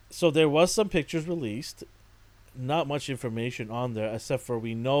so there was some pictures released. Not much information on there, except for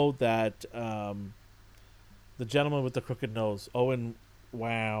we know that the gentleman with the crooked nose, Owen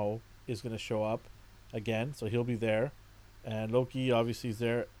Wow, is gonna show up again, so he'll be there, and Loki obviously is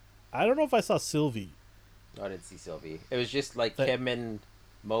there. I don't know if I saw Sylvie. No, I didn't see Sylvie. It was just like him and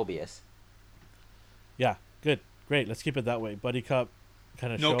Mobius. Yeah, good, great. Let's keep it that way. Buddy cop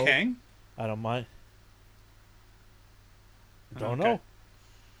kind of show. No Kang? I don't mind. Don't know.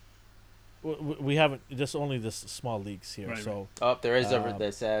 We haven't. Just only this small leaks here. Right. So. Oh, there is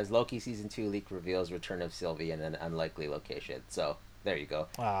that says Loki season 2 leak reveals return of Sylvie in an unlikely location. So there you go.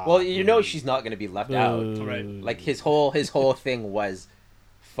 Well, you know she's not going to be left out. Right. Like his whole thing was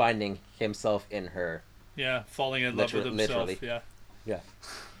finding himself in her. Yeah, falling in love with himself. Literally. Yeah.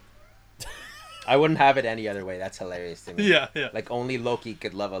 I wouldn't have it any other way. That's hilarious to me. Yeah. Like, only Loki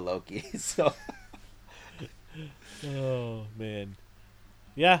could love a Loki. So. Oh man.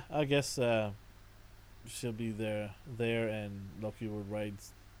 Yeah, I guess she'll be there, and Loki will ride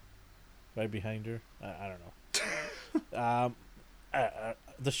behind her. I don't know.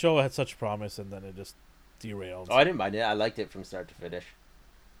 the show had such promise, and then it just derailed. Oh, I didn't mind it. I liked it from start to finish.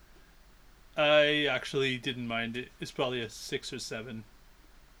 I actually didn't mind it. It's probably a 6 or 7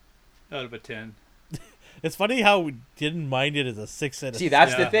 out of a 10. It's funny how we didn't mind it as a 6 and a See,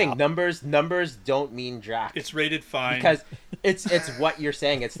 that's the Yeah. thing. Numbers don't mean jack. It's rated fine. Because it's what you're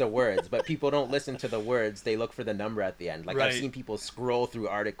saying. It's the words, but people don't listen to the words. They look for the number at the end. Like I've Right. seen people scroll through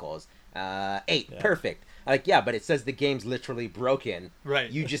articles. 8, Yeah. perfect. Like yeah, but it says the game's literally broken. Right.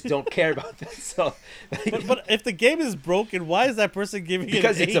 You just don't care about that. So, like, But if the game is broken, why is that person giving it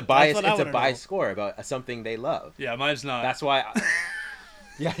because an it's a 8? bias. That's what I It's a wanna bias know. score about something they love. Yeah, mine's not. That's why.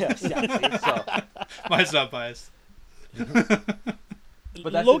 Yeah. See? So, Mine's not biased. But that's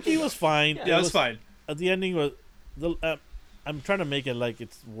the Loki thing, was fine. Yeah, It Yeah, that's fine. The ending was I'm trying to make it like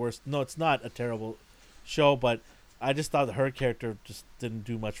it's worse. No, it's not a terrible show, but I just thought her character just didn't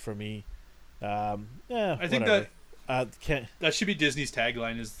do much for me. Yeah, I think whatever. Can't. That should be Disney's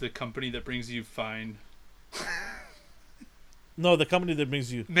tagline: is the company that brings you fine. No, the company that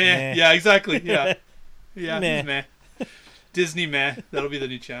brings you. Meh. Yeah, exactly. Yeah. Yeah. Meh. Meh. Disney meh. That'll be the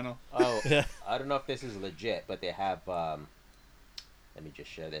new channel. oh, Yeah. I don't know if this is legit, but they have. Let me just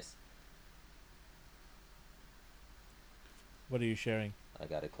share this. What are you sharing? I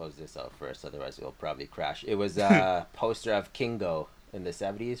gotta close this out first, otherwise it will probably crash. It was a poster of Kingo in the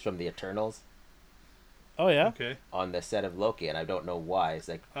 70s from the Eternals Oh yeah. Okay. on the set of Loki, and I don't know why. It's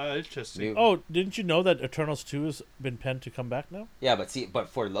like, Interesting. New- Oh, didn't you know that Eternals 2 has been penned to come back now? yeah, but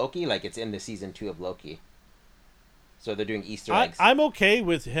for Loki, like it's in the season 2 of Loki. So they're doing Easter I, eggs. I'm okay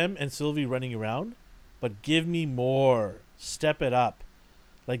with him and Sylvie running around, but give me more. Step it up.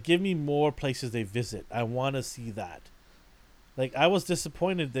 Like, give me more places they visit. I want to see that. Like, I was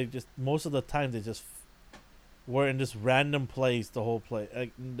disappointed. They just, most of the time, they just were in this random place the whole play.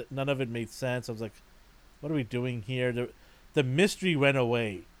 Like, none of it made sense. I was like, what are we doing here? The mystery went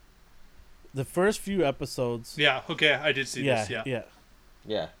away. The first few episodes. Yeah. Okay. I did see Yeah, this. Yeah. yeah.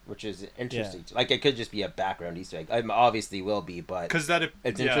 Yeah, which is interesting. Like it could just be a background Easter egg. Obviously will be, but Because that.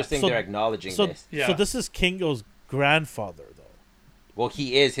 it's yeah. interesting So- they're acknowledging So, this. Yeah. so this is Kingo's grandfather, though. Well,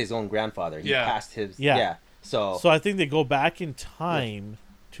 he is his own grandfather. He Yeah. passed his. Yeah. Yeah. So So I think they go back in time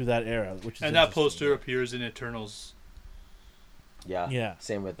to that era, which is And that interesting. poster appears in Eternals. yeah. Yeah.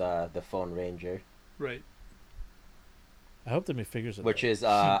 Same with the Phone Ranger. Right. I hope they figures it Which out. is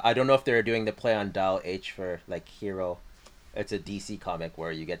I don't know if they're doing the play on Dial H for like Hero. It's a DC comic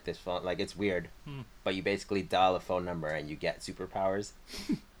where you get this phone, like it's weird, but you basically dial a phone number and you get superpowers.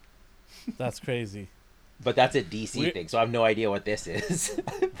 That's crazy. But that's a DC Weir- thing, so I have no idea what this is.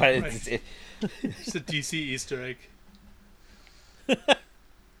 But it's, Right. It's a DC Easter egg. There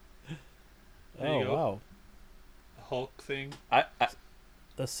Oh you go. wow, Hulk thing. I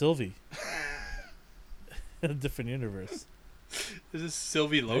that's Sylvie. In a different universe. Is this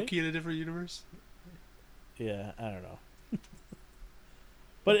Sylvie Loki in a different universe? Yeah, I don't know.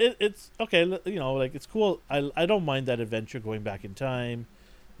 But it's okay. You know, like it's cool. I don't mind that adventure going back in time,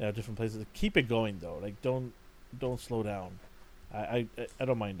 different places. Keep it going though. Like don't slow down. I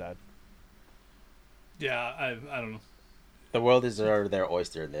don't mind that. Yeah. I don't know. the world is their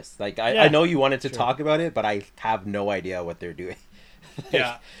oyster in this. Like Yeah, I know you wanted to sure. talk about it, but I have no idea what they're doing. Like,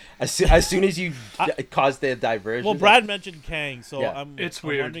 Yeah. As soon as you cause the diversion. Well, Brad mentioned Kang, so Yeah. I'm It's I'm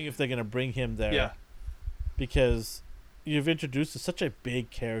weird. wondering if they're gonna bring him there. Yeah. Because you've introduced such a big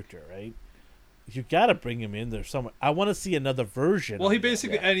character, right? You gotta bring him in there somewhere. I want to see another version. Well, he of him.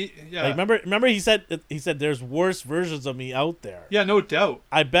 basically. Yeah. And he, yeah. Like, remember he said there's worse versions of me out there. Yeah. No doubt.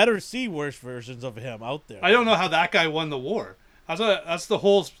 I better see worse versions of him out there. I don't know how that guy won the war. That's the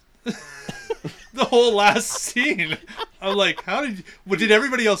whole. The whole last scene. I'm like, how did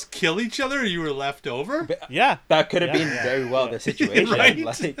everybody else kill each other? Or you were left over? Yeah, That could have Yeah. been very well the situation. Right.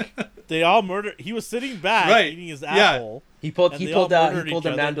 Like they all murdered. He was sitting back Right. eating his Yeah. apple. he pulled And he they all pulled a murdered each a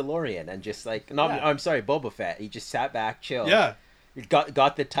other. Mandalorian and just like no, Yeah. I'm sorry, Boba Fett. He just sat back, chilled. Yeah. He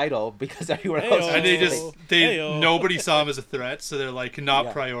got the title because everyone Hey-o. else. And they was just like, Hey-o. nobody saw him as a threat, so they're like not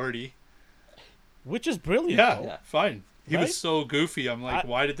Yeah. priority. Which is brilliant. Yeah, though. Yeah. fine. He Right? was so goofy. I'm like, I-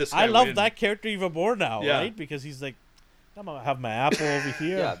 why did this guy I love win? that character even more now, Yeah. right? Because he's like, I'm gonna have my apple over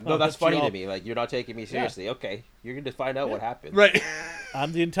here. yeah, no, I'll that's get you funny all- to me. Like you're not taking me seriously. Okay, you're going to find out what happened. Right.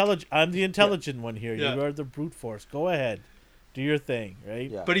 I'm the intelligent one here. Yeah. You are the brute force. Go ahead, do your thing, right?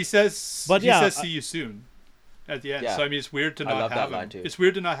 Yeah. But he says, But yeah, says, see you soon at the end. Yeah. So, I mean, it's weird to I not love that have line, him. too. It's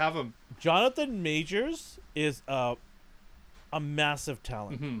weird to not have him. Jonathan Majors is a massive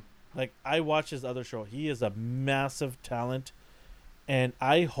talent. Hmm. Like I watch his other show. He is a massive talent, and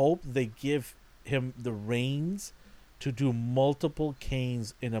I hope they give him the reins to do multiple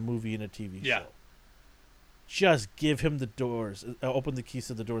Kanes in a movie and a TV Yeah. show. just give him the doors, open the keys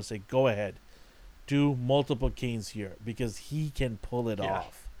to the door and say, go ahead. Do multiple Kanes here because he can pull it Yeah.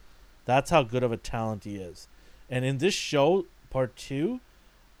 off. That's how good of a talent he is. And in this show, part 2,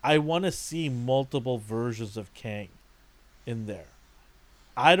 I want to see multiple versions of Kang in there.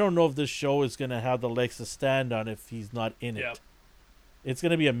 I don't know if this show is going to have the legs to stand on if he's not in Yep. it. It's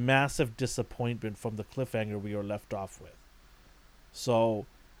going to be a massive disappointment from the cliffhanger we were left off with. So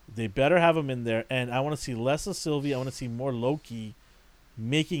they better have him in there. And I want to see less of Sylvie. I want to see more Loki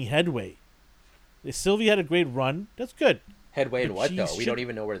making headway. If Sylvie had a great run, that's good. Headway in But what she though? We should- don't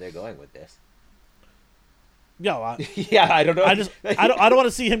even know where they're going with this. Yeah, I, Yeah, I don't know. I don't want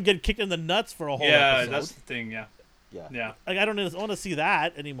to see him get kicked in the nuts for a whole Yeah, episode. that's the thing. Yeah, Yeah. yeah, Like I don't want to see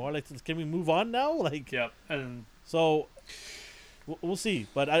that anymore. Like, can we move on now? Like, yeah. And so we'll see.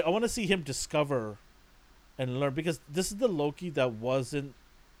 But I want to see him discover and learn because this is the Loki that wasn't.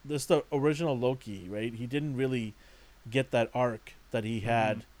 This is the original Loki, right? He didn't really get that arc that he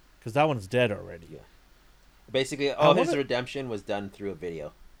had because that one's dead already. Yeah. Basically, all his wanna- redemption was done through a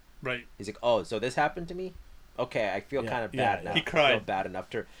video. right. He's like, "Oh, so this happened to me? Okay, I feel Yeah, kind of yeah, bad yeah. now. He I feel cried. bad enough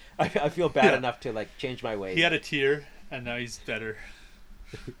to. I feel bad Yeah. enough to like change my ways." He had a tear, and now he's better.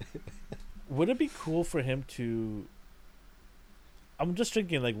 Would it be cool for him to? I'm just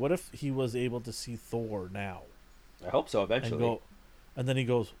thinking, like, what if he was able to see Thor now I hope so and eventually. go, and then he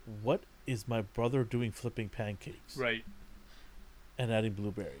goes, "What is my brother doing flipping pancakes Right. and adding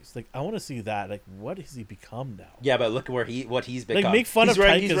blueberries?" Like, I want to see that. Like, what has he become now? Yeah, but look where what he's become. make fun he's of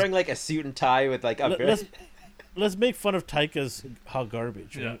wearing, he's Taika's- wearing like a suit and tie with like a. Let's make fun of Taika's hot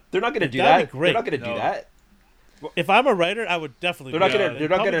garbage. Yeah. Right? They're not gonna do That'd that. be great. They're not gonna do No. that. If I'm a writer, I would definitely. They're not do gonna. that. They're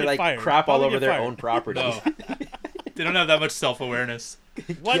not Probably gonna get like fired. crap all Probably over get their fired. own property. No, they don't have that much self-awareness.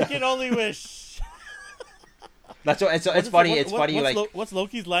 One can only wish. That's what. It's funny. It's funny. What's, Like what's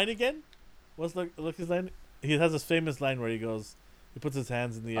Loki's line again? What's Loki's line? He has this famous line where he goes, he puts his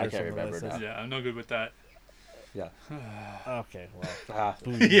hands in the air. I can't something like remember that. now. Yeah, I'm no good with that. yeah. Okay, well, Ah,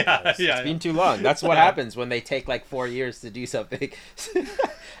 boo you Yeah, guys. yeah. it's been too long. That's what happens when they take like 4 years to do something.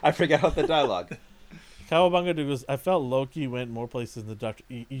 I forget all the dialogue. Cowabunga goes, I felt Loki went more places than Doctor.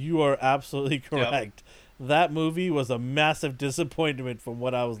 You are absolutely correct. That movie was a massive disappointment from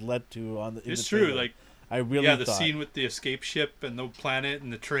what I was led to on the. in It's the true. trailer. Like, I really yeah, the thought. scene with the escape ship and the planet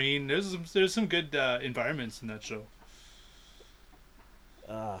and the train. There's some good environments in that show.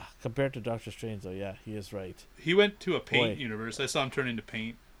 Compared to Doctor Strange, though, yeah, he is right. He went to a paint Boy. universe. I saw him turn into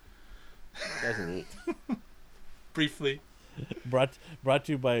paint That's neat. briefly. Brought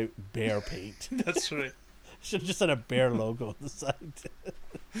to you by Bear Paint. That's right. Should have just had a bear logo on the side.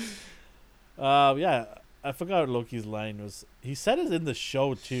 Yeah, I forgot what Loki's line was. He said it in the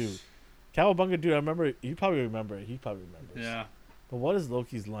show too. Cowabunga dude, I remember. You probably remember it. He probably remembers. Yeah, But what is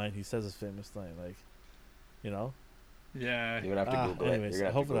Loki's line? He says his famous line, like, you know. yeah, You're gonna have to Google anyways, it. You're gonna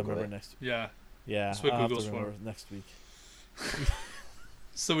have to hopefully I Google remember it. next. yeah. Yeah, That's what I'll have to Google's for. remember next week.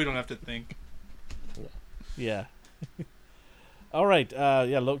 So we don't have to think. Yeah. All right.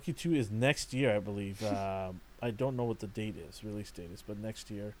 Yeah, Loki 2 is next year, I believe. I don't know what the date is, release date is, but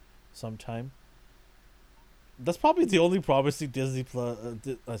next year sometime. That's probably the only promising Disney Plus.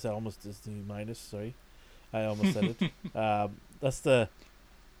 I said almost Disney minus. Sorry, I almost said it. That's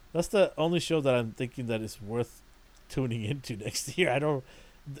the only show that I'm thinking that is worth tuning into next year. I don't.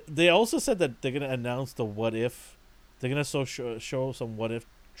 They also said that they're gonna announce the what if. They're gonna show some what if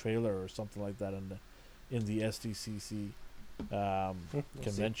trailer or something like that in the SDCC We'll see.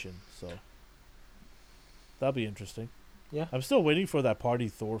 convention. So that'll be interesting. Yeah. I'm still waiting for that Party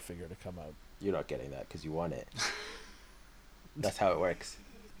Thor figure to come out. You're not getting that because you won it. That's how it works.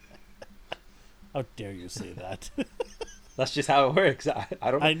 How dare you say that? That's just how it works.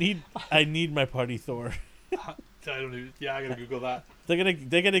 I don't. I need my Party Thor. I don't even. Yeah, I gotta Google that. They're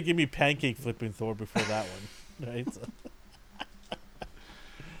gonna give me pancake flipping Thor before that one, right? So.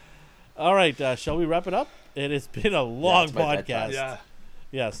 All right, shall we wrap it up? It has been a long it's my podcast. bedtime. Yeah.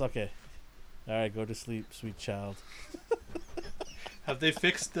 Yes. Okay. All right, go to sleep, sweet child. Have they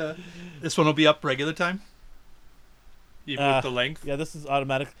fixed this one will be up regular time? Even with the length? Yeah, this is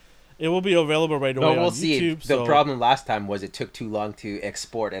automatic. It will be available right away No, on we'll see. YouTube. The so problem last time was it took too long to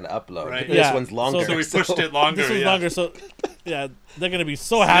export and upload. Right. This Yeah, one's longer. So we pushed it longer. this was yeah. longer, so yeah, they're gonna be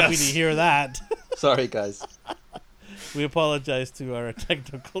so happy Yes. to hear that. Sorry, guys. We apologize to our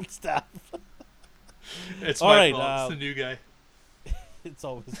technical staff. It's All my right, fault. It's the new guy. It's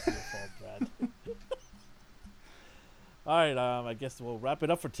always your fault, Brad. All right, I guess we'll wrap it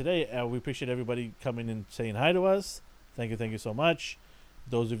up for today. We appreciate everybody coming and saying hi to us. Thank you so much.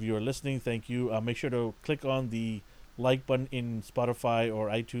 Those of you who are listening, thank you. Make sure to click on the like button in Spotify or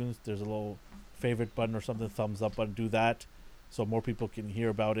iTunes. There's a little favorite button or something, thumbs up button, do that so more people can hear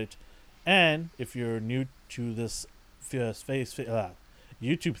about it. And if you're new to this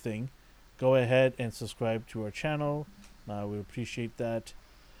YouTube thing, go ahead and subscribe to our channel. We appreciate that.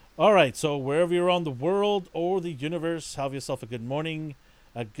 All right, so wherever you're on the world or the universe, have yourself a good morning,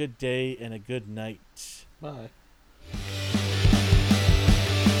 a good day, and a good night. Bye.